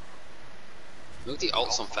 Look at the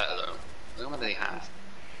ults on Feta though. Look how many they have.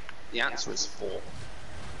 The answer is 4.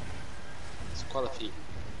 It's quite a few.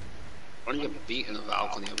 Only get beaten of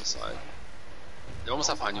Valk on the other side. They almost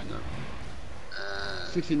have high noon though.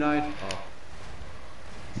 69.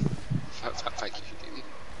 Thank you, Houdini.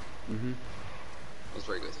 That was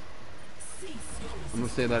very good. I'm gonna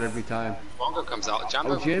say that every time. Bongo comes out.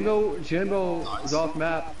 Jambo. Oh, Jambo Nice. is off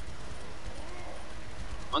map.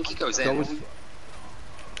 Monkey goes So in. was,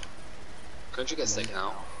 Country gets taken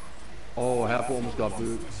out. oh, Apple almost got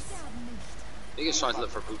booted. Biggest trying to look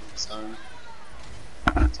for a boot of his own.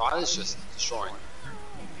 Tyler's just destroying.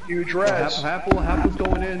 Huge res. Apple's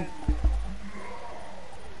going in.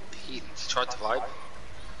 He tried to vibe.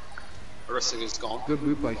 Arista is gone. Good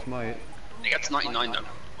boot by Smite. They get to 99 though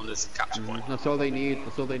on this capture point. That's all they need.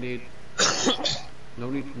 That's all they need. No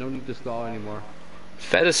need to stall anymore.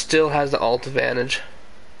 Feta still has the ult advantage.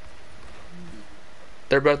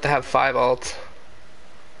 They're about to have 5 ults.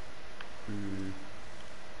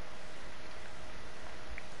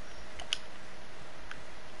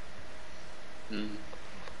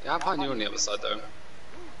 Yeah, I have high noon on the other side though.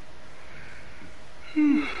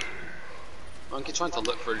 Monkey trying to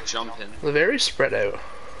look for a jump in. They're very spread out.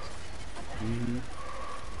 I'm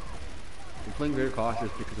playing very cautious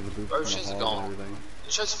because of the boot. Roche's and gone. everything.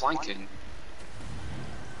 It shows flanking.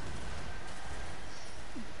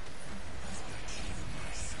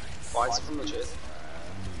 Fights from legit.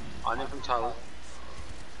 I know from Talon.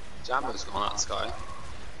 Jambo's gone out sky.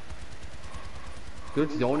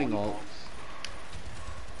 Good zoning ults.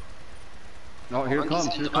 Oh, here it Monkey's comes,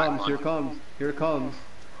 in here the it back comes, line. here it comes, here it comes.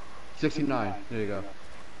 69, there you go.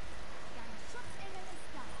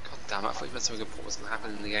 God damn it, I thought you meant something important was going to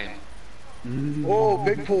happen in the game. Oh,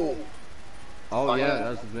 big pool. Oh yeah,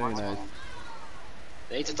 that's very nice.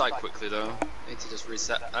 They need to die quickly though. They need to just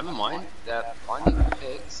reset. Never mind, they're finding the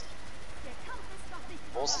pigs.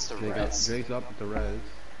 Forces the res. Drake's up with the res.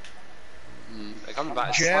 They're coming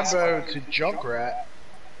back. Jambo to Junkrat.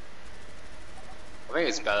 I think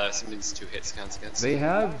it's better if something's 2 hits against. They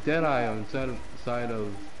have Deadeye on the side of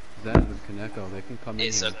Zen with Kaneko. They can come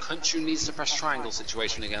It's in a here. country needs to press triangle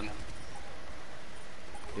situation again.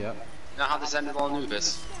 Yep. You know how this ended on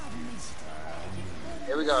Anubis?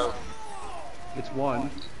 Here we go. It's one.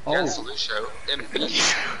 Against Oh, Lucio in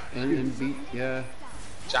beat. and beat, yeah.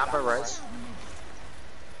 Jambo res.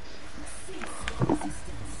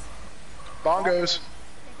 Bongos.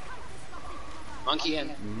 Monkey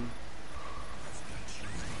in.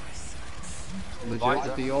 Legit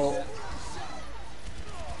with the ult.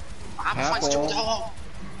 Apple finds Apple. 2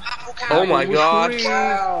 Apple Oh my with god. 3.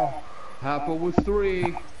 Wow. Apple with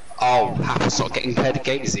 3. Oh, Apple's not getting paired to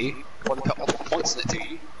Gazy. I want to put all the points in it to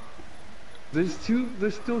you.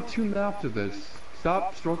 There's still 2 maps of this.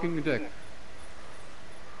 Stop stroking your dick.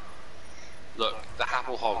 Look, the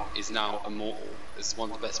Apple Hog is now immortal. It's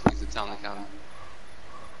one of the best moves in Talon can.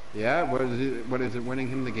 Yeah, what is it winning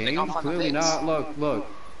him the game? can't find the Clearly picks. not. Look.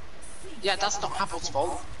 Yeah, that's not Apple's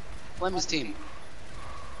fault. Blame his team.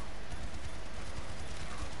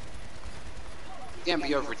 The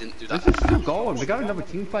MPO didn't do that. This is still going. We got another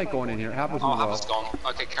team fight going in here. Apple's Oh, in the Apple's gone.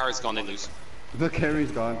 Okay, Carry's gone, they lose. The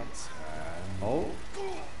carry's gone. Oh,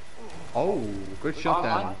 good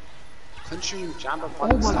shutdown. Country Jambo Oh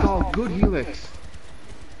my god, good helix.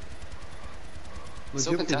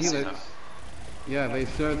 So Legit with the contesting helix. Yeah, they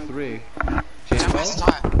served 3. Jambo's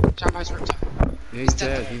Jambo? tired. Jambo's ripped. Yeah, he's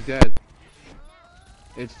dead. He's dead.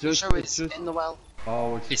 It's just. Show It's is just. in the well.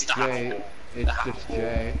 Oh, it's It's just the Jay. apple. It's The just apple.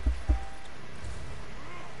 Jay.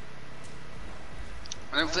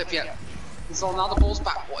 I don't flip yet. So now the ball's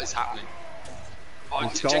back. What is happening? Oh,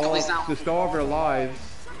 Jekyll is now. The star of her lives.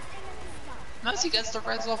 Mercy gets the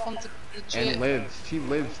reds off onto the And jet. lives. She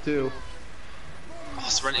lives too. Oh,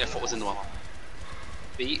 Serenity I thought was in the well.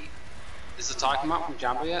 Beat. Is the tie come out from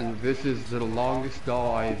Jambo yet? And this is the longest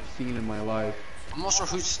doll I've seen in my life. I'm not sure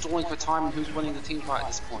who's stalling for time and who's winning the team fight at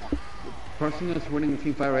this point. The person that's winning the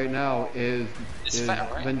team fight right now is Feta,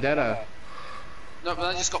 right? Vendetta. No, but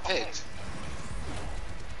I just got picked.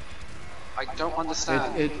 I don't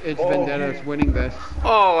understand. It's Oh, Vendetta okay. that's winning this.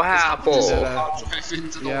 Oh, Just Apple. drive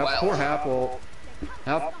into the Yeah, well. poor Apple.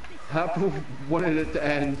 Apple wanted it to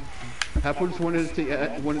end. Apple just wanted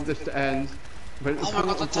this to end, but Oh my God,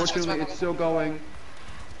 the touch unfortunately was it's still going.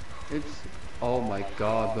 It's oh my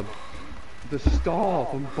god, the stall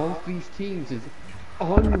from both these teams is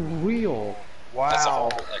unreal. That's a Wow.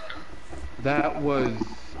 horrible echo. That was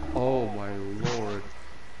oh my lord.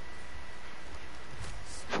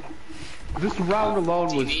 This round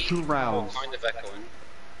alone was TV, 2 rounds. Kind of echoing.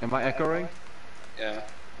 Am I echoing? Yeah.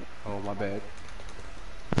 Oh, my bad.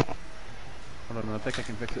 Hold on, I think I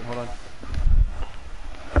can fix it. Hold on.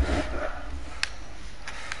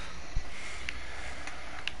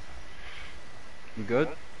 You good?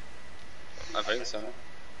 I think so.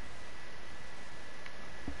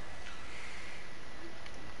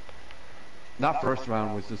 That first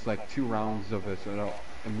round was just like 2 rounds of it,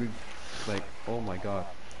 and we, like, oh my god.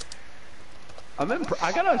 I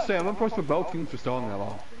gotta say, I'm impressed with both teams for stalling that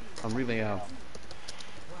long. I really am. I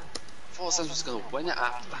thought Sense was gonna win it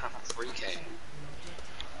after the half 3 came.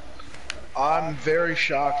 I'm very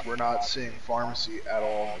shocked we're not seeing Pharmacy at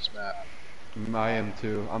all on this map. I am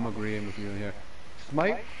too. I'm agreeing with you here.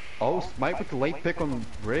 Smite? Oh, Smite with the late pick on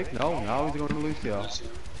Rick? No, now he's going to Lucio. This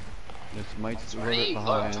Smite's a little bit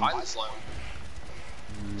behind. Talon's low.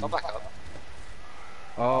 Go back up.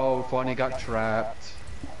 Oh, Funny got trapped.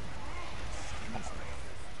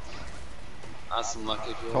 That's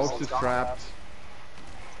unlucky if you're Toast is trapped.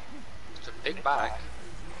 It's a big back.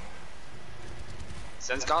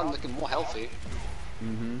 Sen's gotten looking more healthy.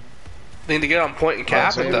 Need to get on point and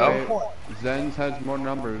cap it though. Zen's has more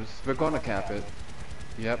numbers. We're gonna cap it.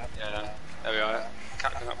 Yep. Yeah, there we are.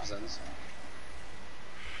 Captain up for Zen's.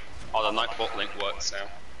 Oh, the Nightbot link works now.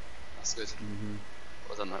 That's good.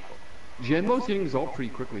 What was that Nightbot? Jinbo's getting his ult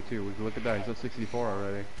pretty quickly too. Would you look at that? He's at 64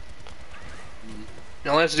 already.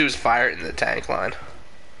 All he has to do is fire it in the tank line.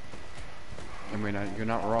 I mean, you're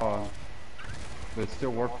not wrong, but it's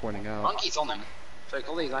still worth pointing out. Monkey's on him. Like,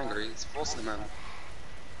 all he's angry, he's forcing him out.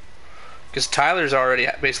 Because Tyler's already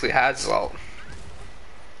basically has his ult.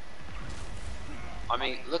 I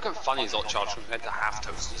mean, look at Funny's ult charge compared to half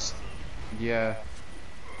Toasters. Yeah.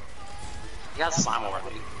 He has Slam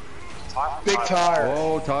already. Big tire.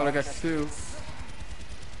 Oh, Tyler got 2.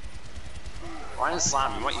 Ryan is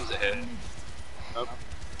Slam, you might use it here. Nope.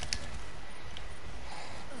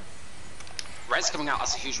 Red's coming out,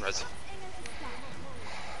 that's a huge res.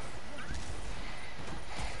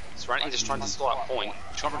 Serenity just trying to stall that point.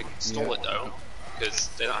 You can't really stall it though, because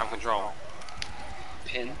they don't have control.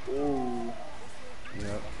 Pin. Ooh.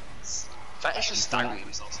 Yep. Fetish just staggering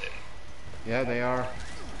themselves here. Yeah, they are.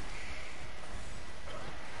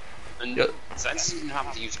 And Sense doesn't even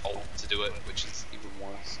have to use ult to do it, which is even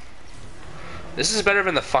worse. This is better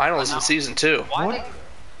than the finals in season 2.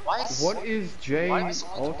 What is Jay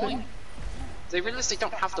ulting? They realize they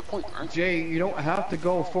don't have the point, right? Jay, you don't have to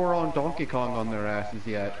go 4 on Donkey Kong on their asses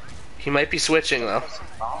yet. He might be switching though.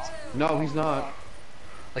 No, he's not.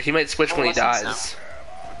 Like he might switch when he dies.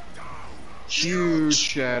 Huge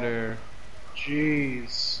shatter.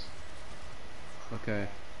 Jeez. Okay.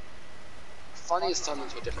 Funny has turned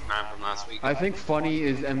into a different man from last week. I think Funny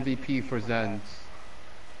is MVP for Zens.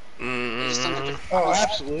 He just turned into Oh,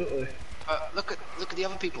 absolutely. look at the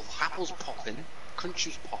other people. Apple's popping,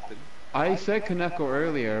 Crunchu's popping. I said Kaneko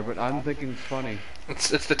earlier, but I'm thinking it's Funny. It's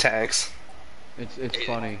the tanks. It's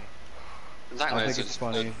Funny. Exactly, I think it's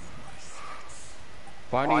Funny.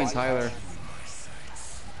 Funny and Tyler.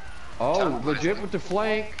 Oh, legit with the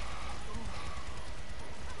flank.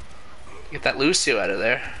 Get that Lucio out of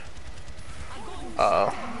there.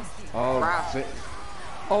 Uh oh.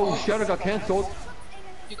 Oh, Shadow got cancelled.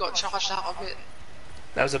 You got charged out of it.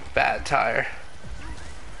 That was a bad tire.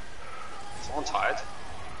 Someone tired.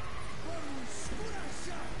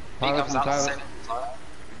 He Tyler comes from out the Tyler. same time.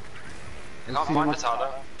 They can't find the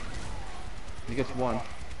Talon. He gets 1.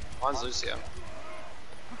 Mine's Lucio.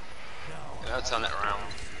 They're gonna turn it around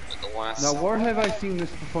at the last. Now, where have I seen this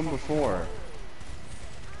from before?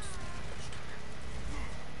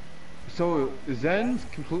 So, Zen's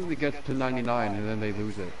completely gets to 99 and then they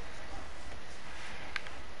lose it.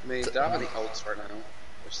 I mean, they don't have any ults right now,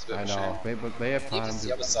 which is a bit I of a shame. know, but they have time It's to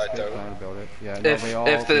the other side, though. build it. Yeah, no,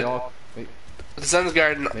 If the Sun's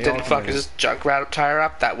Guard didn't fuck his junk rat tire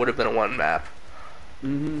up, that would have been a 1 map.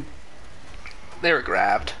 They were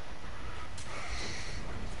grabbed.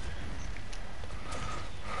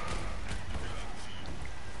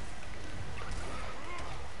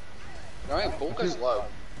 No, yeah, Bulka's low.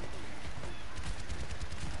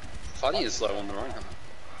 Funny is low on the right hand.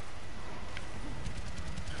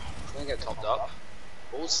 He's gonna get topped up.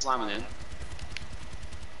 Ball's slamming in.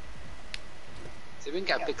 See if we can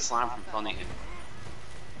get a big slam from Funny here.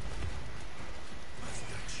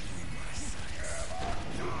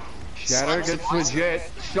 Shatter gets legit,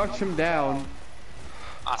 shuts him down.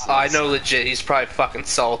 I know legit, he's probably fucking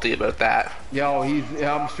salty about that. Yo,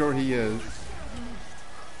 I'm sure he is.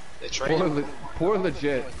 They trade. Poor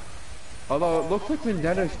legit. Although it looks like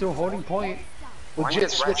Vendetta's still holding point.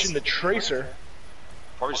 Legit switching the Tracer.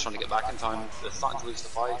 Probably just trying to get back in time. They're starting to lose the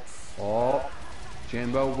fight. Oh,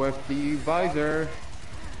 Jambo with the visor.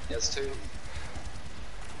 He has 2.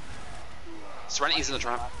 Serenity's in the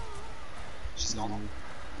trap. She's gone.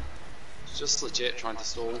 She's just legit trying to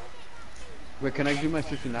stall. Wait, can I do my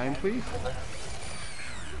 69, please?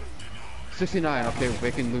 69, okay,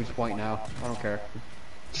 they can lose point now. I don't care.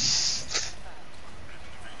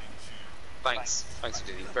 Thanks for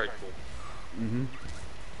doing it. Very cool. Mm-hmm.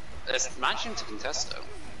 It's managing to contest though.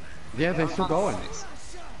 Yeah, they're still going.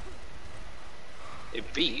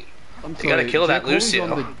 It beat. I'm You gotta kill that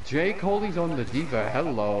Lucio. Jake Holy's on the diva,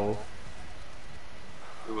 hello.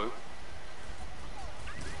 Ooh.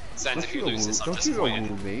 Sense if you lose this, I'm Don't you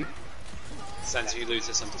disappointed. woo me. Sense if you lose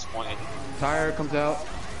this, I'm disappointed. Tire comes out.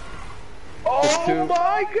 Oh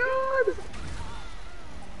my god!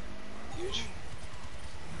 Huge.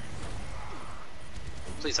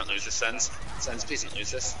 Please don't lose this, Sense. Sense, please don't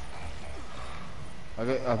lose this.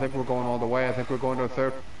 I think we're going all the way. I think we're going to a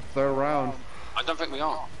third round. I don't think we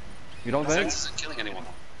are. You don't think? Sense isn't killing anyone.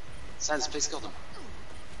 Sense, please kill them.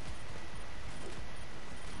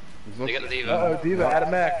 They get the Diva. Uh oh, Diva, add a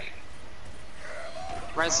mech.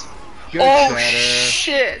 Res. Good Oh shatter.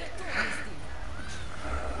 shit!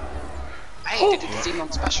 Hey, they did the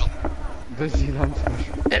Xenon special. The Xenon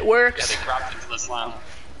special. It Yeah, works. they grabbed into the slam.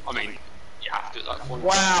 I mean, you have to do that for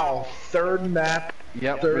Wow, third map.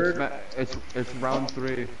 Yep, Third. it's round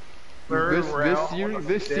 3. Third round of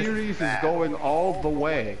This this series is map. going all the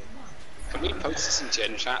way. Can we post this in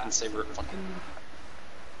Gen chat and say we're at fucking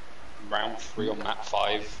round 3 on map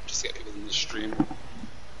 5 just to get people in the stream?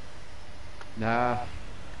 Nah.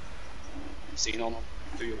 Xenon,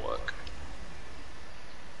 do your work.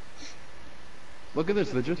 Look at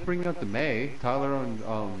this, they're just bringing out the May. Tyler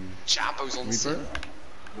on, Jambo's on Reaper? scene.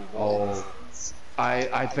 Oh.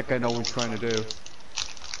 I think I know what he's trying to do.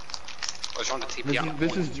 I was trying to TP out.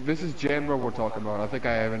 This is Jambo we're talking about. I think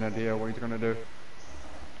I have an idea what he's gonna do.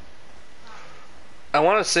 I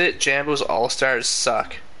want to say Jambo's All-Stars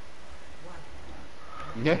suck.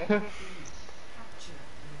 Yeah.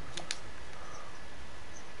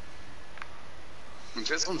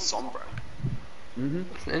 Just on Sombra. Mhm.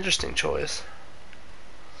 It's an interesting choice.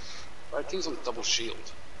 Right, team's on double shield.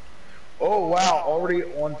 Oh wow, already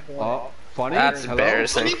on point. Oh, funny. That's Hello?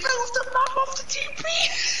 embarrassing. He moved the map off the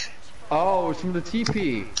TP! Oh, it's from the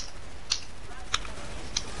TP.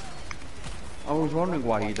 I was wondering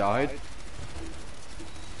why he died.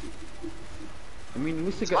 I mean, at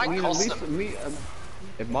least it got might me. At cost least him. me.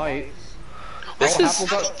 It might. This oh,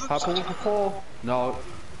 is Apple with the call. No,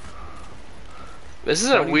 this is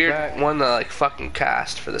a Funny weird fact. one to like fucking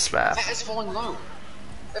cast for this map. That is falling low.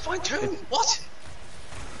 They're fine too. What?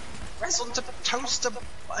 Res on to toaster.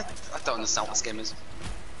 I don't understand what this game is.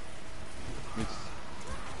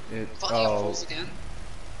 it's Fucking oh. falls again.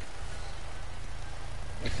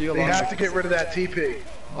 I see a They lot have of- to get rid of that TP.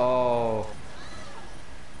 Oh.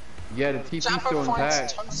 Yeah, the TP's Jambo still finds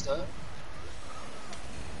intact. toaster.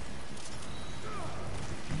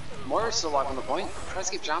 Moira's still alive on the point. Tries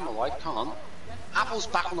to keep Jam alive, can't. Apple's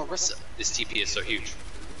back on Orisa. This TP is so huge.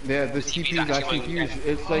 Yeah, this TP TP is actually actually huge.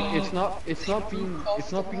 It's like it's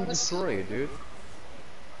not being destroyed, dude.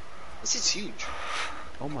 This is huge.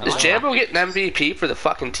 Oh my Is god. Jambo getting MVP for the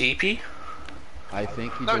fucking TP? I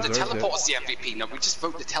think he No, the deserves teleporter's the MVP. No, we just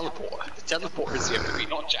vote the teleporter. The teleporter is the MVP,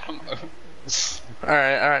 not Jambo.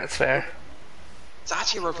 Alright, that's fair. It's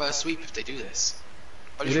actually a reverse sweep if they do this.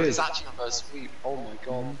 But It it's is. actually a reverse sweep. Oh my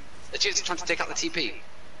god. Legit's trying to take out the TP.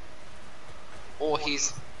 Or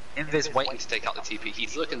he's in this waiting to take out the TP.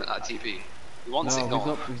 He's looking at that TP. He wants No, it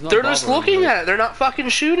gone. he's not They're just bothering looking with at it, they're not fucking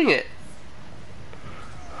shooting it.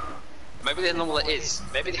 Maybe they don't know what it is.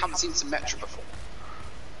 Maybe they haven't seen Symmetra before.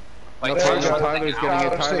 No, Like, Tyler's Tyler's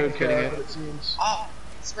getting it. Tyler's getting it. It seems. Oh,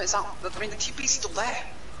 it's out. I mean, the TP's still there.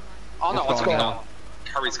 Oh no, It's it's gone gone. now.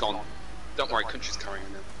 Curry's gone. Don't worry, Country's carrying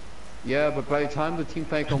him. Yeah, but by the time the team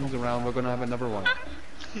fight comes around, we're gonna have another one.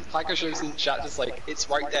 Hacker shows in chat just like, it's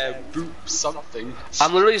right there, boop, something.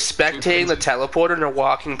 I'm literally spectating the teleporter and they're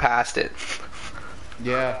walking past it.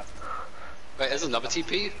 Yeah. Wait, there's another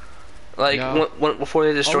TP? Like, No. before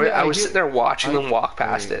they destroy yeah, it, I I was did- sitting there watching them walk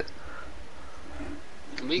past wait. it.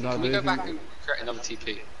 Can we No, go there's back an- and create another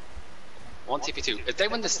TP? One TP2. If they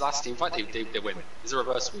win this last team fight, they win. It's a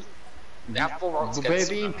reverse sweep. They have 4 rounds But they have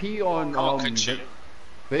against them. EMP on Come on, Country.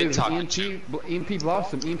 they have Big time, EMP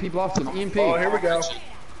Blossom, EMP Blossom, EMP. Oh, here we go.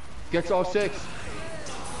 Gets all 6.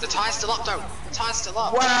 The tire's still up though. The tire's still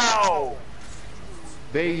up. Wow!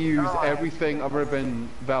 They use everything other than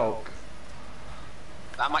Valk.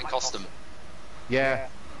 That might cost them. Yeah.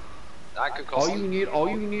 That could cost All them.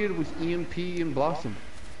 you needed was EMP and Blossom.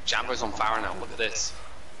 Jambo's on fire now, look at this.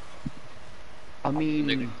 I They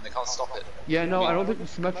mean, can't stop it. yeah, no, I I mean, don't think the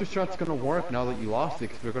symmetric strat's gonna work now that you lost it,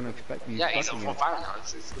 because they're gonna expect you yeah, he's expecting on it. 4 Baron now.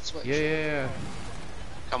 It's a good switch. Yeah.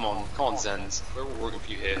 Come on, Zens. We're all rooting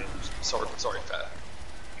for you here. Sorry, fair.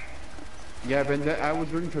 Yeah, I was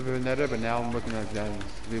rooting for Vendetta, but now I'm looking at Zen's.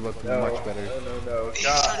 They look No, much better. no. He's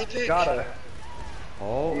trying to pick. Gotta.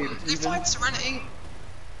 Oh, Dude, it's They even. find Serenity.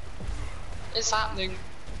 It's happening.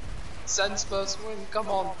 Zen's first win. Come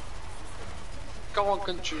on. Go on,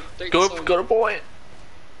 country. Take Go, this home. go to point.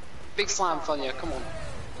 Big slam, Funya. Come on.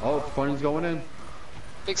 Oh, Funny's going in.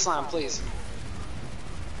 Big slam, please.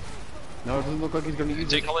 No, it doesn't look like he's gonna use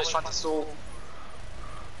J. it. Collins trying to stall.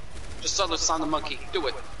 Just solo slam the monkey. Do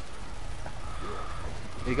it.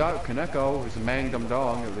 He got Kaneko, his Mang Dum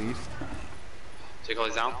Dong at least. J.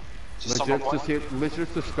 Collins down. Just someone Legit point. just hit,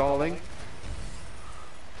 legit just stalling.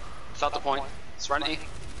 Without the point. Serenity.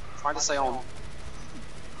 Trying to stay on.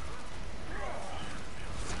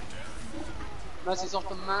 Mercy's off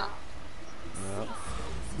the map. Yep.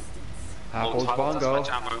 Oh, Apple's Tyler, that's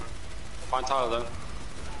bongo. my ammo. Find Tyler though.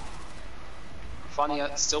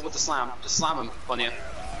 Funya, still with the slam. Just slam him, Funya.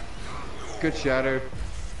 Good shatter.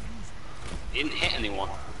 He didn't hit anyone.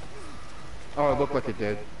 Oh, it looked like it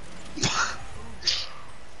did.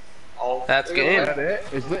 Oh, That's look at game. that.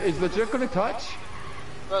 That it? Is legit gonna touch?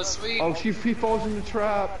 First sweep. Oh, he falls in the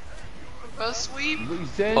trap. First sweep.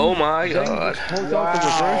 Zen, Oh my Zen God. pulls out the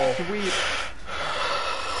reverse sweep.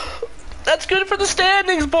 That's good for the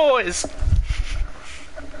standings, boys.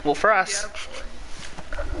 Well, for us.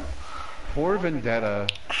 Poor Vendetta.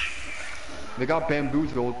 They got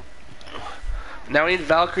bamboozled. Now we need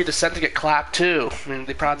Valkyrie Descent to get clapped too. I mean,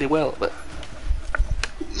 they probably will, but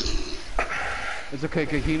It's okay,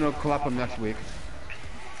 Kahino will clap him next week.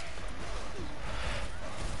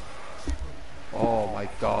 Oh my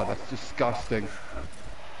god, that's disgusting.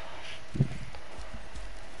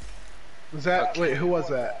 Was that? Wait, who was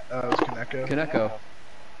that? It was Kaneko.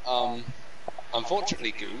 Kaneko.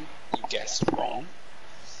 Unfortunately, Goon, you guessed wrong.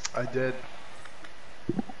 I did.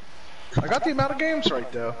 I got the amount of games right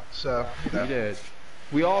though, so you know. He did.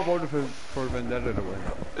 We all voted for Vendetta to win.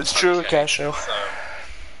 it's true, Okay, Casho. So,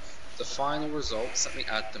 the final results, let me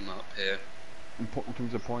add them up here. In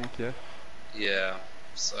terms of points, yeah. Yeah,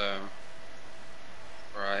 so...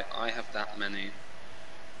 Right, I have that many.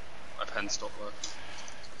 My pen stopped working.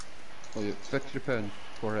 Oh, yeah. Fix your pen.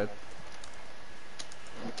 Forehead.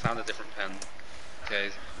 Found a different pen. Okay,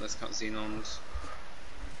 let's count Xenons.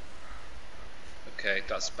 Okay,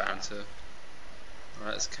 that's banter.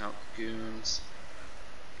 Alright, let's count Goons.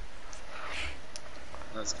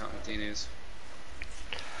 Let's count Martinis.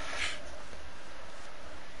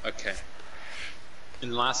 Okay.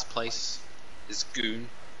 In last place is Goon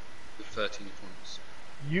with 13 points.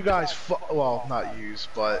 You guys, well, not yous,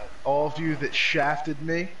 but all of you that shafted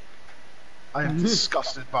me, I am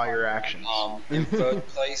disgusted by your actions. In third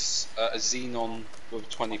place, a Xenon with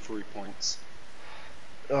 23 points.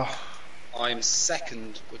 Ugh. I am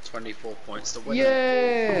second with 24 points. The winner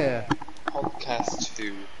Yeah! of podcast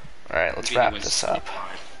 2. Alright, let's Really wrap wins this up.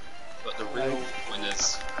 25. But the real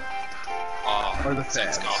winners are the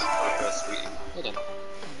Zed's fans. Garden for the first meeting. Well done.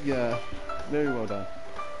 Yeah. Very well done.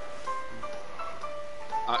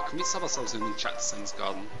 Can we sub ourselves in the chat to Sen's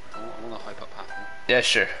Garden? I want to hype up Happen. Yeah,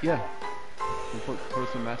 sure. Yeah.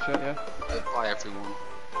 Person match chat, yeah? Bye everyone.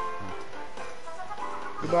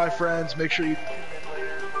 Goodbye, friends. Make sure you tune in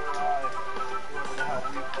later.